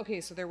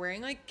 Okay, so they're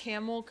wearing like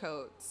camel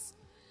coats,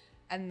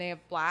 and they have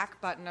black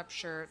button-up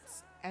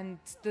shirts and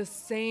the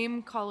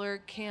same color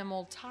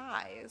camel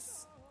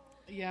ties.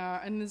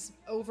 Yeah, and this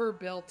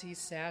overbelty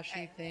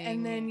sashy thing.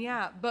 And then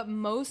yeah, but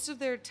most of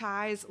their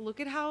ties, look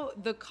at how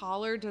the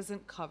collar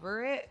doesn't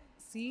cover it.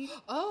 See?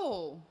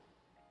 Oh.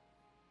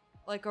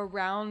 Like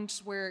around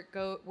where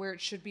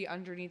it should be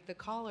underneath the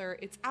collar,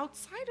 it's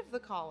outside of the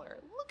collar.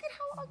 Look at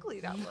how ugly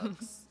that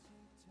looks.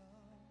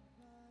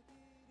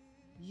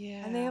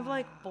 Yeah. And they have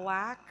like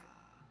black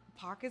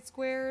pocket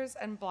squares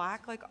and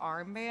black like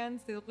armbands.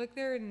 They look like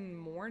they're in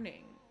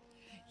mourning.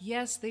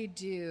 Yes, they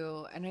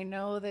do. And I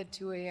know that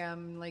 2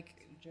 a.m. like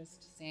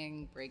just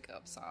sang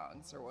breakup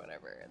songs or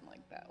whatever, and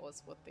like that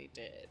was what they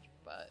did.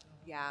 But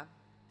Yeah.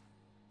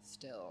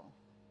 still.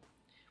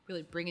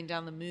 Really bringing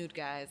down the mood,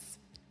 guys.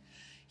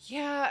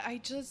 Yeah,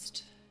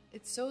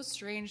 it's so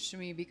strange to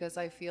me because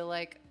I feel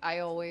like I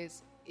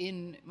always,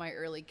 in my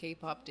early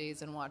K-pop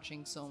days and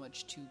watching so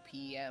much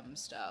 2PM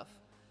stuff,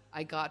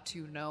 I got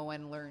to know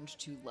and learned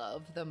to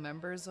love the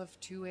members of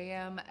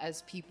 2AM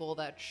as people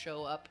that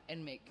show up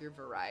and make your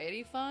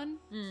variety fun.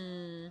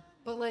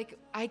 But like,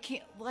 I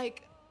can't,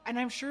 like, and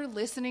I'm sure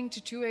listening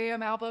to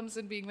 2AM albums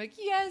and being like,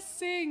 yes,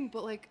 sing,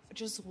 but like,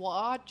 just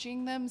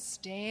watching them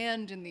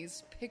stand in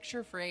these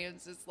picture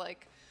frames is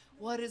like,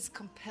 what is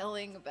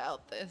compelling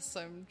about this?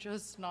 I'm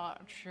just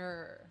not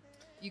sure.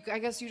 I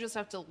guess you just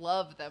have to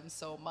love them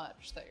so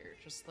much that you're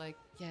just like,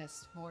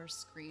 yes, more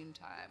screen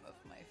time of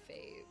my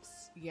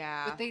faves.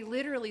 Yeah. But they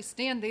literally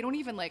stand. They don't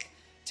even like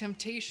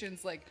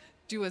Temptations like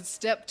do a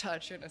step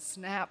touch and a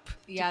snap. to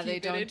Yeah, they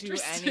keep it don't do any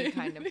interesting.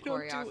 kind of They don't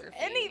do choreography.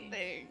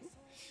 anything.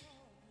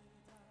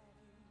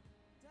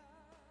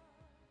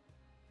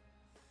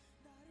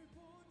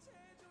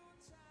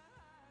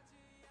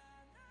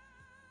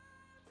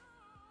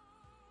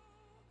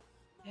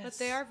 But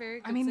they are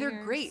very good I mean, singers.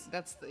 they're great.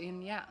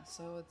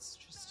 So it's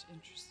just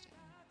interesting.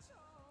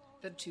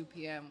 The 2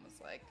 p.m. was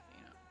like,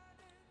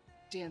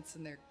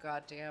 dancing their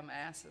goddamn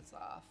asses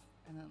off.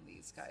 And then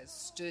these guys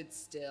stood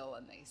still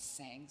and they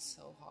sang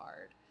so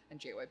hard. And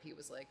JYP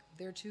was like,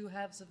 they're two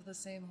halves of the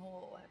same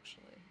whole,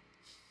 actually.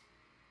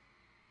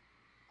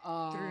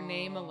 Through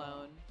name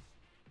alone.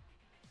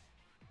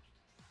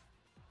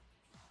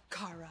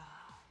 Kara.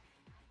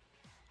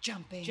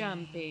 Jumping.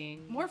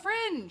 Jumping. More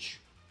fringe.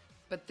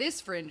 But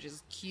this fringe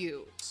is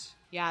cute.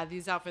 Yeah,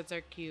 these outfits are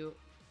cute.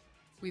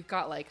 We've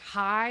got like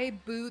high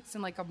boots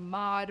and like a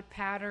mod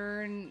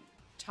pattern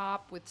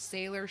top with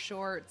sailor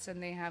shorts,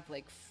 and they have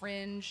like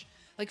fringe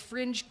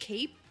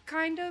cape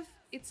kind of.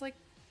 It's like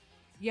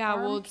Yeah,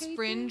 well, arm it's caping?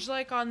 fringe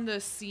like on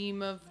the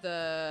seam of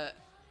the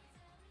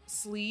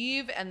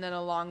sleeve and then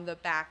along the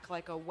back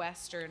like a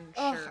western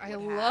Ugh, shirt. I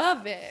would have.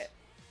 love it.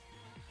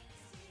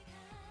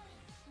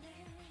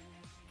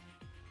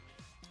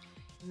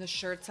 And the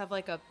shirts have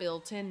like a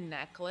built-in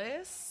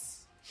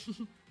necklace,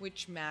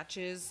 which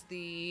matches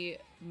the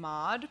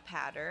mod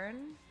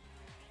pattern.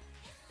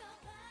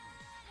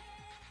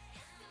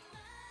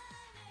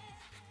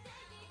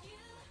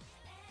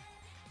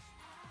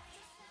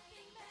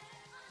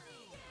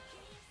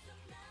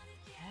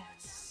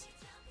 Yes.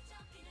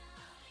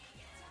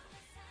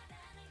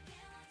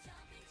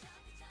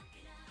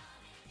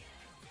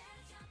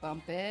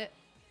 Bump it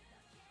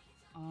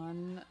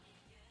on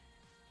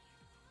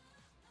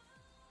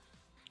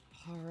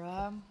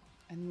Hara,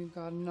 and we've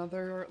got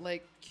another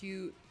like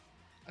the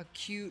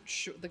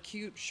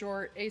cute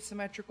short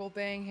asymmetrical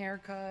bang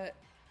haircut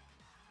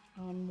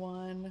on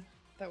one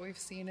that we've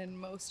seen in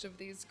most of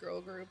these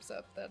girl groups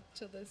up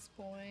to this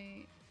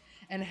point,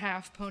 and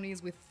half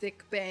ponies with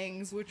thick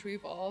bangs, which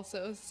we've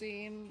also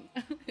seen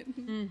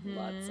in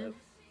lots of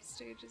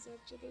stages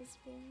up to this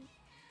point.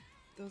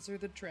 Those are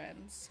the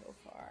trends so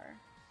far.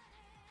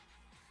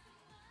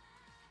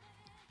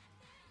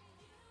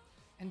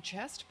 And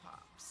chest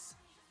pops.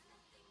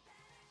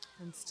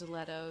 And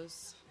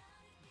stilettos.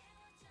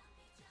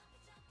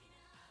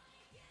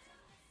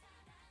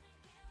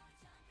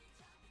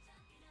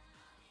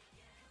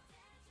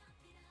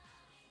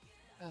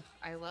 Ugh,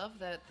 I love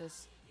that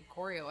this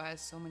choreo has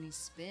so many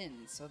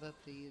spins so that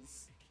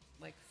these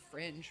like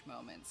fringe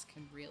moments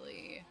can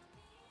really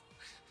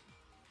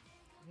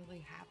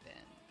happen.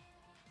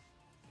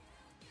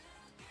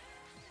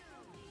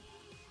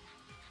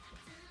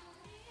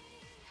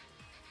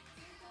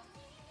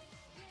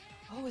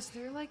 Oh, is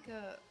there like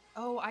a...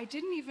 Oh, I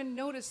didn't even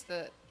notice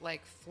the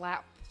like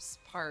flaps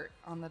part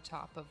on the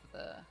top of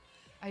the...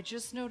 I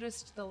just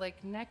noticed the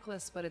like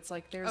necklace, but it's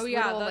like there's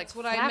little that's like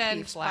what I flappy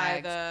meant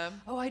flags. by the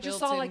Oh, I just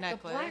saw built-in like the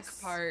black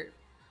necklace. part.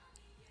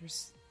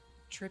 There's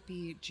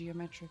trippy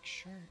geometric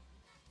shirt.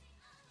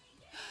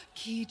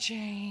 Key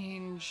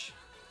change.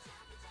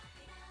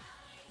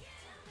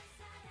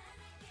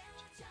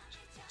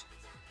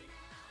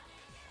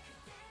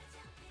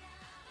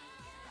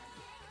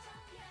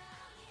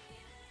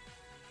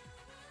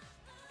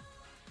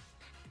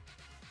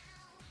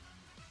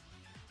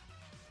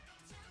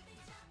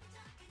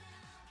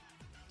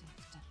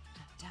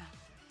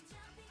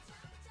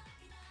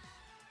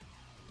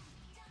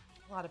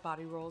 A lot of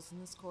body rolls in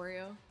this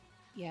choreo.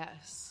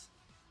 Yes.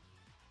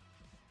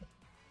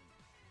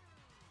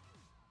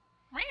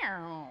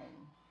 Meow.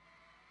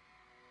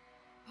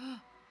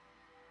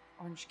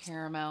 Orange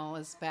Caramel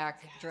is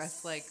back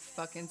dressed like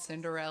fucking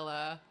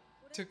Cinderella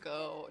to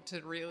go to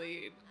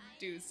really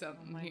do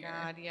something Oh my here.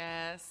 god,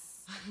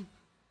 yes.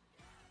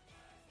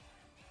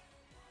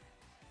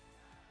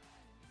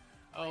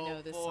 Oh, I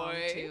know this song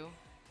too.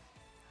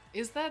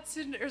 Is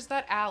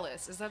that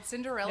Alice? Is that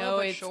Cinderella No,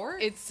 but it's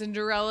short? It's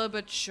Cinderella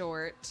but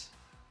short.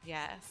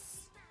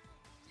 Yes.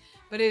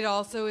 But it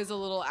also is a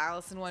little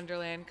Alice in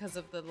Wonderland because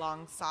of the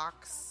long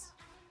socks.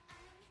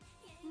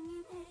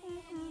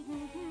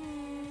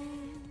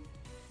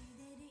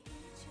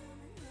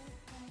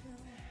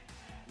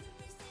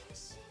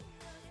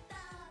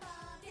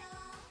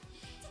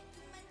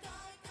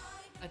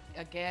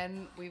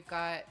 Again, we've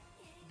got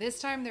This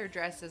time their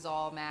dresses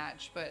all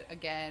match, but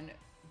again,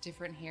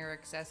 different hair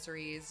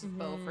accessories.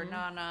 Bow for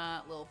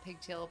Nana, little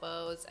pigtail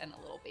bows, and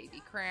a little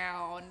baby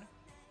crown.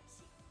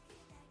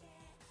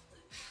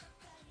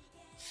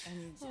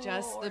 And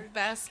just the Lord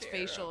best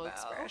Caramel. facial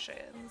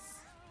expressions.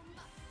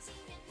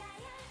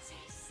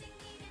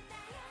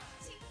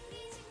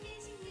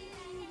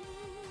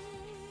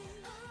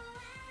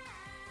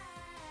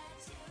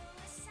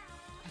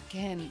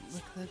 Again,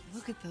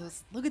 look at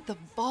those. Look at the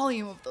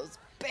volume of those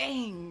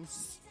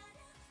bangs.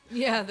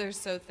 Yeah, they're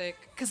so thick.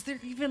 Because they're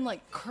even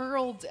like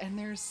curled and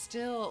they're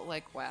still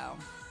like, wow.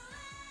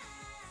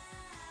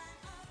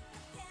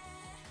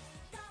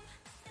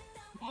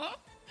 Oh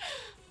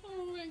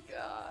my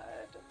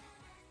god.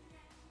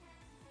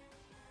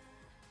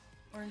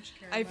 Orange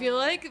caramel. I feel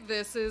like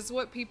this is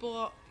what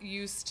people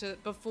used to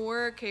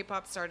before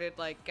K-pop started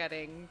like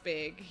getting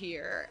big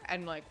here,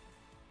 and like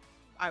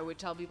I would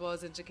tell people I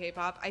was into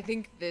K-pop. I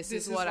think this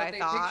is what I they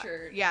thought.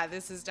 pictured. Yeah,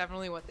 this is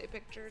definitely what they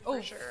pictured.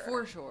 Oh,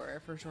 For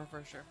sure. for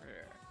sure.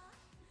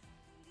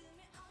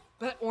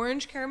 But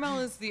orange caramel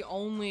is the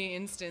only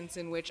instance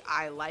in which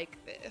I like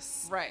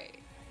this. Right.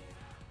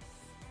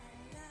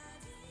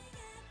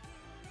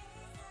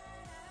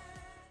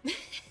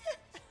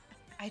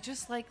 I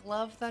just like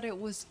love that it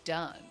was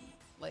done.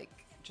 Like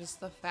just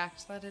the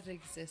fact that it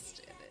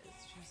existed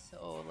is just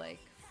so like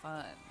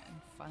fun and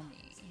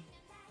funny.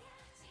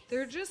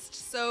 They're just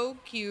so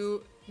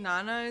cute.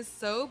 Nana is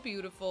so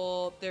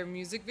beautiful. Their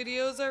music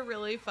videos are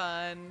really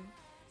fun.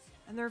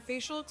 And their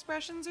facial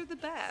expressions are the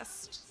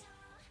best.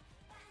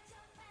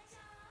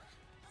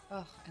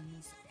 Oh, and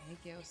this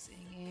Aegyo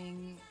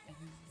singing and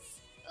this,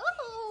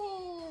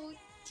 oh,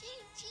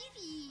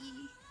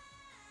 Gigi.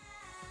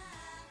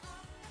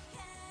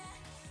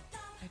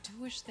 I do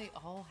wish they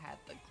all had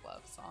the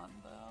gloves on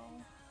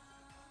though.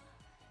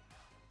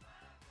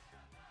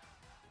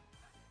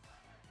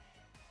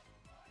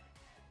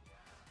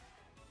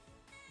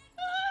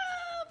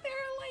 Ah,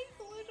 they're like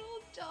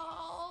little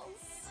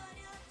dolls.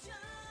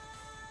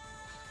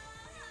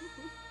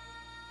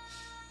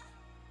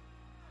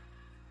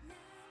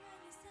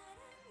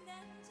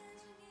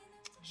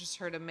 I just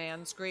heard a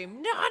man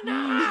scream,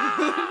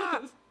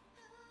 Nana!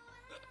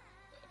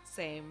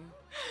 Same.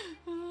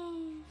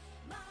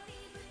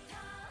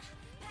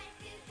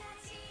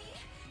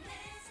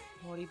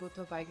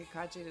 Moributo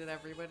Baikakachi, did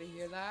everybody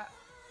hear that?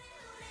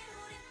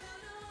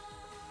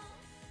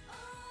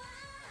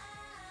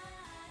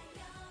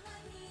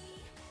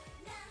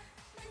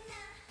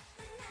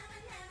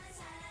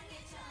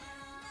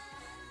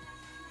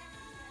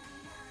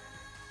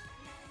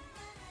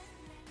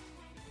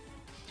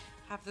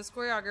 Half this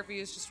choreography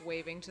is just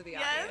waving to the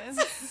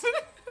audience.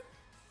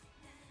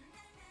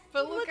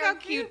 But Look how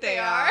cute they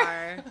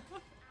are.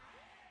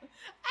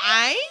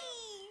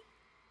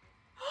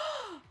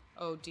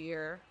 Oh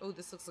dear. Oh,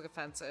 this looks like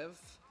offensive.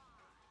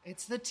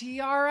 It's the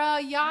tiara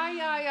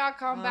ya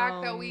comeback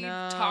Oh, that we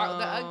no. talked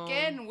that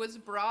again was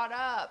brought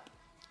up.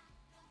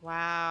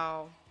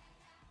 Wow.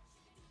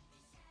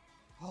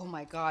 Oh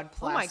my god,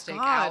 Oh my plastic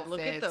god, outfits. look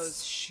at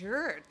those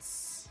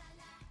shirts.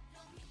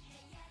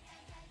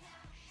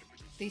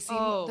 They seem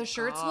Oh, the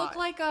shirts God. look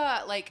like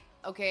a like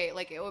okay,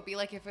 like it would be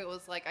like if it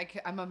was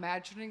like I'm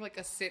imagining like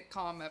a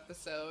sitcom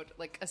episode,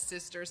 like a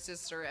sister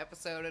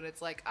episode, and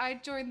it's like I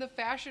joined the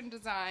fashion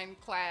design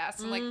class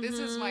and like this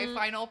is my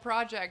final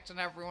project, and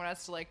everyone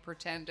has to like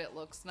pretend it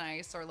looks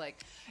nice, or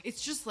like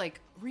it's just like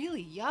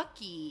really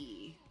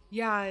yucky.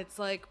 Yeah, it's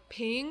like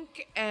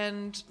pink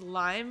and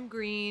lime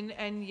green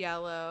and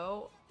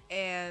yellow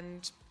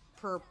and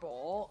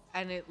purple,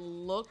 and it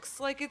looks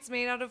like it's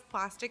made out of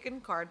plastic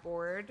and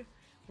cardboard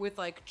with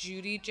like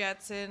Judy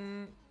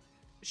Jetson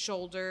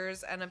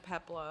shoulders and a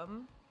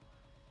peplum.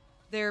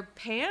 Their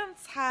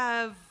pants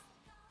have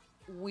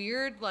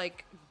weird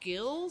like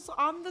gills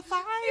on the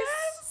thighs.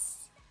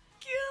 Yes,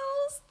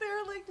 gills.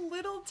 They're like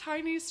little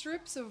tiny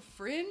strips of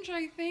fringe,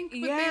 I think, but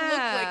they look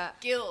Yeah.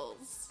 like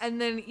gills. And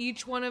then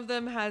each one of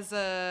them has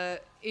a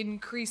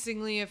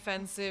increasingly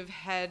offensive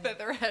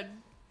Feather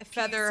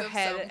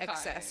head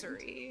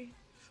accessory.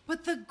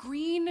 But the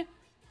green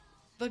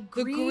The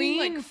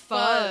green like,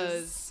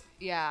 fuzz.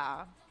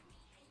 Yeah.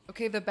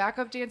 Okay, the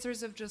backup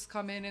dancers have just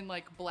come in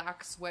like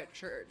black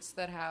sweatshirts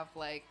that have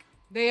like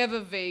They have a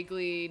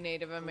vaguely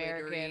Native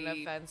American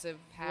Glittery offensive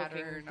pattern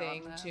pattern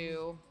thing on them.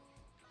 too.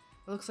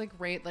 it looks like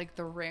like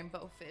the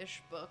Rainbow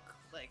Fish book,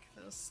 like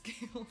those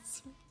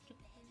scales.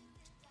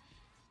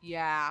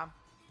 Yeah.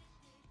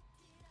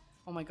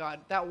 Oh my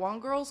god, that one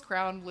girl's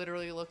crown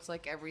literally looks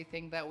like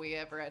everything that we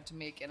ever had to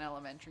make in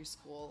elementary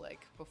school,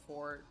 like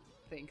before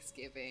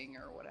Thanksgiving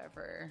or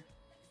whatever.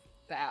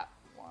 That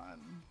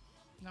one.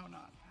 No,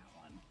 not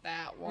that one.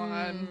 That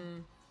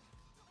one.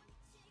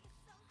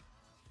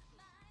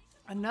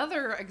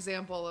 Another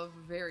example of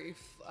very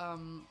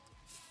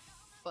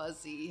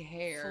fuzzy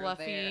hair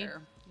Fluffy.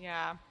 there.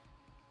 Yeah.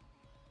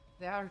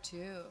 They are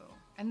too.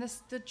 And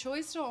the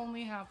choice to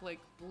only have like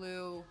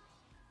blue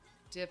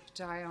dip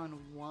dye on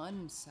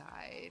one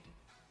side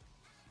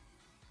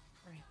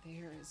right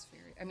there is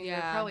very, I mean, they're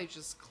Yeah. probably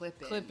just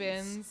clip-ins.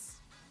 Clip-ins.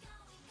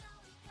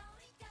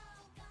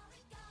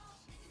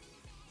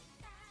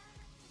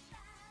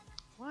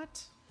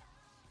 What?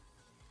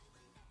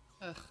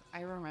 Ugh,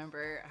 I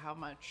remember how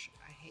much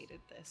I hated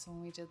this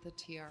when we did the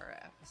Tiara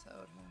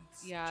episode.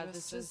 It's Yeah, just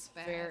this as is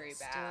very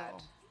bad.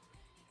 still.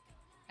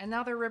 And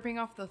now they're ripping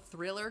off the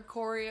Thriller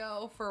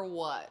choreo for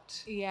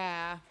what?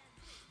 Yeah.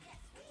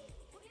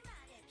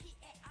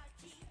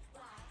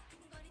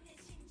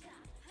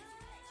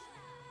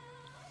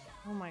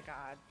 Oh my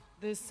god.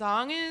 This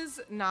song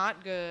is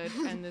not good,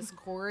 and this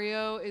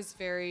choreo is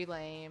very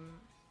lame.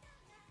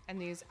 And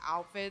these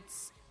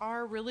outfits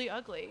are really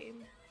ugly.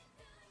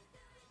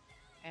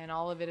 And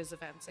all of it is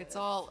offensive. It's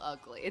all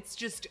ugly. It's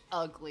just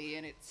ugly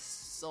and it's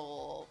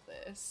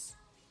soulless.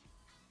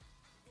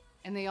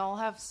 And they all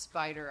have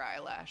spider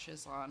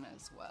eyelashes on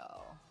as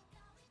well.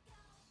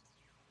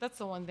 That's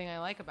the one thing I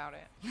like about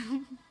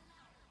it.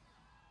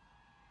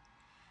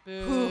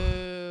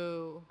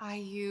 Boo.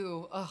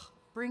 IU, ugh,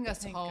 bring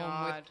us Thank home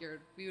God. with your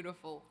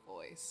beautiful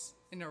voice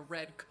in a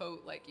red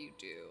coat like you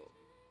do.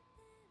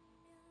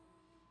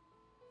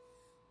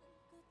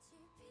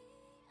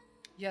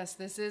 Yes,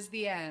 this is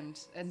the end,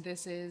 and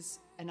this is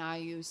an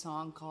IU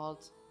song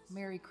called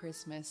Merry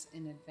Christmas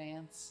in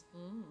Advance.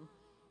 And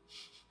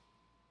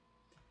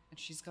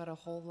she's got a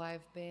whole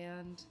live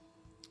band.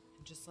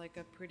 Just like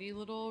a pretty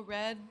little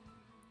red,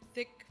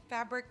 thick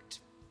fabric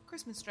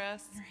Christmas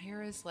dress. Her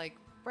hair is like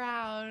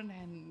brown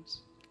and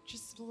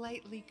just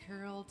lightly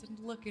curled, and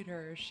look at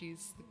her,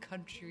 she's the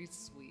country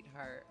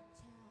sweetheart.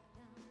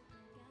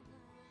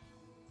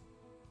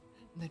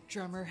 And the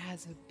drummer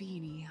has a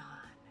beanie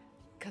on,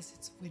 'cause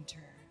it's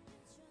winter.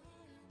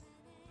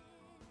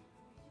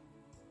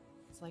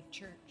 It's like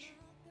church.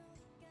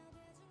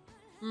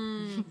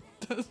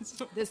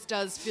 This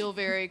does feel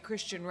very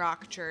Christian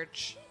rock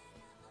church.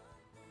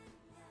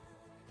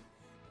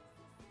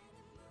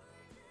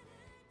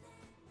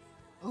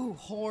 Oh,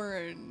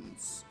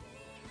 horns.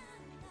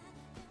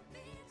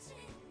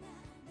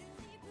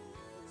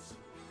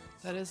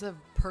 That is a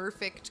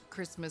perfect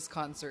Christmas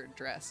concert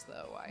dress,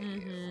 though,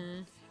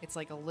 IU. It's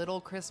like a little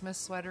Christmas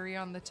sweatery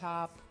on the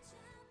top.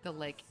 The,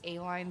 like,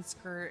 A-line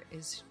skirt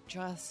is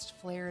just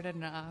flared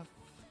enough.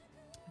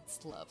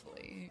 It's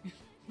lovely.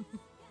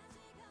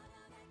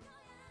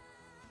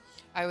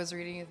 I was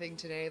reading a thing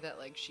today that,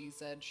 like, she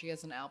said she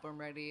has an album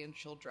ready and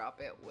she'll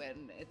drop it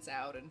when it's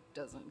out and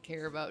doesn't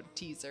care about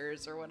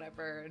teasers or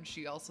whatever. And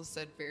she also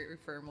said very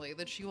firmly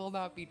that she will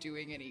not be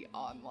doing any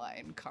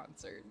online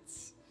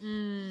concerts.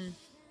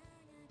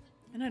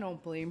 And I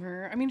don't blame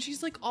her. I mean,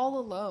 she's, like, all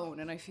alone,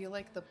 and I feel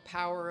like the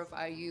power of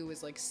IU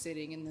is, like,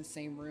 sitting in the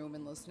same room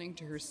and listening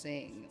to her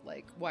sing.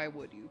 Like, why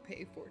would you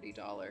pay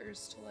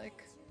 $40 to,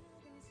 like,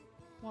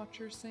 watch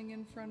her sing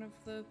in front of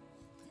the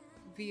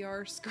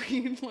VR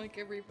screen like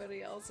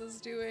everybody else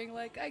is doing?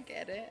 Like, I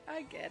get it.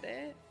 I get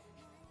it.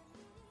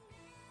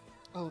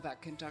 Oh,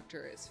 that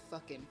conductor is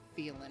fucking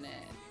feeling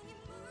it.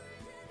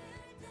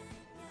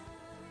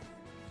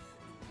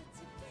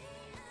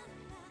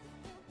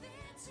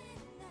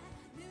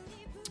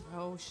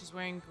 Oh, she's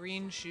wearing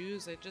green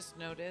shoes. I just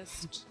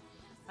noticed.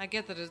 I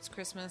get that it's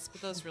Christmas, but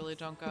those really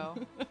don't go.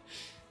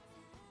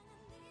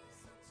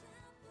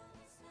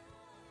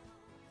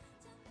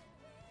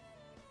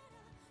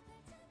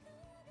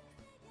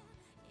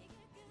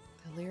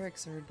 The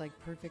lyrics are like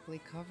perfectly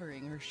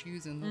covering her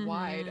shoes in the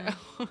wide. I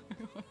want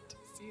to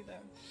see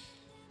them.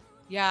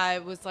 Yeah,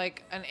 it was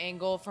like an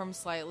angle from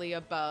slightly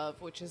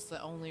above, which is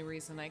the only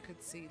reason I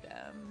could see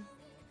them.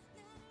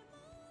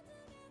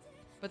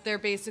 But they're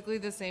basically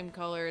the same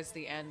color as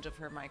the end of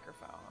her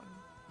microphone.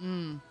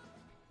 And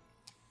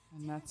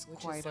that's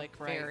Which quite is a like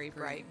bright very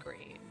green. bright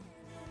green.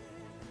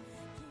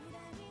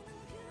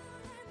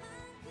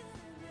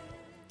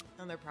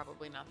 And they're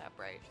probably not that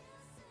bright.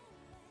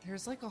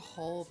 There's like a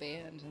whole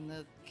band, and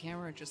the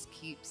camera just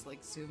keeps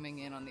like zooming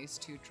in on these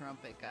two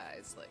trumpet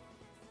guys. Like,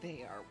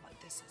 they are what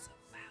this is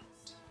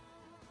about.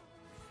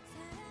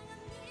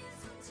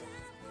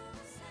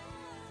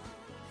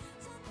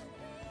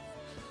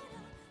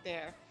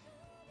 There.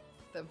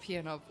 The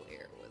piano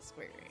player was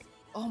wearing.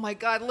 Oh my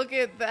god, look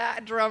at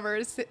that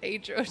drummer's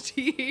HOT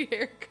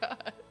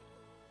haircut.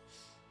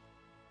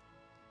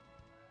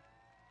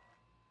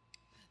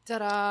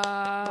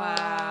 Ta-da!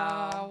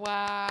 Wow.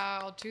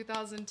 Wow.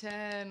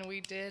 2010,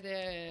 we did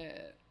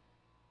it.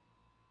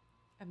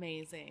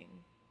 Amazing.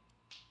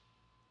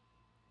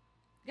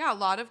 Yeah, a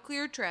lot of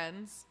clear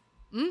trends.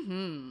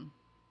 I'm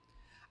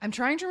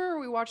trying to remember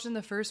what we watched in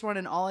the first one,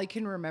 and all I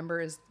can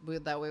remember is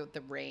with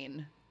the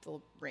rain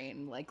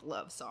like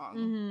love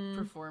song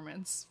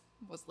performance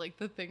was like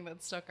the thing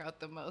that stuck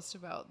out the most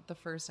about the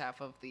first half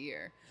of the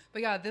year.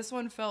 But yeah, this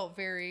one felt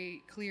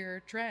very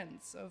clear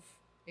trends of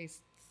a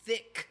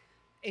thick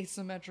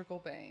asymmetrical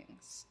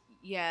bangs.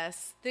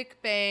 Yes,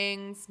 thick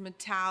bangs,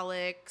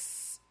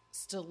 metallics,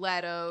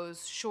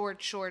 stilettos,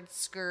 short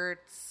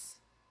skirts,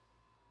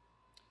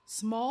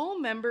 Small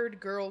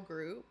membered girl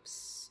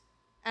groups.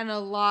 and a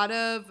lot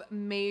of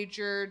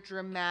major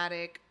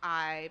dramatic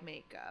eye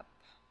makeup.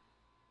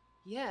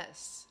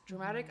 Yes,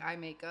 dramatic eye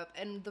makeup,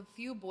 and the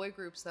few boy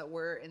groups that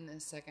were in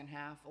this second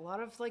half, a lot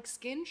of like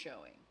skin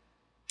showing.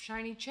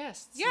 shiny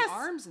chests Yes. and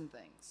arms and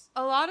things.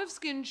 A lot of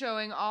skin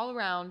showing all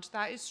around.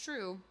 That is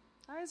true.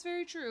 That is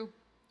very true.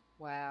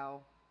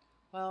 Wow.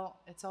 Well,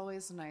 it's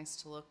always nice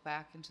to look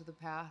back into the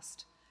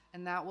past.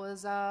 And that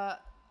was our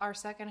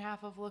second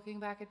half of looking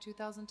back at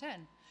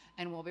 2010.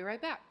 And we'll be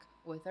right back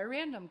with our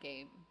random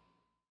game.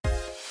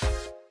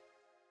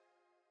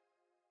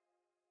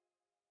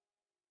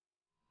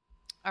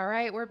 All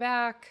right, we're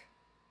back.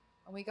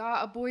 We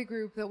got a boy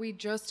group that we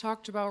just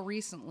talked about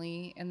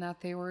recently, and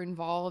that they were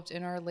involved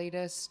in our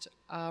latest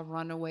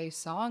runaway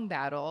song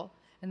battle,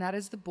 and that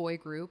is the boy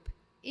group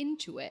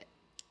Into It.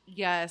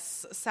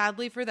 Yes,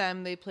 sadly for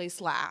them, they placed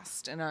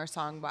last in our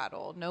song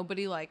battle.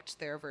 Nobody liked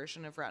their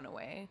version of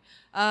Runaway.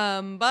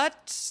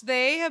 But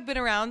they have been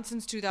around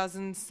since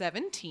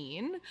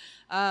 2017.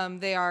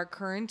 They are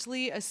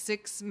currently a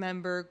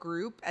 6-member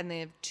group, and they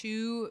have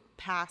 2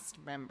 past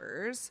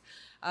members.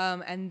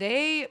 And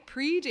they,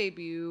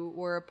 pre-debut,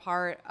 were a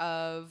part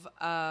of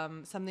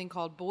something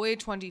called Boy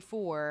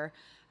 24,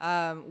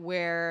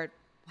 where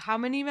how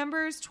many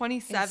members?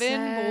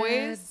 27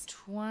 boys?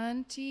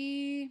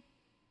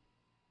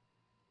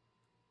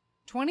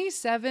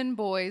 27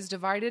 boys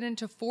divided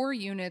into 4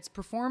 units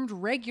performed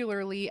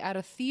regularly at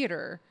a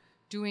theater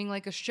doing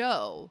like a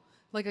show,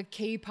 like a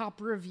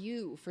K-pop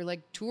review for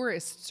like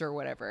tourists or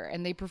whatever.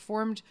 And they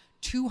performed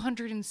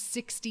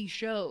 260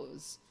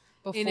 shows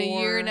before, In a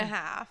year and a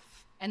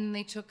half. And then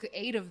they took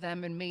 8 of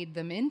them and made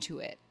them into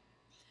it.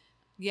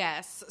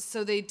 Yes.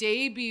 So they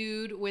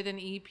debuted with an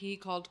EP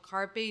called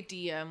Carpe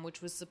Diem, which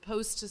was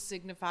supposed to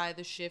signify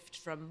the shift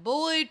from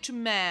boy to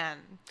man.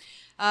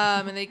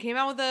 And they came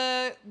out with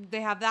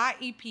they have that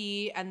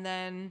EP, and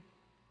then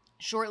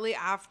shortly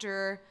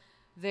after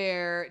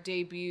their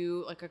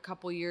debut, like a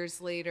couple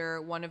years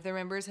later, one of their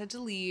members had to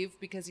leave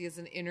because he has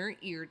an inner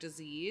ear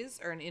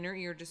disease or an inner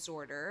ear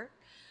disorder.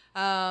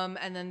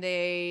 And then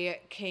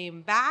they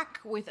came back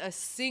with a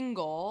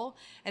single,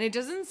 and it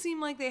doesn't seem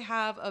like they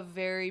have a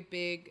very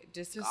big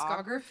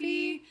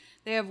discography.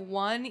 They have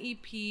 1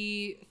 EP,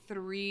 3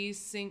 3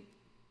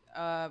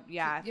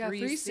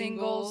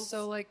 singles.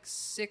 So like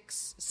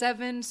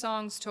 7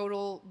 songs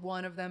total,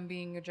 one of them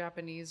being a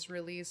Japanese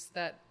release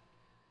that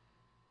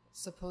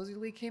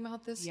supposedly came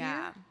out this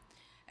year.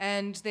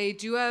 And they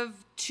do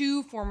have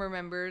 2 former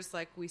members,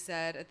 like we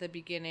said at the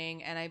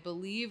beginning, and I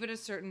believe at a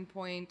certain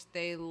point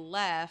they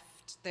left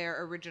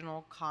their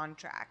original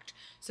contract.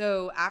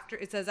 So after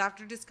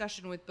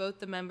discussion with both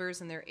the members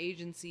and their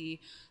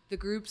agency, the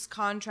group's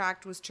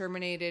contract was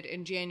terminated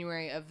in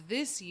January of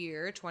this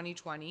year,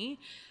 2020,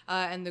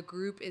 and the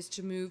group is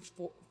to move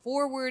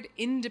forward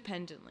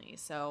independently.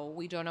 So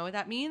we don't know what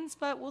that means,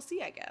 but we'll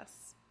see, I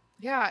guess.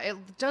 Yeah, it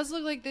does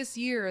look like this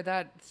year,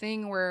 that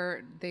thing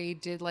where they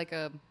did like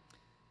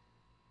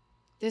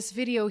this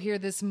video here,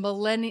 this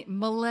Melanesia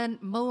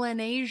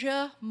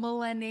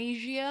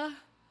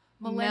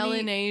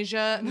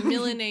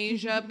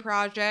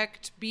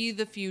project, Be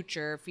the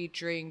Future,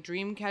 featuring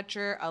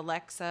Dreamcatcher,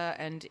 Alexa,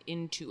 and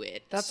Into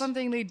It. That's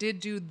something they did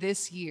do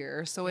this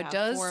year, so it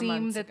does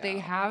seem that they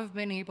have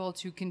been able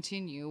to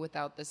continue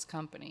without this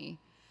company.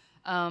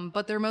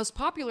 But their most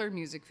popular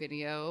music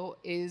video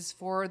is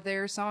for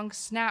their song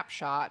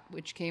Snapshot,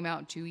 which came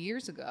out 2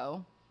 years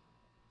ago.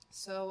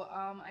 So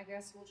I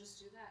guess we'll just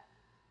do that.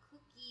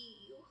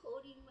 Cookie, you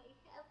holding my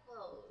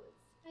headphones.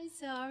 I'm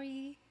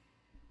sorry.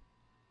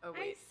 Oh,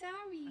 wait. I'm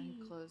sorry.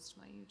 I closed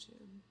my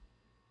YouTube.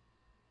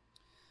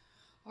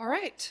 All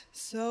right,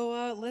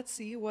 so let's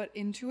see what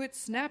Into It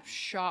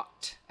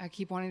Snapshot. I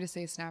keep wanting to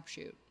say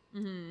Snapshoot.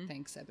 Mm-hmm.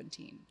 Thanks,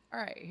 17. All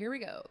right, here we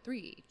go.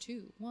 3,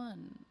 2,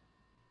 1.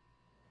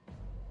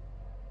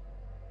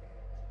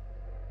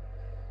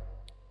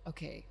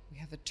 Okay, we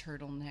have a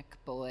turtleneck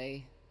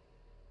boy.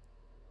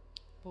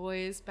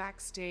 Boys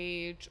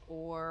backstage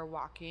or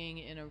walking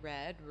in a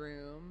red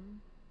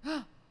room.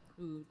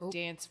 Ooh,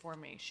 dance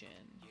formation.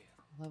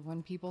 Love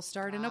when people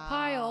start in a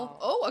pile.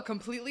 Oh, a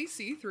completely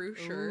see-through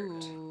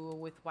shirt. Ooh,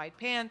 with white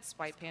pants.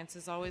 White pants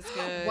is always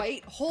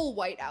good. Whole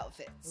white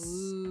outfits.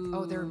 Ooh.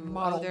 Oh, they're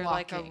model they're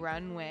walking. like a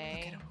runway.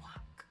 Look at them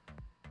walk.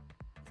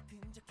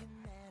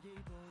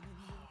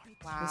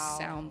 Wow. This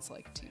sounds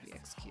like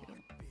TVXQ.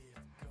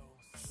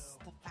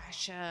 The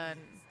fashion.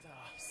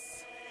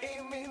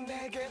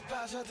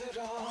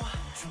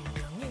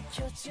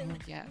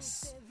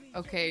 Yes.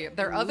 Okay,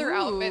 their other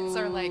outfits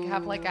are like,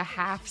 have like a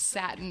half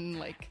satin,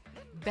 like,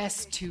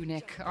 vest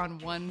tunic on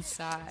one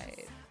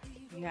side.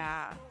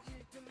 Yeah.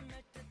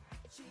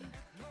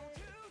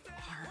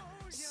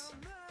 Arms.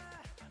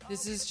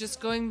 This is just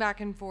going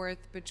back and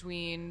forth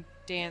between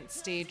dance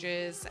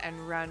stages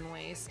and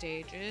runway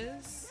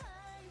stages.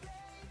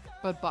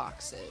 But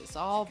boxes,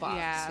 all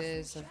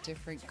boxes of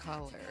different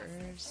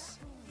colors.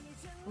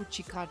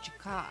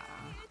 Uchika-chika.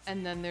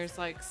 And then there's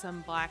like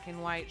some black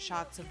and white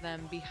shots of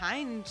them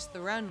behind the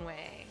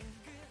runway,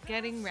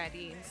 getting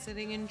ready,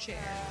 sitting in chairs.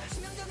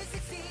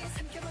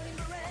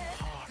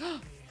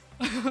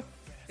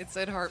 It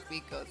said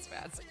Heartbeat Goes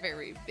Fast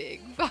very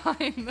big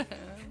behind them.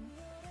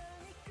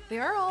 They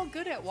are all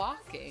good at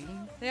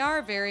walking. They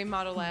are very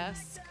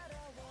model-esque.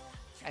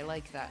 I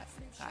like that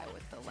guy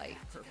with the light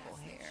purple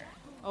hair.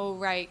 Oh,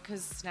 right,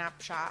 because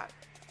Snapshot.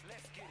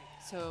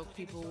 So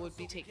people would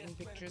be taking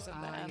pictures of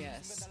them.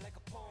 Yes. I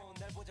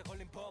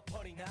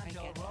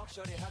get it.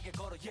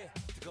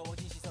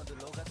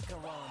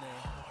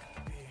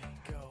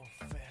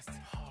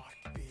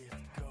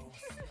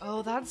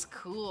 Oh, that's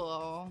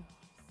cool.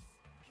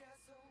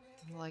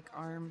 The, like,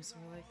 arms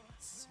are like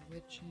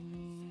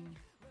switching.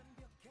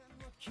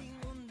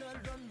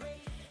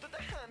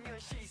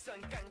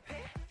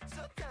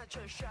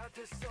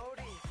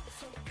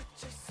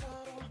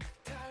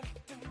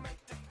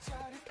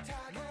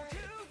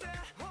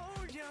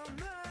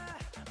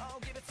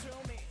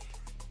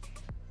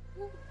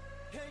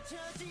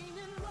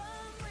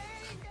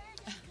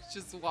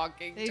 Just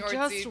walking They towards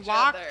just each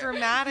walk other.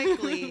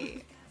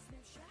 dramatically.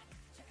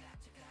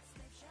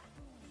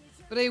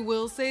 But I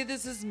will say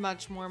this is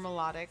much more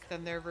melodic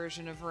than their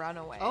version of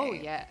Runaway. Oh,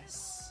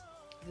 yes.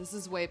 This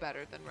is way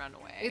better than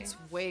Runaway. It's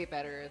way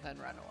better than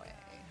Runaway.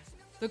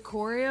 The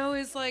choreo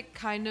is like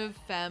kind of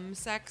femme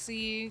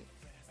sexy.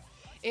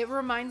 It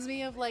reminds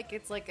me of like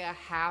it's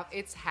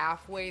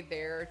halfway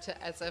there to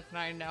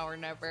SF9 Now or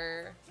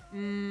Never.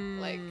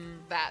 Like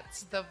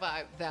that's the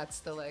vibe. That's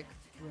the like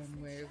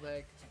Runway,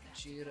 like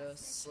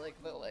Judas,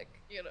 like the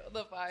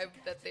the vibe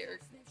that they're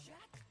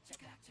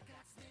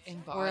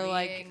embodying. Or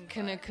like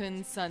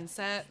Kanakun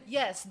Sunset.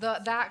 Yes,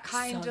 that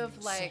kind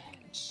of like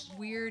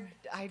weird.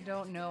 I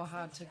don't know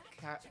how to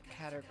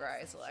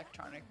categorize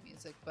electronic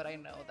music, but I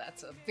know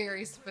that's a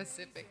very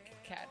specific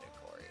category.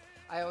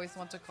 I always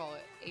want to call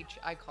it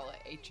I call it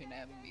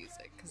H&M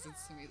music because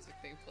it's the music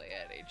they play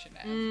at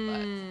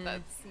H&M, but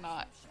that's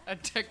not a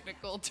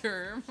technical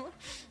term.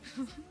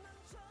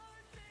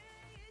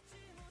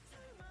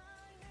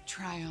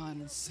 Try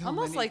on so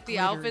Almost many like the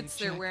glittery outfits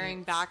they're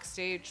wearing jackets.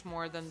 backstage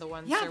more than the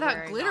ones Yeah, they're that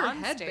wearing glitter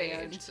on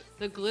headband. stage.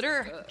 The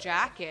glitter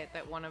jacket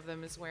that one of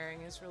them is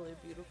wearing is really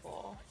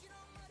beautiful.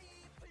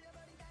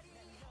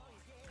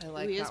 I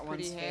like He has that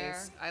one's pretty hair.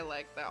 face. I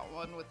like that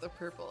one with the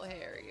purple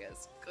hair. He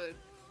has good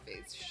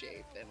face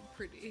shape and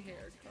pretty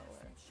hair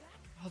color.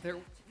 Oh, they're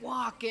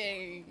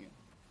walking.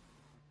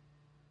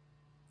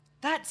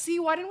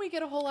 Why didn't we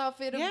get a whole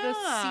outfit of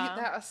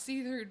that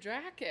see-through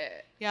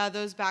jacket? Yeah,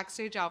 those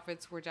backstage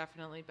outfits were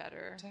definitely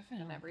better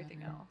than everything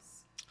better.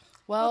 else.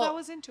 Well, That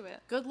was Into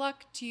It. good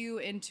luck to you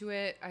into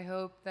it. I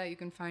hope that you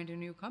can find a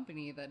new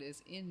company that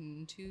is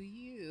into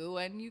you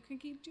and you can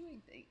keep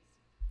doing things.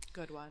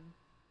 Good one.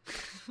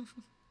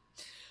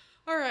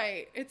 All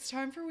right, it's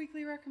time for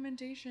weekly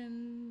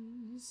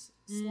recommendations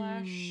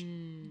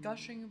 /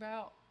 gushing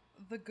about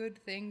the good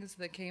things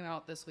that came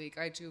out this week.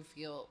 I do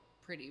feel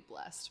pretty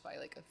blessed by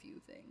like a few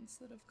things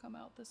that have come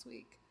out this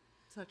week.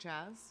 Such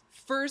as?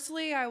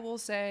 Firstly, I will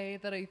say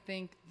that I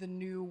think the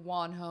new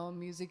Wonho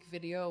music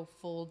video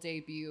full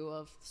debut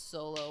of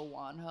solo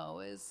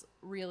Wonho is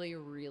really,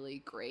 really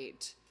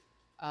great.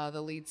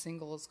 The lead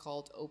single is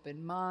called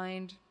Open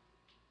Mind,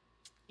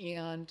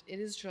 and it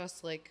is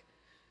just like,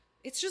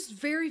 it's just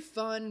very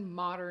fun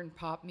modern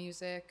pop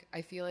music.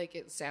 I feel like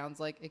it sounds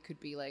like it could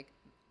be like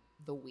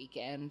The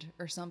Weeknd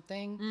or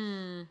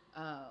something.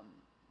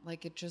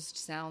 Like it just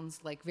sounds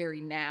like very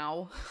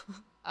now.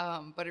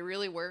 But it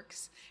really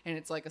works, and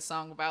it's like a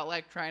song about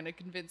like trying to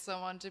convince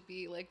someone to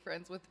be like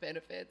friends with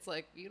benefits.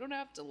 Like, you don't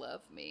have to love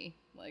me.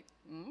 Like,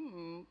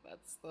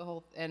 that's the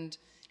whole. And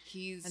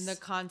the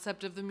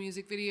concept of the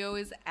music video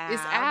is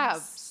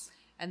abs.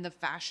 And the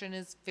fashion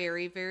is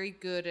very, very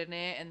good in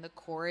it. And the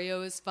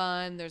choreo is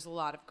fun. There's a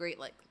lot of great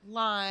like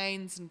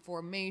lines and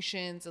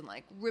formations and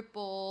like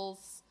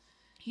ripples.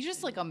 He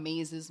just like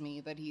amazes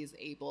me that he is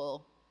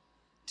able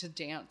to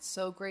dance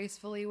so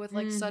gracefully with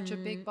like such a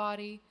big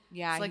body.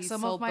 Yeah, It's like he's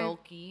some so of my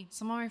bulky.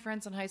 Some of my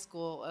friends in high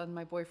school and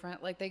my boyfriend,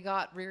 like they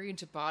got very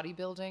into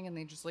bodybuilding and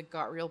they just like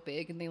got real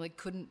big and they like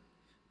couldn't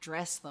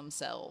dress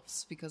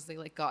themselves because they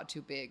like got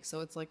too big.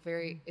 So it's like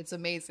it's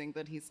amazing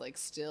that he's like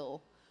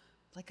still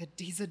like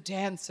he's a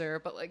dancer,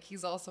 but like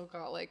he's also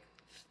got like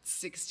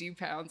 60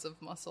 pounds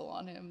of muscle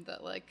on him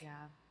that like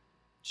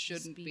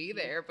shouldn't be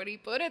there, but he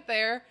put it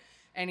there.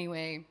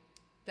 Anyway,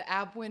 the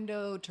ab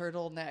window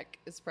turtleneck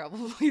is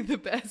probably the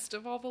best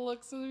of all the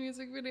looks of the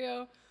music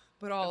video,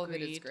 but all of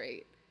it is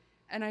great.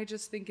 And I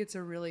just think it's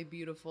a really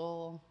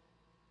beautiful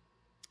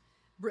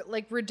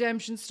like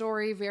redemption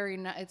story.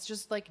 It's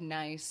just like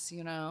nice,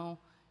 you know?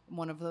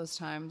 One of those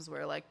times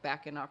where like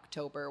back in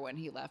October when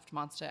he left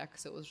Monsta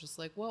X, it was just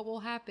like, what will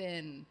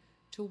happen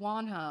to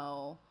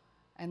Wonho?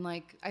 And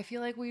like, I feel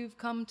like we've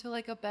come to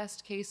like a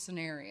best case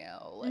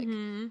scenario. Like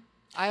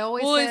I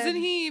always said, isn't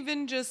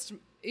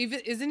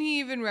he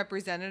even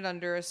represented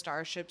under a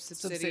Starship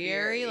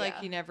subsidiary? Like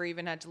yeah. he never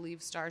even had to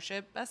leave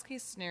Starship. Best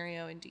case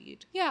scenario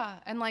indeed. yeah,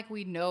 and like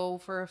we know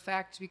for a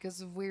fact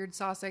because of Weird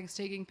Sauce Eggs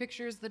taking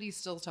pictures that he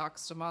still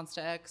talks to Monsta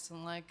X,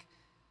 and like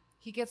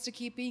he gets to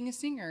keep being a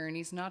singer and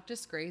he's not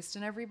disgraced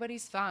and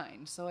everybody's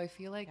fine. So I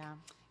feel like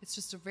it's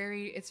just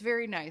it's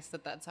very nice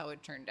that that's how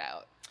it turned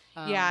out.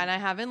 Yeah, and I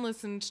haven't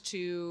listened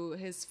to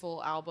his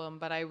full album,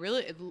 but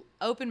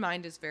Open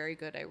Mind is very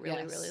good. I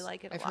really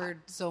like it a lot. I've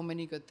heard so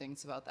many good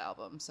things about the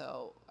album,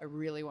 so I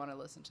really want to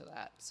listen to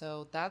that.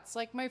 So that's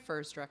like my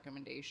first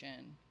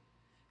recommendation.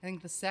 I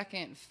think the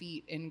second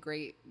feat in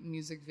great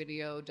music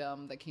video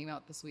that came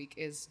out this week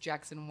is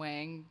Jackson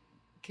Wang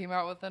came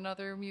out with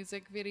another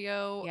music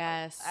video.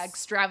 Yes.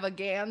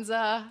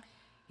 Extravaganza.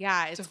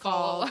 Yeah, it's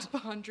follow called up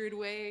 100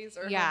 Ways.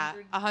 Or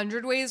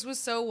 100 Ways was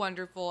so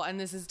wonderful, and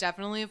this is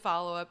definitely a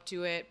follow-up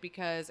to it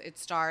because it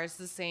stars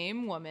the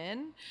same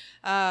woman,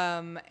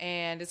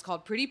 and it's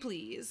called Pretty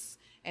Please,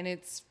 and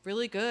it's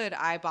really good.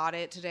 I bought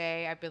it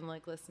today. I've been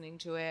like listening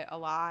to it a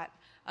lot.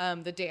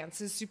 The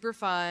dance is super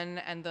fun,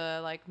 and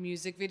the like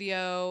music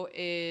video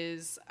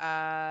is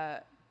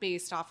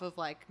based off of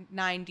like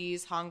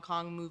 90s Hong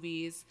Kong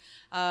movies.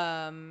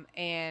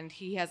 And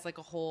he has like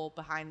a whole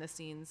behind the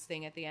scenes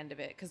thing at the end of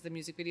it because the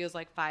music video is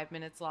like 5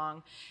 minutes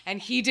long, and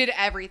he did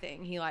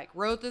everything. He like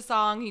wrote the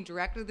song, he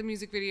directed the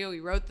music video, he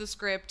wrote the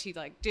script, he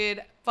like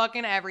did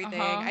fucking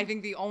everything. I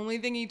think the only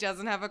thing he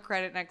doesn't have a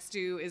credit next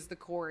to is the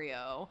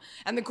choreo,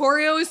 and the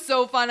choreo is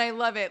so fun. I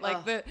love it.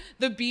 Like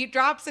the beat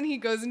drops and he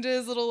goes into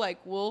his little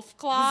like wolf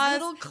claws.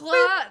 His little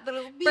claw, the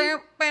little beat.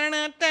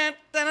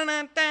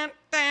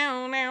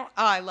 Oh,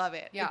 I love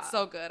it. Yeah. It's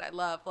so good. I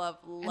love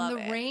and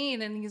it. the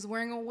rain, and he's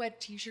wearing a wet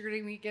t-shirt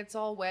and he gets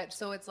all wet,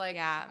 so it's like,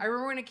 Yeah. I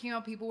remember when it came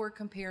out, people were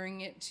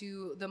comparing it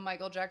to the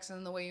Michael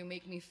Jackson The Way You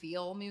Make Me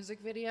Feel music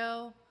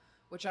video,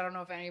 which I don't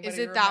know if anybody Is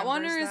it that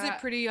one, or remembers is it that.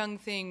 Pretty Young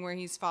Thing where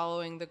he's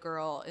following the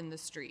girl in the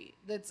street?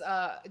 That's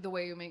The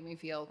Way You Make Me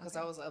Feel, because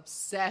I was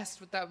obsessed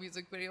with that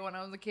music video when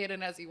I was a kid,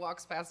 and as he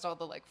walks past all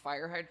the like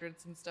fire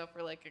hydrants and stuff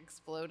are like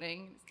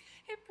exploding.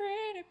 Hey,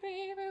 pretty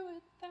baby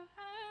with the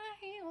high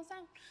heels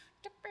on.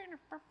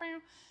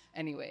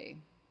 Anyway,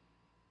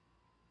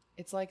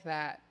 it's like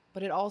that.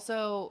 But it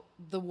also,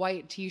 the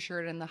white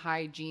t-shirt and the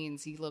high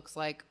jeans, he looks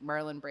like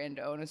Marlon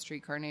Brando in A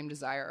Streetcar Named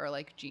Desire, or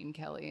like Gene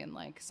Kelly in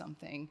like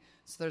something.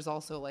 So there's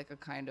also like a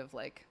kind of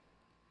like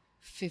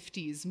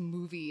 50s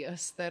movie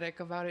aesthetic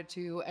about it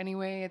too.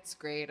 Anyway, it's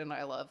great, and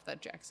I love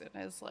that Jackson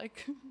is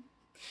like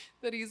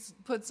that he's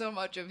put so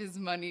much of his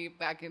money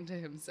back into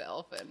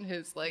himself and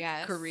his like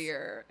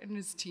career and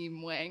his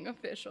Team Wang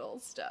official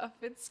stuff.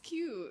 It's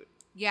cute.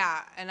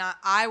 Yeah, and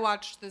I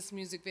watched this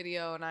music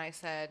video and I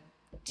said,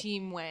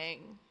 Team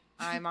Wang.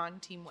 I'm on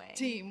Team Wang.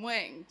 Team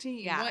Wang.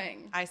 Team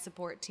Wang. I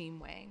support Team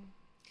Wang.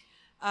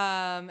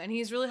 And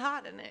he's really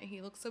hot in it.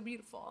 He looks so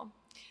beautiful.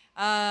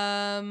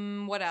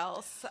 What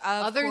else?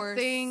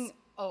 The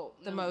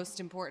most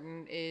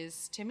important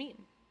is Timeen.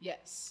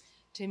 Yes.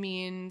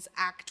 Timeen's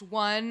Act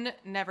 1,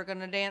 Never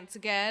Gonna Dance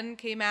Again,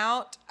 came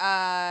out.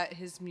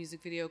 His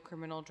music video,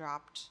 Criminal,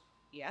 dropped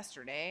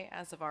yesterday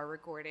as of our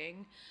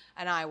recording,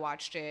 and I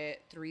watched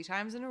it 3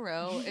 times in a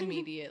row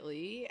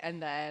immediately,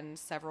 and then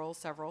several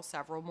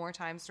more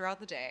times throughout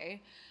the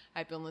day.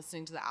 I've been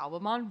listening to the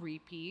album on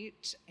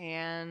repeat,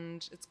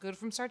 and it's good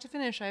from start to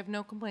finish. I have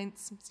no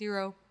complaints.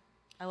 0.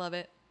 I love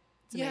it.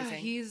 It's amazing.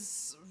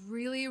 He's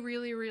really,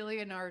 really, really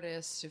an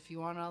artist. If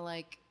you want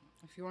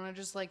to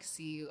just like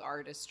see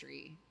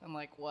artistry and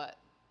like what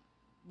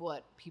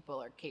people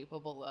are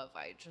capable of,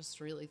 I just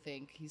really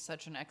think he's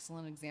such an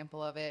excellent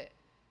example of it.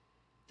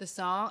 The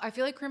song, I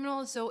feel like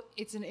Criminal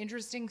it's an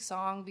interesting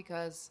song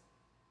because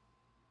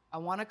I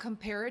want to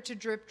compare it to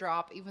Drip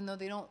Drop, even though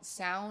they don't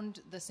sound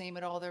the same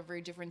at all. They're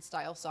very different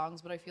style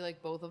songs, but I feel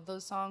like both of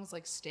those songs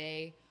like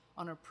stay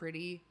on a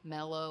pretty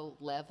mellow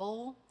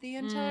level the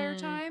entire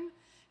time.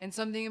 And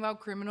something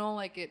about Criminal,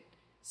 like it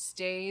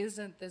stays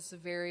at this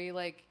very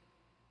like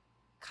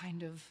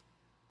kind of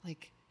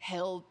like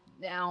held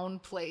down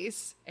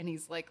place, and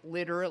he's like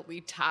literally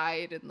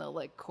tied in the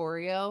like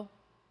choreo.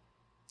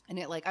 And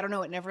it like, I don't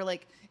know, it never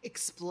like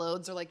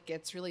explodes or like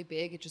gets really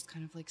big. It just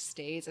kind of like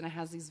stays, and it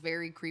has these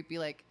very creepy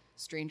like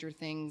Stranger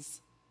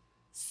Things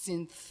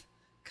synth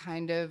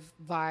kind of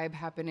vibe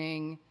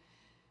happening.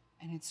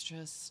 And it's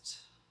just,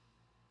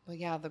 but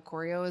yeah, the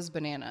choreo is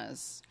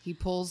bananas. He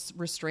pulls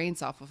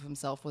restraints off of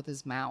himself with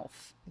his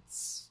mouth.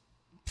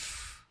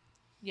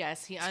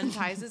 Yes, he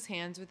unties his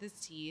hands with his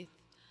teeth.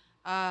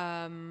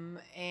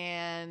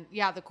 And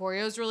yeah, the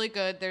choreo is really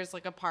good. There's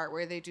like a part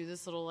where they do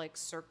this little like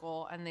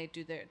circle, and they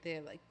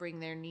like bring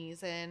their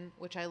knees in,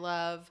 which I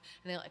love,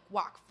 and they like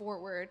walk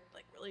forward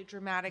like really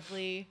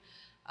dramatically.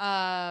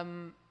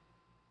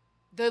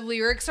 The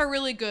lyrics are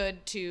really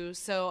good too.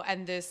 So,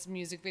 and this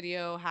music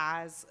video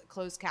has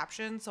closed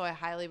captions, so I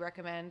highly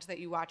recommend that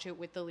you watch it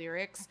with the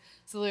lyrics.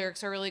 So the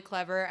lyrics are really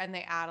clever, and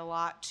they add a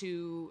lot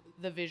to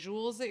the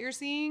visuals that you're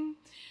seeing.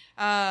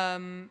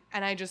 And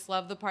I just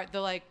love the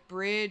like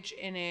bridge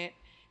in it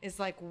is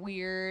like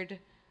weird,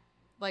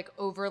 like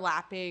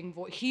overlapping.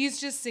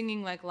 He's just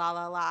singing like la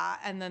la la,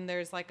 and then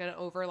there's like an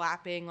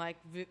overlapping like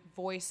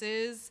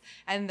voices,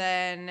 and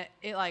then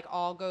it like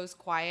all goes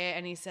quiet,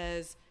 and he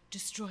says,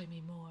 destroy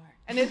me more.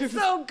 And it's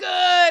so good.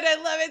 I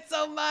love it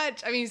so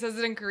much. I mean, he says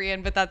it in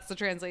Korean, but that's the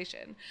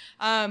translation.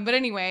 But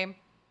anyway,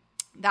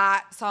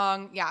 that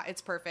song, yeah,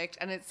 it's perfect.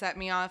 And it set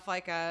me off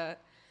like a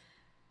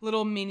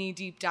little mini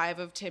deep dive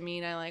of Timmy.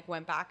 And I like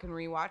went back and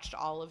rewatched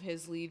all of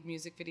his lead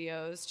music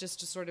videos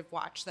just to sort of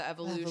watch the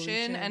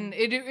evolution. And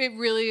it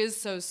really is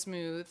so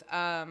smooth.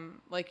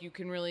 Like you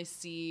can really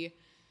see,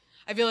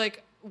 I feel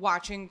like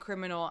watching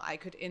Criminal, I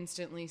could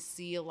instantly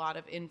see a lot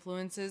of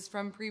influences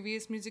from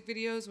previous music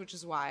videos, which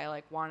is why I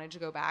like wanted to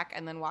go back.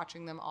 And then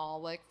watching them all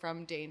like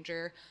from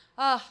Danger,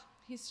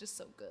 he's just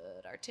so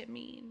good, our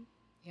Timmy.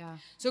 Yeah.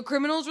 So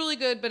Criminal's really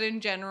good, but in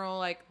general,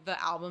 like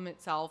the album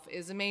itself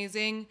is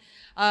amazing.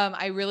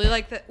 I really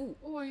like that. Ooh,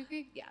 are you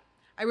okay? yeah.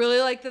 I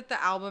really like that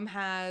the album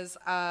has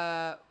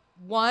a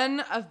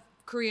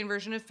Korean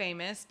version of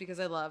Famous, because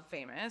I love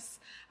Famous.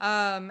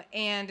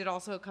 And it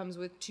also comes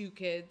with Two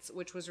Kids,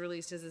 which was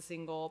released as a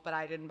single, but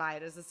I didn't buy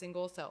it as a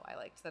single, so I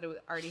liked that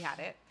it already had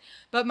it.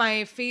 But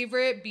my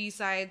favorite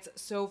B-sides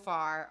so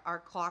far are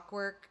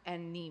Clockwork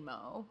and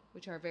Nemo,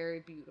 which are very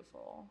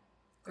beautiful.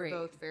 They're Great.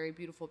 both very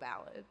beautiful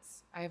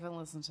ballads. I haven't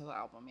listened to the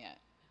album yet.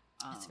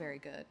 It's very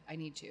good. I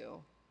need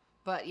to.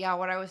 But yeah,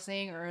 what I was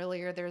saying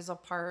earlier, there's a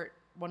part,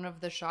 one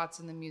of the shots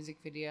in the music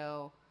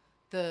video,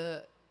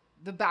 the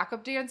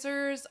backup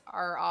dancers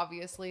are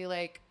obviously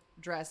like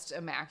dressed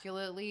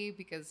immaculately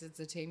because it's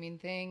a Taemin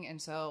thing. And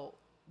so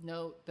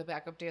the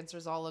backup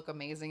dancers all look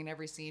amazing in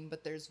every scene,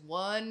 but there's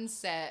one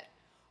set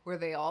where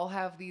they all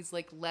have these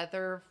like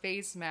leather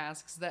face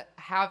masks that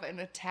have an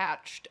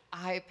attached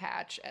eye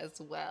patch as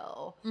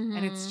well. Mm-hmm.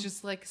 And it's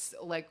just like,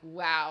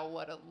 wow,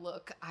 what a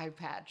look, eye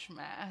patch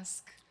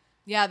mask.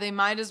 Yeah, they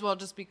might as well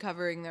just be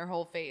covering their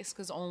whole face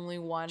because only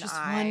one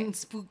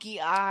spooky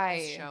eye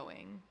is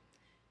showing.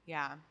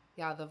 Yeah.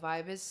 Yeah, the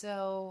vibe is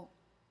so,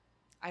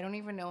 I don't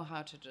even know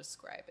how to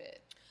describe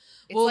it.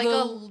 It's well, like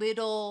a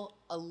little,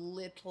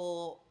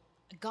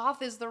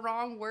 goth is the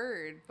wrong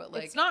word, but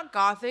like. It's not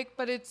gothic,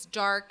 but it's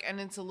dark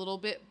and it's a little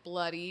bit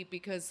bloody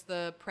because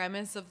the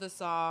premise of the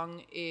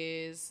song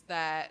is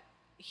that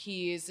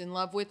he is in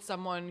love with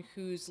someone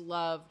whose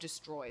love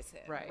destroys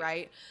him,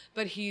 right?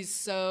 But he's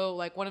so,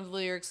 like, one of the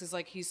lyrics is,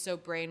 like, he's so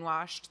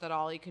brainwashed that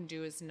all he can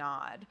do is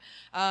nod.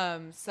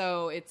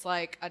 So it's,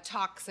 like, a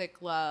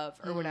toxic love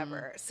or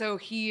whatever. So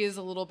he is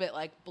a little bit,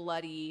 like,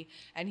 bloody,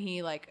 and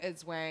he, like,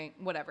 is wearing,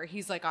 whatever.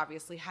 He's, like,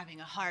 obviously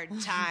having a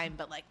hard time,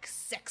 but, like,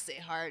 sexy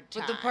hard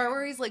time. But the part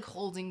where he's, like,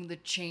 holding the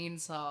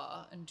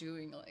chainsaw and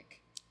doing,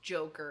 like,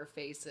 Joker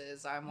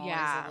faces, I'm always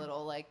a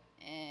little, like,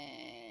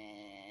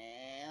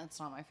 It's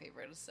not my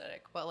favorite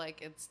aesthetic, but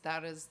like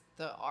that is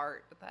the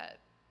art that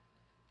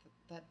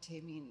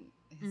Taemin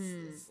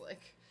is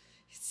like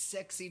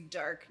sexy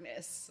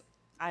darkness.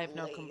 I have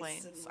no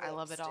complaints. I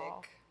love it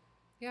all.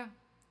 Yeah,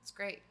 it's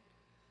great.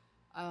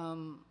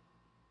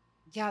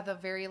 Yeah, the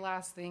very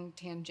last thing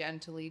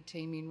tangentially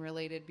Taemin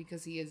related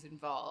because he is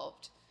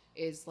involved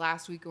is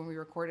last week when we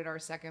recorded our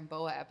second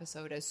BoA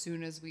episode, as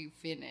soon as we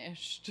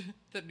finished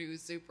the new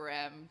Super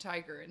M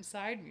Tiger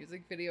Inside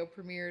music video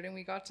premiered, and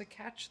we got to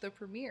catch the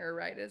premiere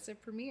right as it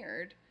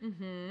premiered.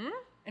 Mm-hmm.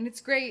 And it's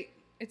great.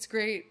 It's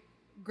great.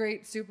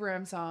 Great Super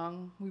M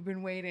song. We've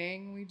been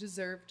waiting. We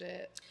deserved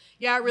it.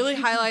 Yeah, it really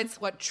highlights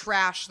what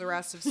trash the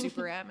rest of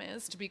Super M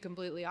is, to be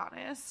completely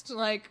honest.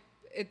 Like,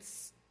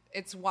 it's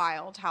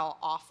wild how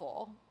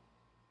awful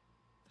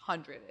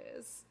 100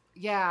 is.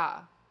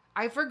 Yeah.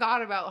 I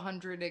forgot about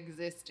 100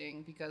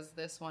 existing because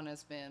this one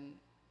has been,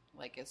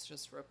 like, it's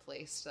just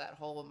replaced that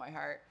hole in my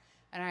heart.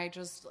 And I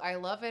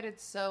love it.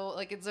 It's so,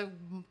 like, it's a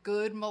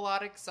good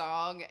melodic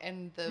song.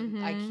 And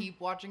I keep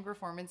watching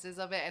performances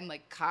of it. And,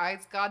 like,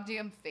 Kai's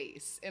goddamn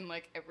face in,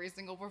 like, every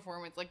single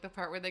performance. Like, the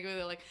part where they go,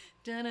 they're like,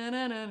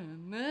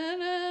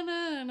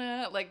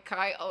 da-na-na-na-na-na-na-na. Like,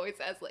 Kai always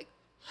has, like,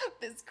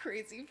 this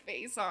crazy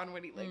face on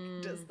when he, like,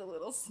 does the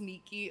little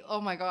sneaky. Oh,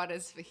 my God.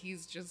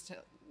 He's just,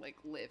 like,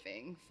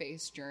 living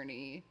face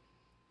journey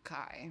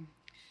Kai.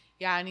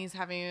 Yeah, and he's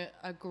having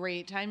a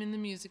great time in the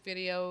music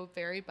video.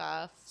 Very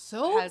buff.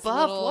 So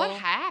buff. What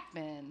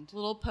happened?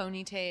 Little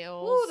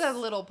ponytails. Ooh, that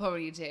little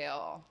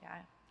ponytail.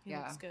 Yeah, he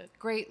looks good.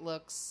 Great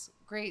looks.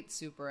 Great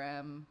Super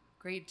M.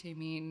 Great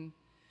Taemin.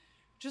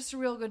 Just a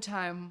real good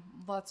time.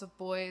 Lots of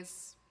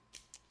boys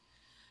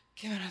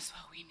giving us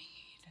what we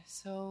need.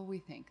 So we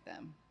thank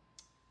them.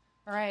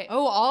 All right.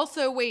 Oh,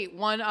 also, wait,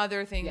 one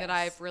other thing that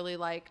I've really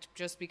liked,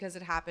 just because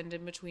it happened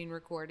in between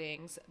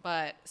recordings,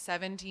 but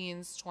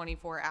 17's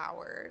 24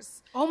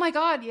 Hours. Oh my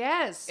God,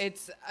 yes.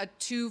 It's a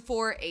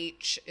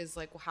 24H is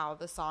like how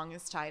the song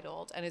is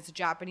titled, and it's a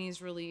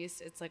Japanese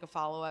release. It's like a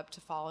follow-up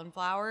to Fallen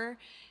Flower.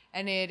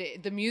 And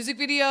the music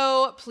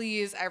video,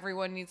 please,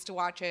 everyone needs to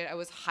watch it. I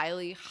was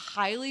highly,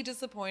 highly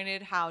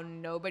disappointed how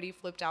nobody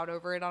flipped out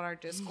over it on our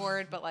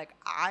Discord, but like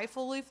I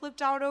fully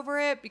flipped out over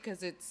it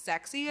because it's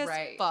sexy as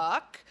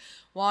fuck.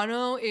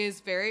 Wano is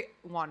very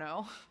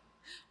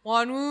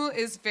Wonwoo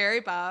is very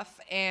buff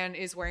and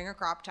is wearing a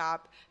crop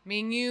top.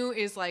 Mingyu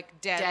is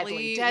like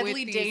deadly with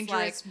these,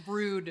 dangerous, like,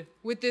 rude.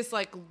 with this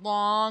like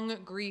long,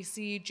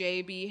 greasy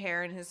JB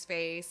hair in his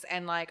face.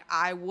 And like,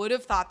 I would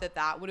have thought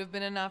that would have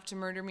been enough to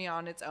murder me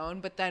on its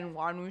own. But then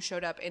Wonwoo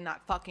showed up in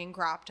that fucking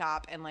crop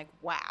top and like,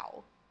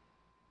 wow.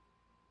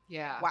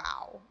 Yeah.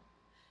 Wow.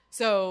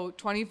 So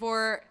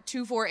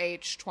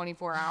 24H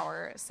 24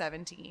 hour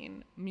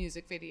 17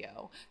 music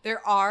video.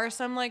 There are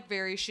some like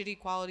very shitty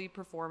quality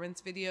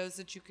performance videos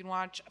that you can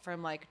watch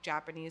from like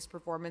Japanese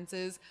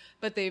performances,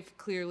 but they've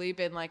clearly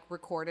been like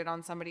recorded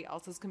on somebody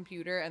else's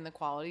computer and the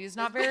quality is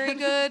not very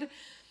good.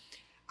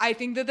 I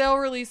think that they'll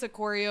release a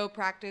choreo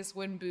practice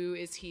when Boo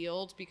is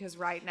healed, because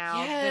right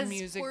now the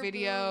music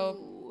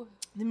video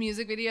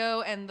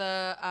and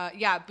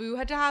the Boo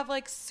had to have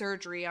like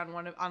surgery on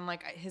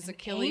like his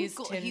Achilles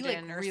tendon, he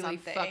like or really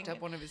something. fucked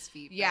up one of his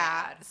feet.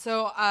 Yeah. bad.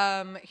 So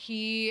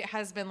he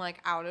has been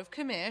like out of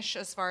commish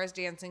as far as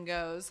dancing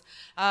goes.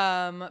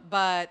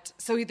 But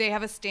so they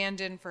have a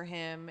stand-in for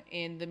him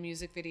in the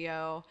music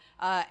video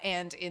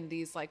and in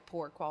these like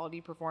poor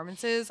quality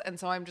performances. And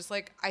so I'm just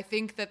like, I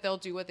think that they'll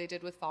do what they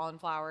did with Fallen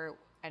Flower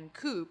and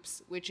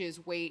Coops, which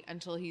is wait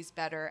until he's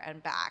better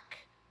and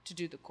back to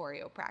do the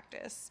choreo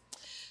practice.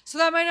 So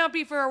that might not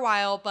be for a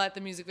while, but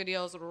the music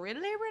video is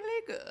really,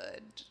 really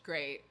good.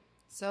 Great.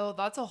 So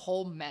that's a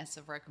whole mess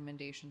of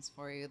recommendations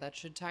for you that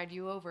should tide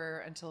you over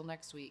until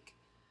next week.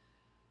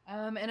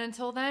 And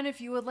until then, if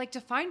you would like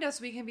to find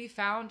us, we can be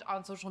found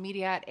on social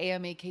media at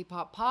AMA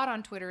K-Pop Pod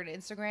on Twitter and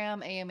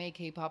Instagram,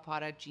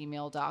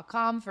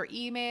 amakpoppod@gmail.com for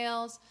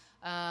emails,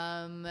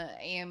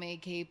 AMA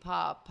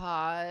K-Pop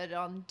Pod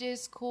on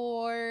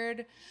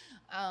Discord,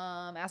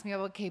 Ask Me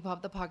About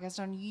K-Pop, the podcast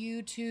on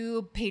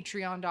YouTube,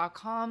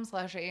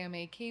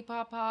 patreon.com/AMA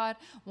K-Pop Pod,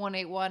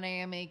 181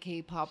 AMA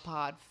K-Pop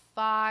Pod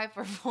 5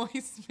 for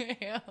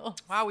voicemail.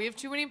 Wow, we have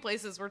too many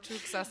places. We're too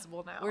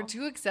accessible now. We're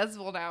too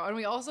accessible now, and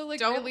we also like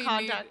Don't really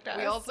contact need, us.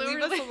 We also Leave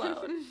really, us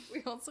alone.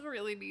 We also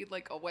really need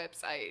like a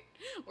website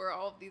where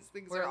all of these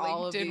things Where are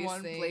all linked of in these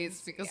one things,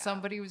 place, because yeah.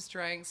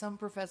 some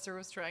professor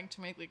was trying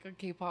to make like a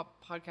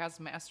K-pop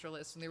podcast master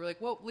list, and they were like,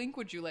 "What link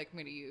would you like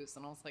me to use?"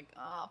 And I was like,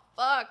 "Oh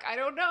fuck, I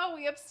don't know.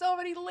 We have so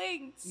many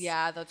links.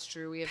 Yeah, that's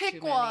true. We have Pick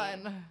too many.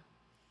 one."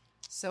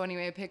 So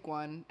anyway, pick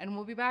one, and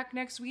we'll be back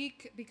next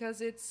week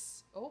because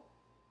it's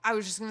I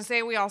was just going to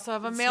say we also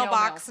have a Snail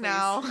mailbox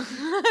mail, now.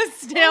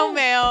 Snail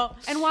mail.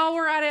 And while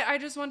we're at it, I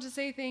just want to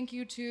say thank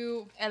you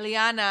to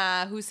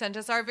Eliana, who sent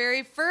us our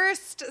very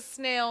first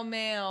snail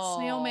mail.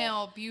 Snail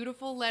mail,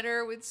 beautiful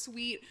letter with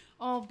sweet,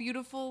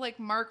 beautiful like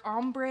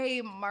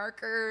ombre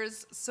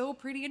markers, so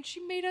pretty, and she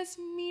made us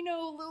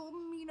little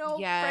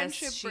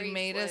friendship she bracelets.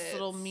 made us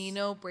little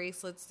Mino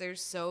bracelets. They're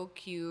so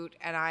cute,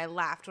 and I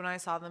laughed when I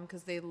saw them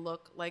because they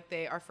look like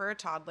they are for a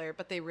toddler,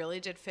 but they really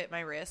did fit my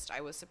wrist.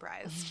 I was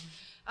surprised.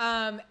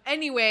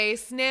 Anyway,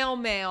 snail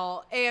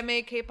mail,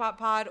 AMA K-Pop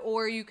Pod,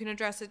 or you can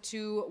address it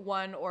to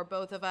one or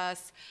both of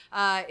us.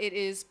 It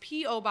is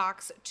P.O.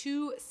 Box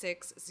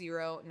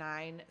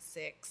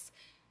 26096,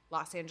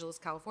 Los Angeles,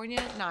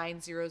 California,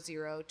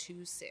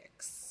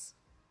 90026.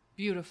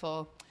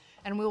 Beautiful.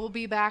 And we will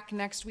be back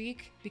next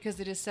week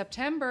because it is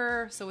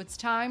September, so it's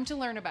time to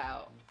learn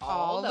about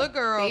all the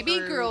baby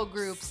girl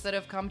groups that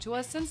have come to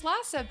us since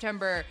last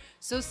September.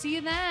 So see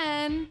you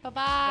then. Bye-bye.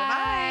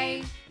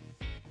 Bye-bye.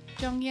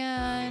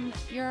 Jonghyun,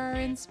 you're our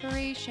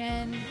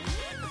inspiration.